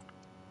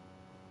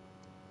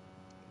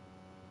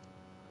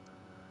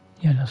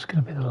 Yeah, that's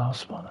going to be the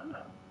last one.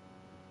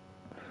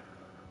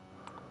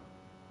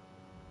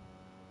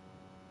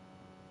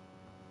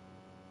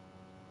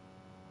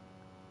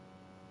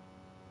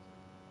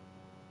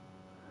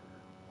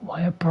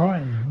 Why at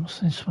Brighton? What's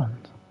this one?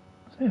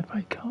 Is it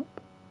FA Cup?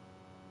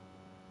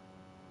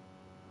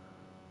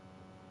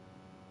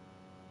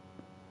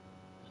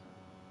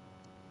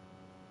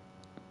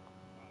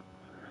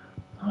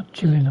 Oh,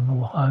 Gillingham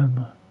are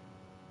home.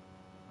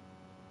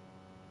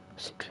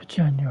 6th of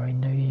January,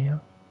 New Year.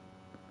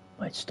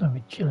 Maidstone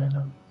with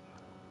Gillingham.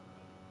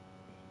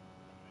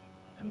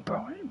 And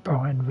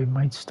Brighton with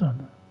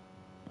Maidstone.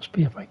 Must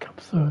be FA Cup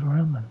third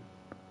round then.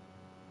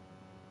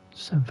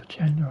 7th of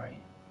January.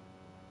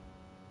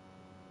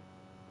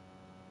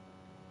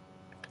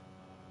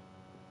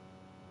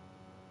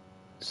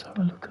 Let's have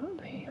a look at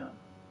the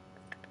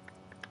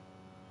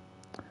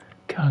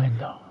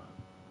calendar.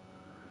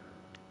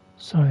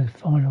 So the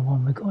final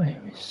one we got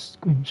here is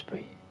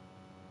Grimsby.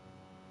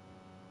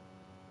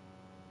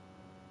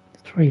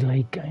 3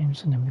 league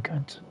games and then we go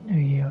into New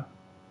Year.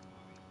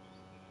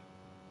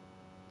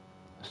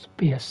 That's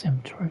the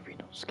BSM Trophy,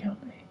 Notts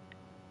County.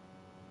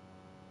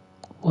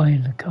 Way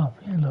in the cup,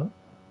 yeah, look.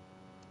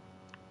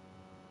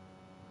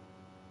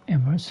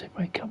 Emirates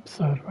FA Cup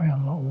third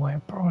round, lot away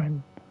at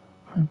Brighton.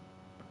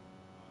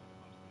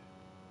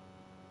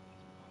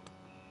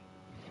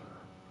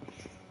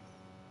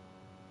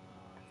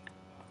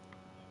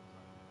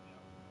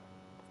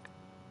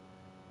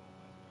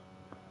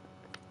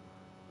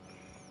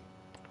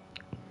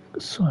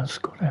 Size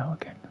got out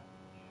again.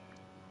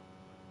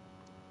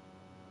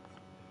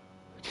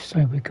 What did you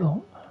say we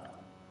got?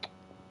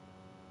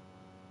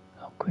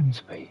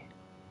 Grimsby.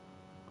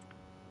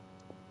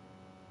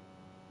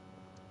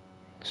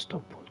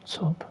 Stockport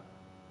top.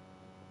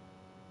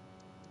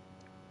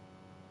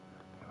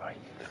 Rafe.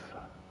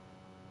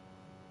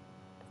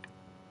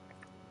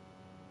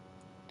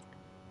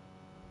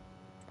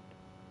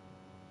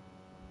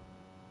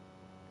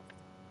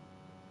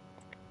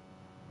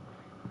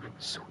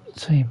 Sort the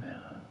team out.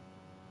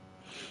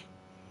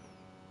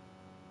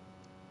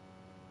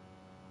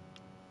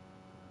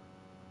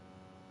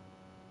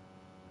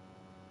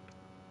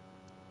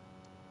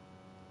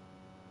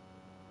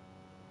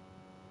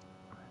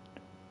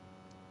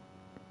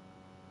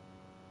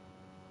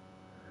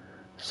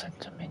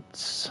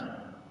 Sentiments.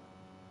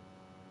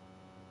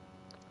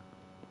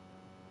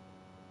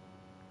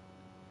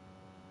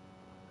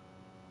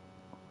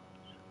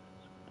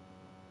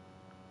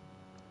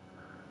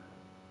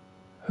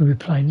 who we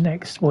playing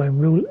next?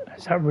 Well,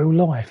 is that real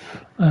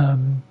life?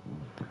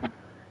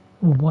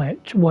 We'll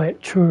away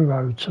at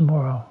Truro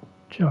tomorrow,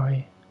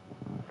 Joey.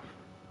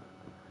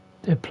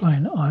 They're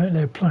playing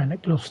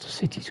at Gloucester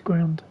City's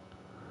ground.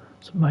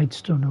 So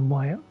Maidstone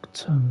away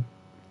at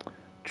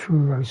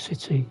Truro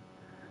City.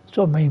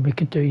 So I mean, we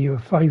could do you a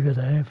favour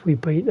there if we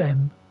beat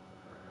them.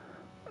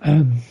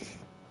 And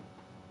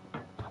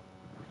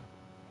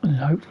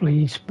hopefully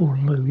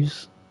Eastbourne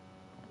lose.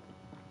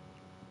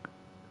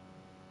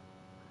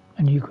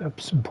 And you grab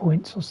some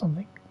points or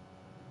something.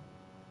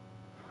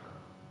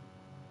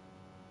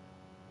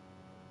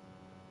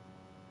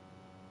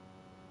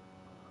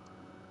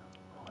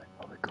 Right,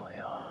 what we got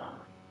here?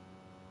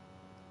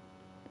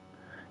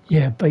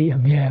 Yeah, beat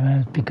them, yeah,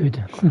 that'd be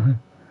good.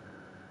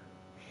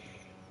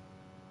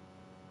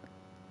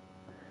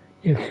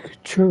 Yeah,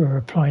 Truro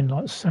are playing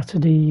like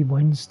Saturday,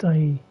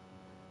 Tuesday,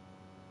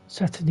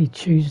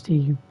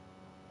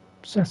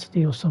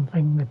 Saturday or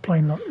something. They're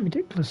playing like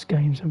ridiculous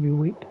games every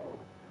week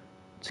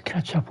to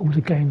catch up all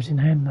the games in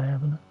hand they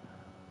haven't.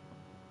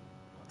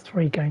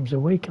 3 games a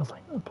week, I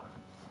think.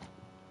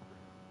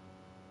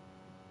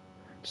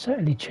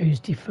 Saturday,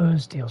 Tuesday,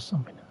 Thursday or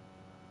something.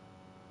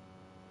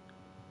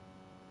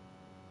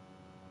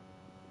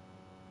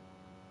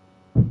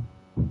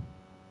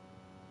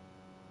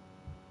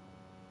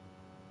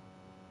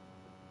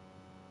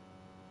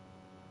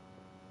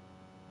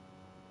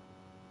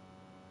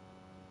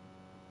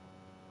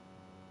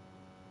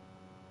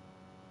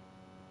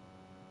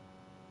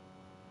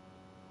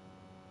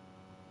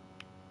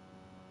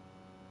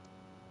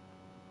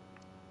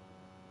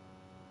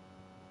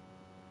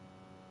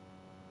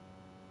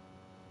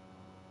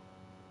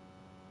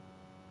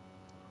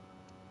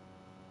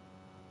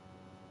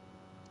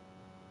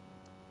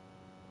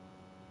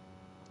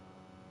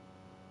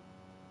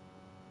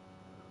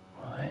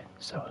 Right,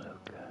 let's have a look.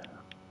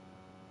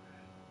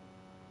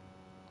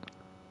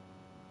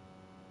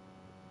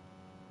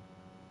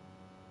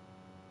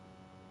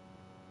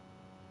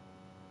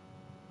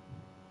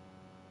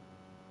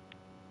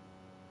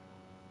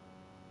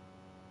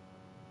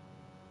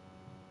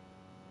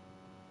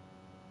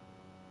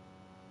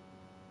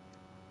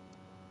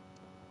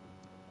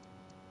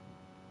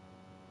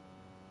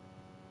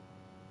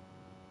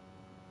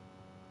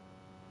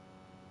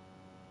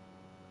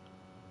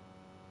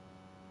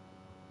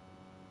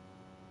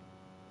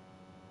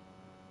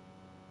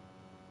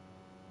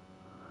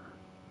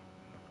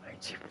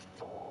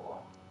 EA24.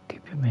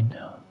 Keep him in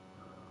now.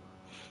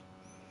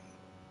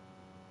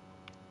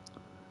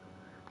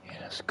 Yeah,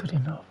 that's good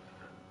enough.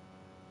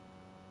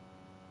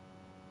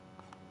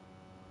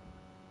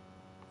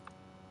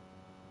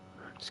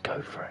 Let's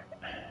go for it.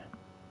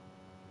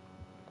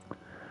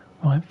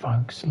 Right,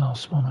 folks,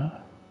 last one.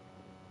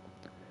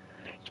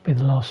 It's be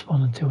the last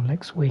one until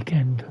next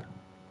weekend.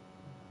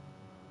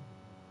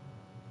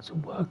 It's a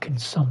working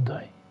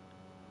Sunday.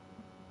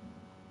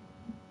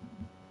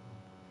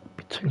 It'll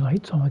be too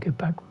late time I get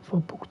back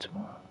from football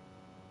tomorrow.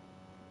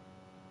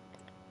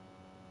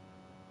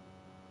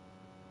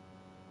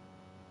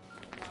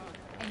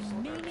 A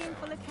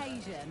meaningful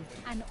occasion,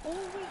 and all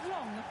week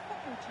long the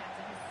football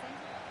chatter has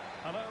centred.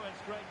 Hello,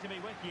 it's great to be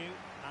with you,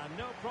 and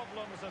no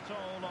problems at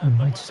all And on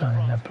the Maidstone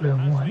in that blue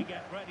and as we white.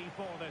 get ready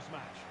for this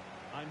match.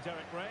 I'm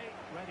Derek Ray,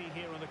 ready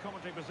here in the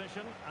commentary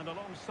position, and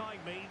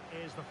alongside me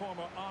is the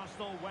former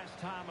Arsenal, West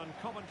Ham and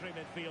Coventry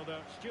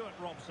midfielder Stuart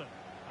Robson.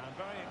 I'm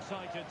very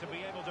excited to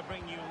be able to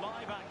bring you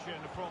live action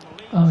from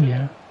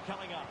Leeds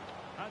coming up.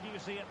 How do you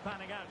see it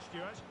panning out,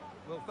 Stuart?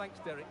 Well, thanks,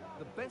 Derek.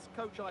 The best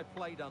coach I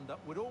played under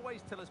would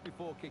always tell us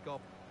before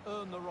kick-off,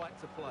 earn the right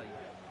to play.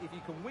 If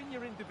you can win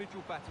your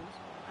individual battles,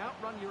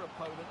 outrun your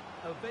opponent,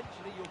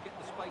 eventually you'll get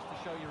the space to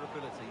show your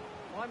ability.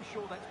 I'm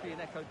sure that's being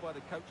echoed by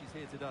the coaches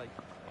here today.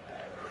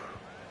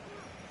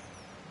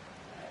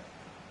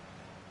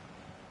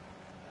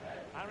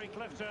 Harry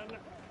Clifton.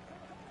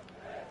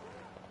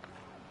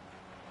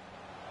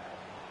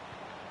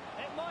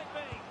 It might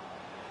be.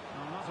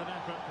 Well, not an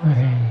effort for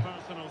his own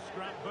personal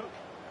scrapbook.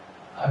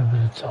 Over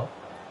the top.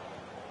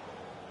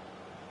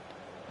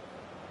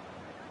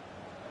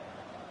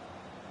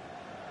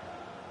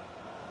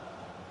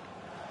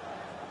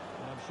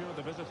 I'm sure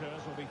the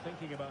visitors will be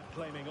thinking about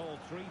claiming all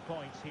 3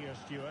 points here,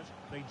 Stuart.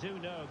 They do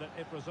know that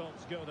if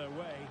results go their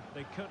way,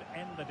 they could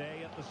end the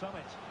day at the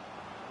summit.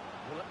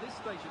 Well, at this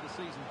stage of the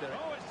season, Derek...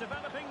 Oh, it's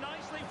developing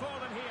nicely for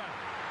them here.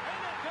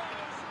 In it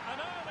goes, an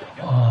early Come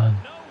goal. on.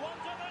 No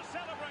wonder they're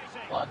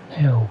celebrating.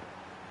 1-0.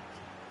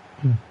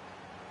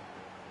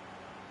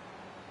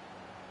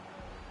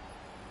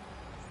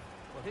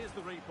 Well, here's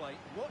the replay.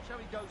 Watch how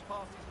he goes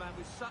past his man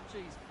with such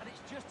ease, and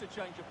it's just a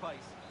change of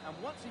pace. And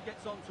once he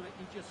gets onto it,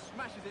 he just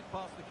smashes it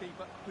past the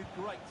keeper with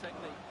great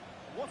technique.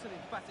 What an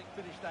emphatic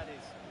finish that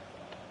is.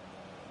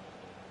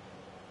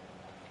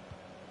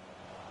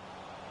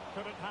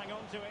 Couldn't hang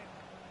on to it.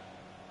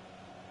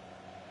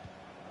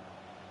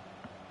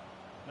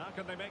 Now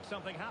can they make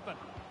something happen?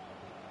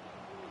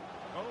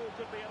 Oh,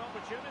 could be an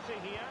opportunity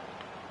here.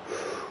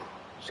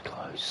 It's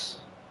close.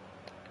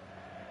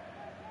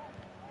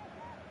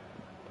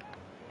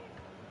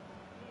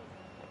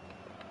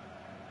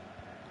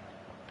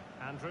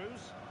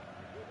 Andrews.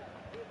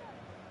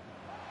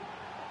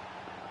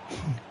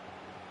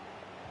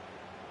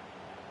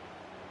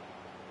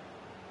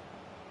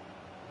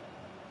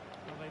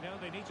 Well, they know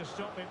they need to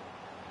stop him.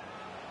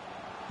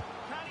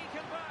 Can he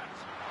convert?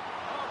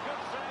 Oh,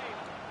 good save.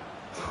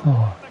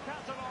 Oh, The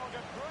catalogue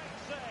of great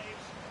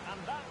saves, and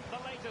that's the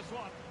latest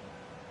one.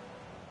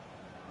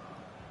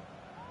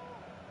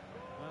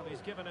 Well,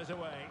 he's given us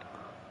away.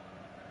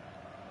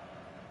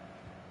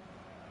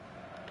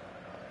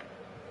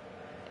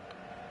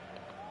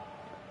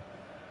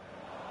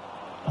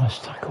 nice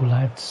tackle,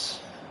 lads.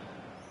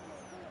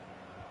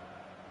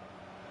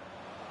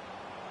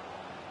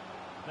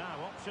 Now,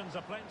 options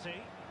are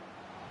plenty.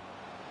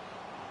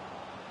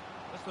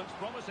 This looks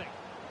promising.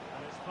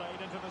 And it's played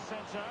into the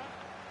centre.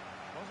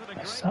 Was it a great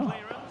Mess up.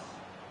 clearance?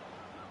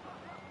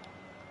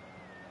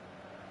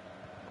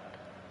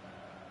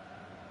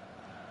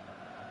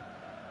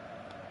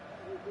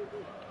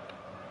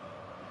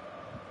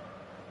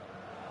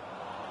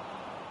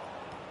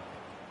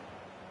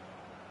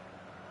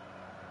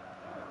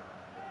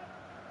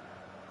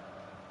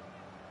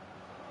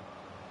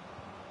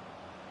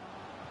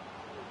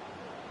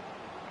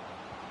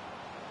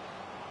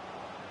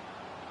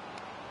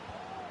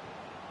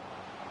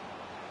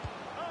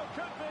 Oh,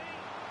 could be.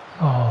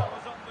 Oh, I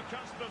was on the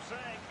cusp of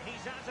saying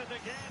he's at it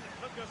again.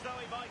 Look as though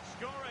he might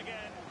score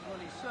again. Well,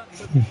 he's certainly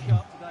looking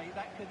sharp today.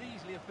 That could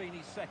easily have been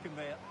his second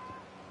there.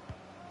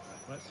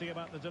 Let's see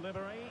about the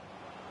delivery.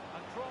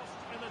 And crossed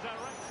in the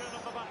direction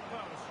of the back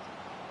post.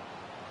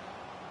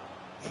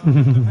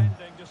 Well,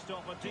 defending to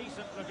stop a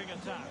decent-looking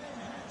attack.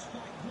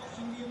 Hatchback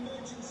blocking the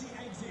emergency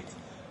exit.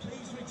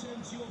 Please return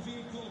to your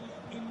vehicle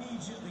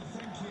immediately.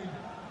 Thank you.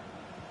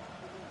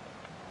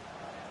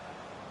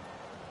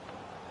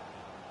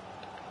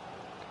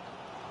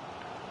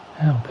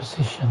 our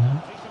position.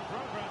 Decent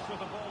progress with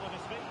the ball at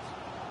his feet.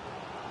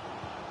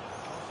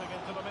 Crossing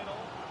into the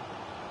middle.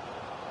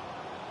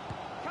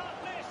 Can't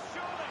miss,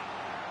 surely.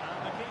 And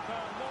the keeper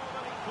more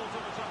than equal to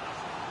the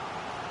task.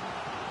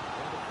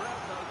 Well, the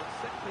crowd know that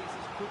set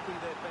pieces could be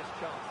their best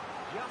chance.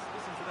 Just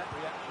listen to that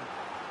reaction.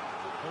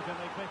 Who can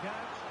they pick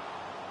out?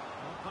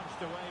 Well, punched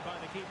away by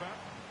the keeper.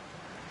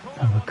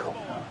 Another Corner once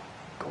corner. more.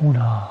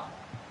 Corner.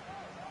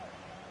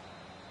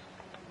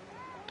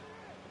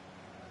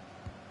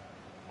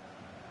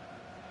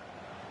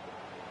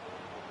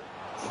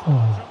 Oh,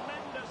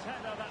 Tremendous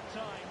header that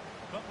time,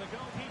 but the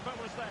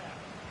goalkeeper was there.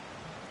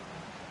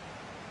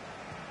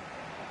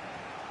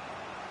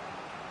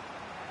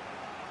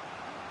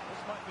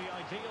 This might be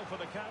ideal for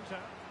the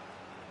counter.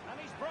 And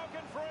he's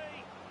broken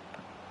free.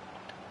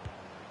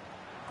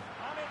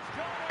 And it's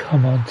gone.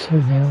 come on,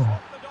 2-0.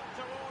 The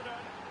doctor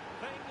ordered.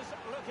 Things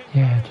looking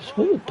Yeah, very just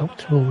what good the for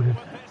doctor man ordered.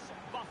 with this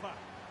buffer.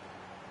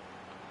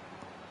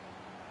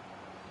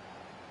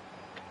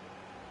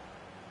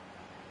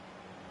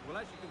 Well,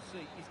 as you can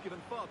see, he's given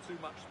far too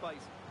much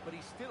space, but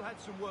he still had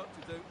some work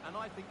to do, and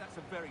I think that's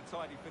a very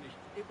tidy finish.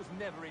 It was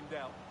never in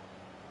doubt.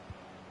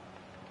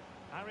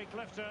 Harry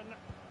Clifton.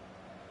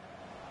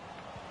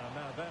 And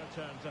now their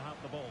turn to have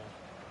the ball.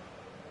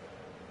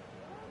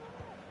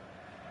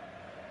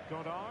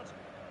 Goddard.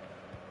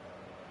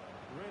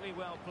 Really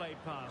well played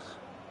pass.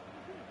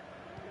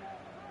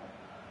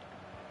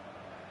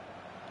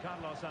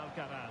 Carlos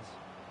Alcaraz.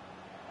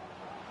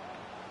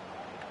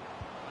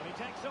 And he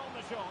takes on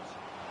the shot.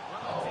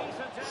 Well, a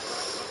decent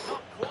effort, but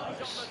not quite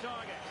on the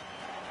target.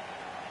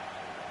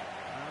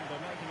 And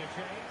they're making a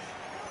change.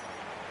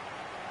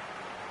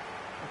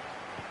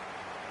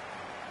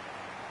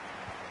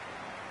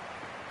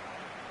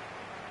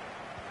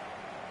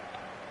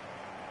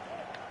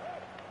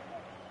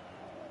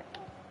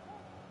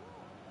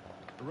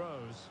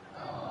 Rose.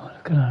 Oh,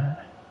 look at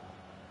that.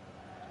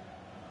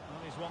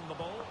 Well, he's won the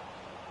ball.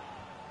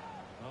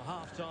 Well,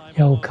 half-time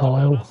Yo, was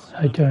Kyle, upon us, how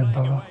you and doing, playing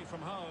brother? away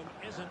from home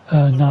isn't No,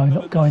 relevant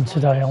not in going the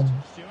today. I'm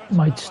slightest. Stuart,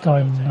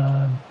 Maidstone, how about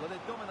your take? Well,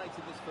 they've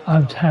dominated this first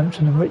home half. to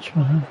Hampton and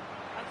Richmond. And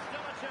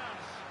still a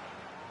chance.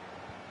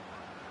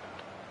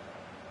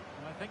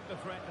 And I think the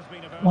threat has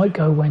been averted. Might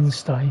go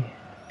Wednesday.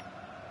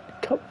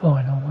 Cup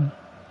final one.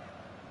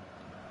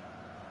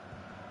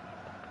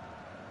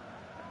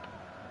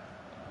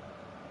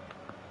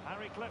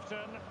 Harry Clifton.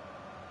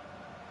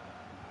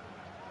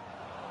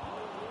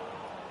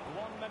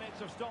 1 minute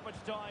of stoppage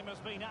time has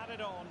been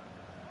added on.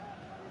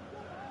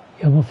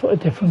 Yeah, we'll put a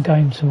different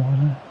game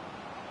tomorrow.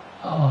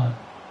 Oh,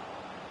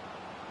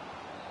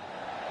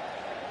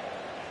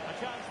 A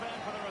chance then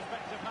for the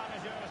respective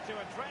managers to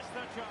address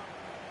their charge.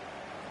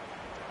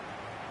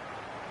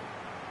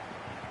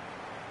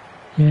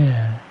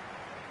 yeah.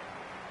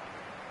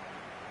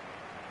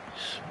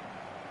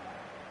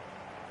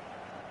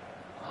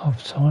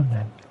 Half time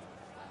then.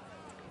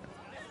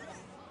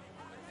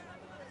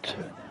 2.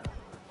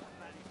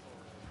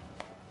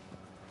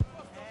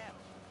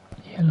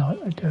 Yeah, like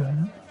they do,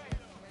 innit?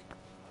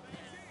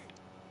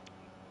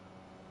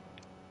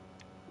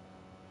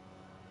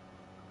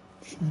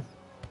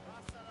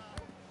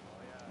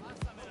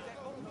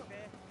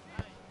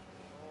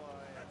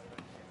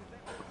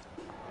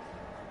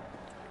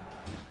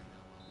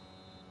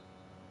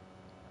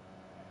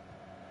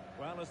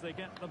 as they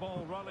get the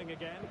ball rolling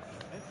again.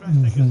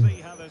 Interesting to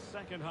see how the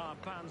second half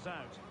pans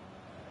out.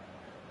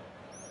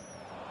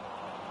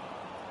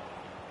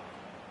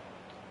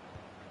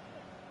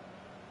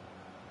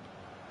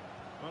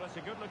 Well, it's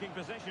a good-looking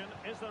position.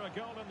 Is there a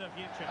goal in the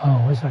future? Oh,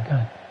 where's that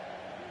going?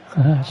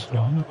 That's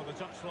Gone long. over the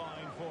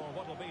touchline for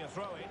what will be a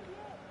throw-in.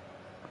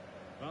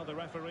 Well, the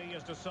referee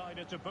has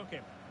decided to book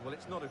him. Well,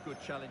 it's not a good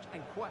challenge,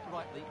 and quite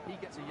rightly, he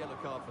gets a yellow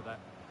card for that.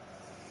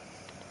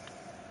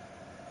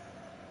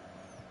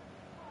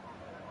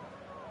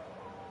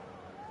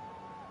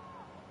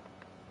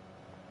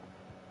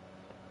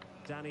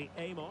 Danny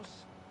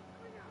Amos.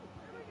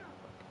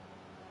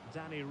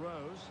 Danny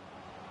Rose.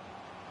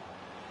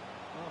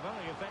 Well,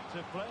 very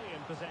effective play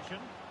in possession.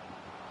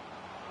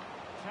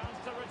 Chance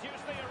to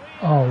reduce the arena.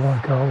 Oh,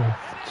 what a goal.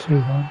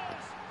 2-1.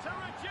 To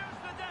reduce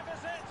the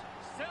deficit.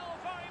 Still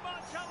very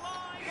much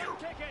alive and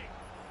kicking.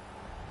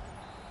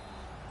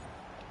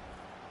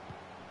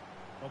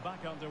 Well,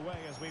 back underway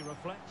as we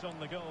reflect on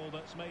the goal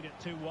that's made it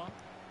 2-1.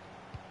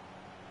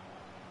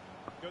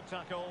 Good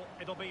tackle.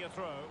 It'll be a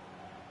throw.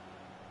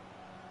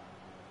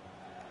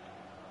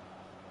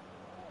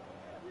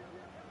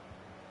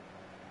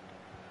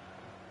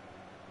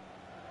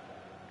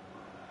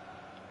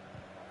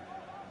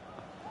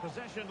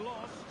 Possession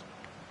lost.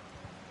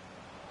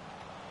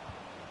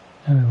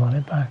 And we want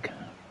it back.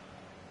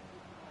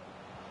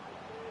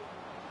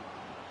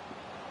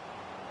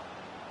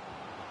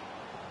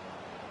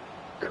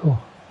 Cool.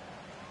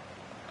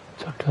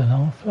 Tackle and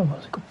off. That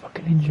was a good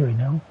fucking injury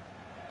now.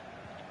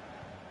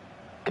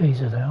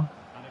 Geezer down.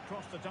 And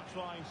across the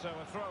touchline, so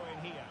a throw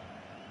in here.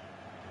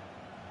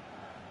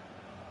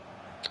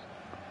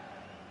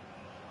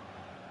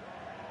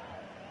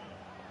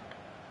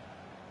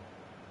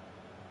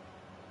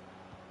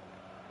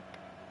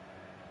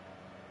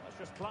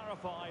 Just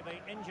clarify the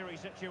injury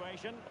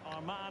situation.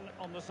 Our man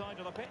on the side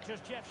of the pitch is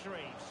Jeff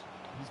Shreves.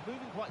 He's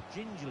moving quite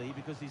gingerly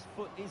because his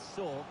foot is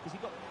sore because he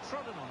got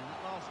trodden on in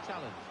that last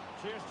challenge.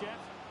 Cheers, Jeff.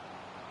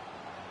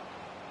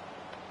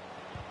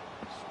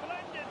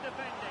 Splendid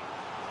defending.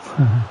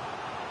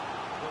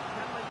 Well,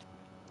 can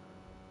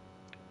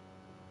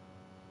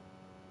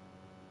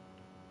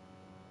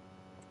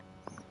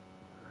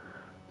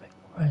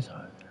they... Rezo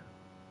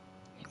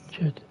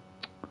injured.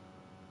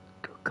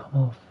 Could come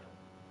off.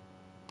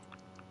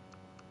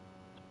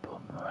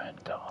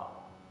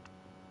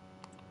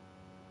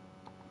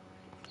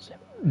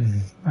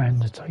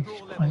 Miranda takes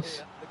his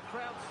place. The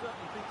crowd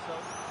certainly think so.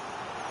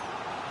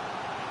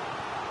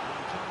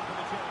 Time for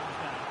the change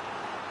now.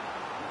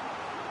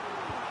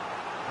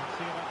 Let's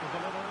see about the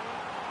delivery.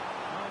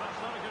 Oh, that's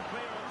not a good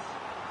clearance.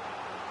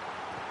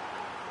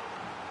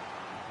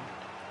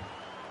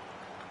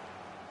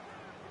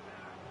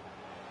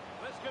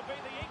 This could be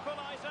the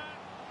equaliser.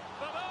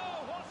 But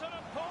oh, what an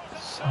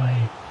important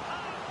save.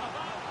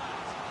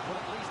 Well,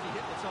 at least he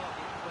hit the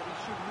target, but he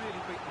should really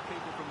beat the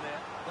keeper from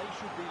there. They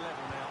should be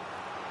level now.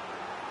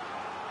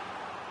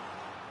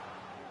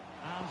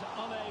 And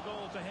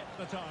unable to hit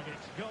the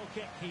target. Goal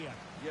kick here.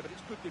 Yeah, but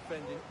it's good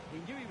defending. He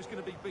knew he was going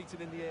to be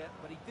beaten in the air,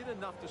 but he did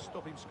enough to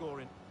stop him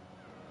scoring.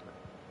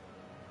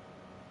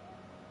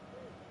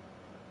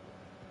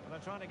 And they're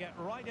trying to get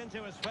right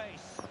into his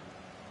face.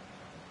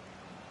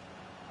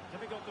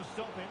 Difficult to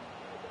stop him.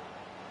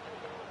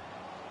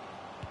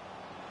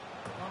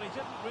 Well, he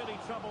didn't really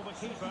trouble the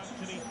keeper,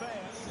 to be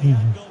fair. The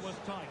angle was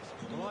tight.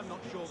 Well, I'm not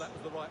sure that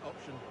was the right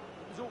option.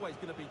 It was always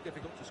going to be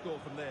difficult to score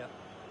from there.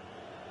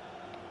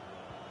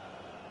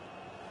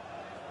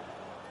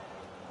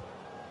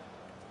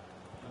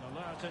 An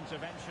alert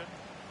intervention.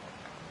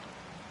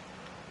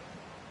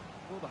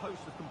 Well, the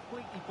hosts have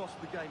completely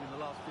bossed the game in the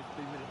last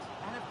 15 minutes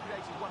and have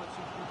created one or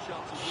two good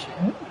chances. Shit.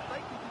 If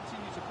they can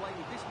continue to play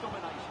with this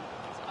domination,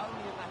 it's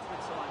only a matter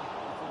of time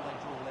before they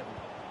draw level.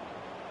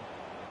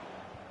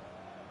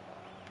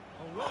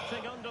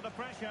 Wilting under the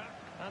pressure,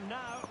 and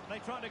now they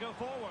try to go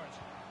forward.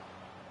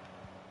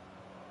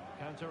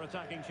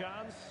 Counter-attacking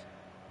chance.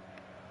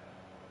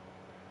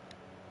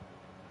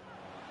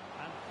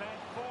 And fed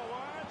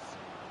forwards.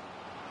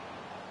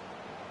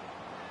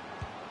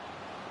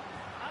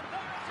 And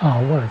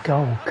Oh, what a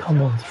goal.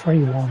 Come on,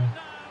 3-1.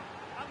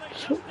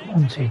 So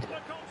wanted.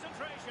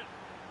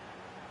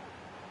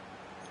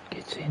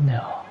 Gets in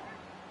now.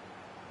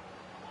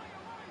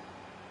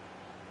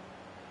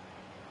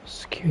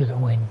 Secure the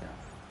win.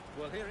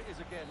 Well, here it is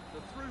again.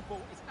 The through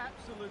ball is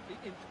absolutely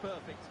inch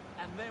perfect.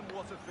 And then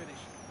what a finish.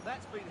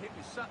 That's been hit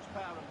with such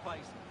power and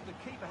pace. The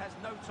keeper has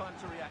no time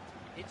to react.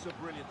 It's a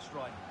brilliant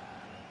strike.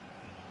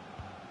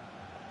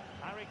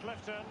 Harry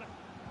Clifton.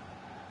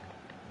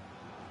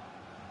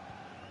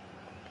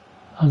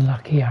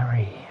 Unlucky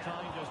Harry.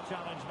 Timed his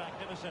challenge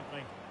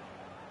magnificently.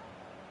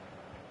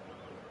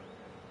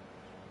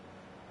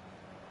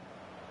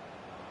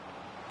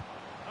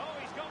 Oh,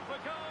 he's gone for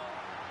goal.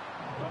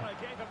 Well,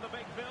 they gave him the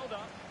big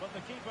build-up, but the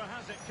keeper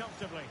has it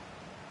comfortably.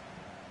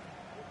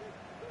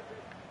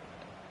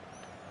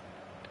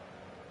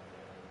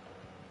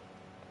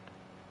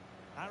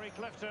 Harry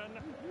Clifton.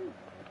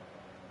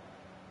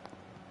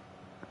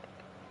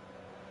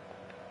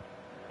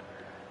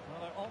 Well,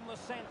 they're on the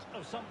scent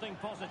of something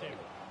positive.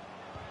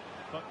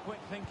 But quick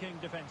thinking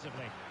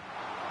defensively.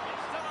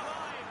 It's still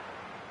alive.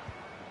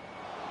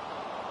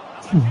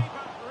 And the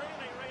keeper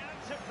really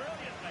reacted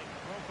brilliantly.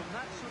 Well, from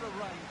that sort of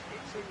range,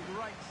 it's a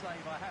great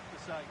save, I have to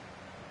say.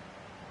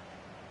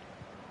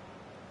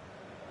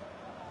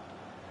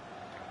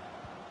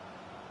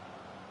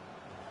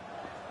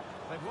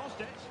 They've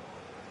lost it.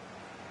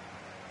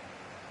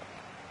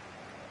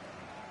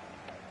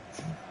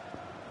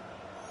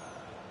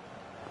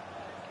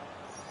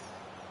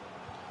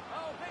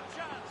 Oh, big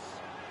chance.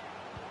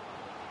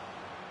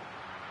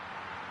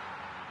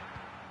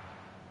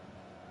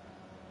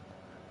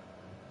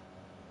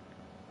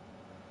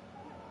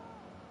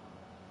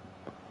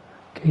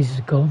 He's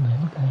gone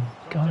then, look at him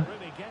go. To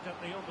really get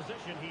at the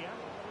opposition here.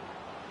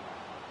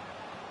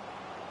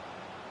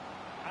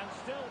 And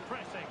still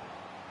pressing.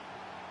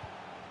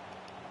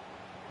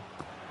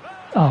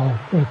 Oh,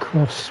 what a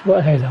cross, what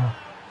a header. That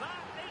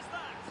is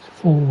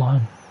that.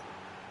 4-1.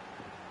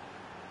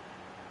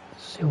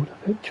 Sealed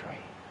a victory.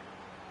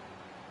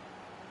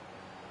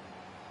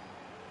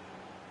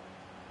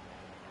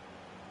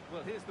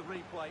 Well, here's the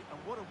replay, and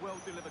what a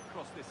well-delivered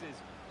cross this is.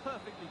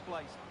 Perfectly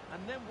placed,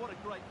 and then what a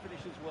great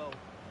finish as well.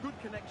 Good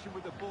connection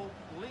with the ball,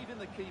 leaving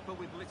the keeper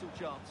with little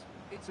chance.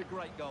 It's a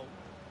great goal.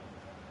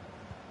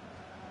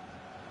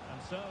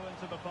 And so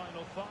into the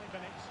final 5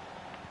 minutes.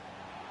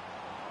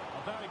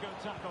 A very good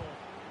tackle.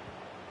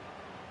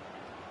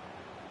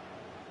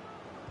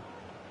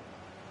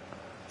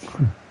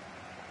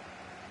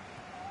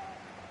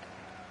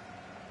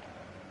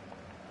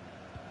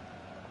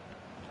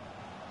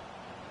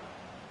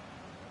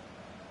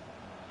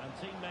 And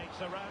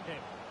teammates around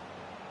him.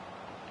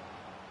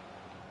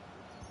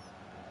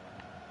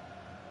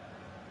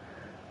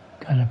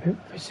 Going a bit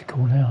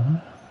physical now,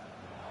 no?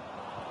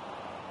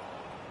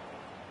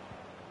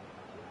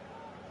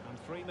 And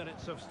 3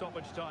 minutes of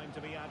stoppage time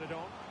to be added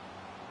on.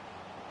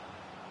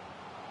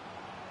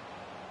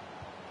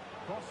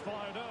 Cross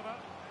fired over.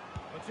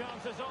 The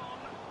chance is on.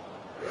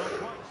 But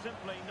quite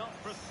simply not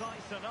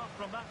precise enough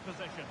from that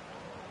position.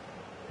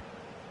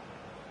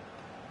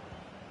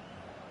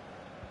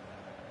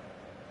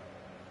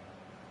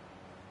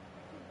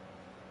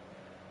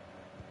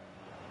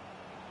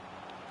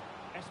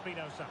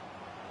 Espinosa.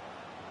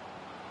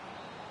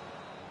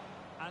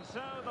 And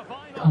so the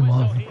final Come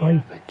whistle on, here.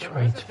 great The victory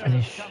to visitors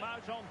finish come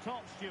out on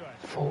top,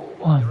 Stuart.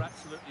 4-1. You're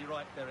absolutely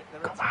right, Derek.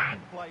 Their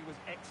attacking play was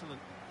excellent,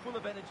 full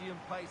of energy and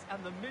pace,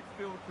 and the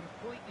midfield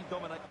completely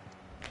dominated.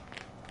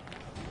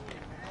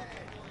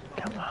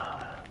 Come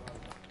on.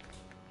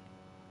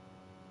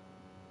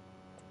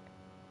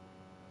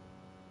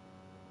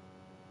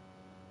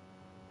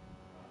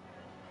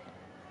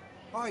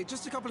 Hi,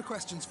 just a couple of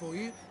questions for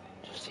you.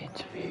 Just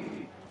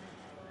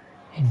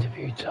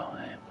interview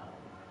time.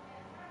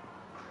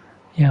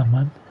 Yeah,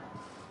 man.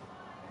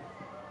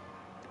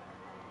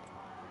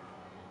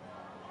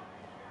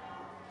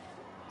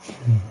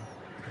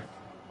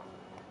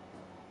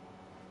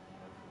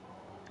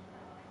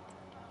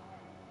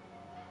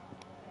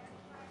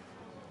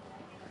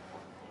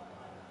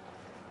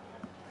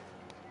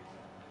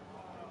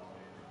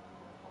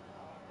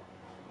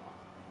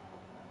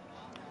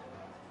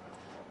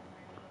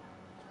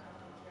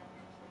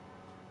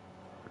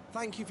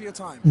 Thank you for your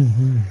time.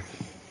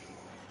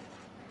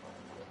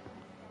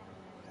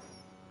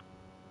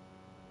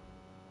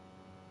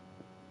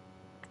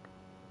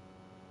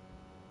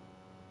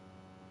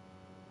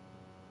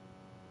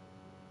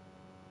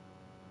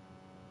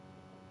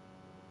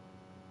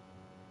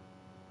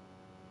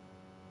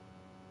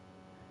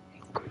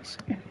 Increase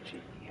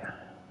energy.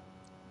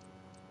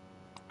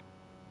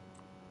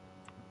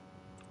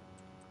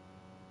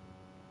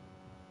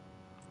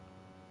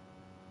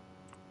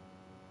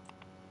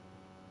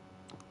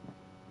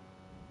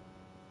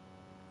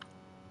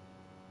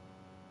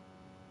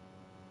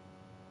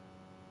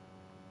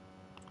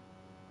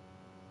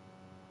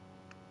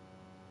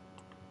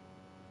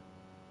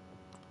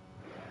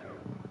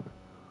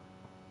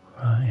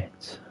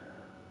 Right.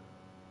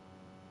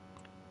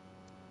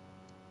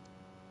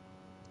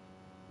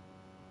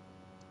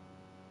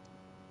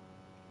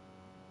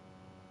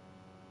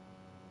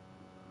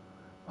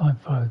 Right,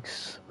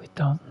 folks, we're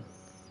done.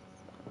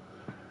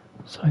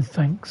 So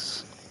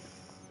thanks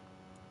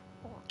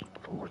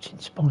for watching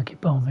Spiky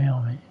Barmy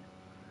Army.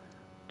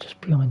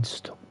 Just behind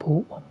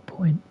Stockport, 1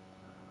 point.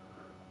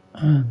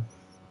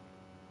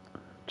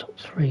 Top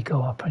 3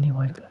 go up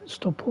anyway. Look at that.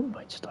 Stockport,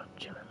 Maidstone,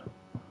 Town.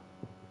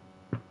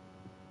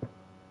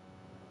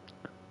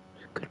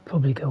 Could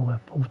probably go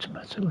up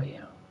automatically.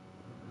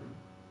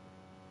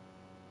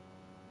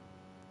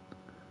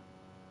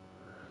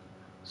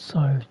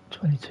 So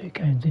 22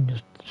 games in,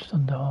 just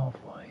under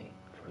halfway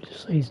through the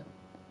season.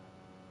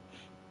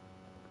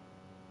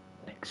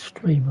 Next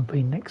stream will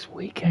be next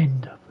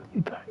weekend. We'll be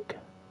back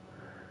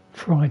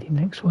Friday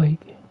next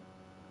week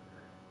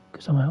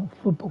because I'm out of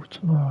football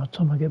tomorrow. By the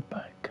time I get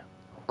back,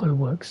 I've got to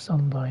work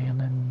Sunday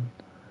and then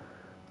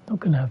not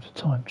going to have the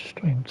time to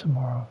stream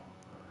tomorrow.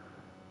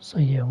 So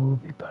yeah, we'll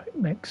be back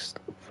next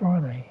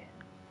Friday.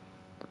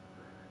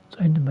 So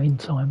in the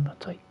meantime,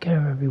 take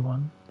care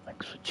everyone.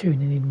 Thanks for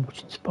tuning in,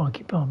 watching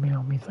Spiky Barmy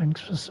Army.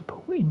 Thanks for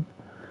supporting.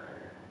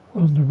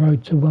 We're on the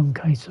road to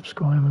 1k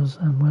subscribers,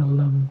 and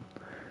we'll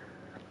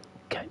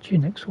catch you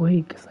next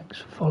week. Thanks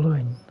for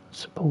following,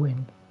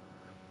 supporting.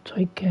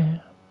 Take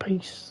care,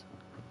 peace,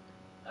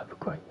 have a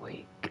great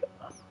week.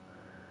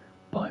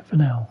 Bye for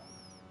now.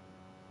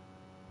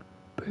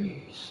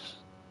 Peace.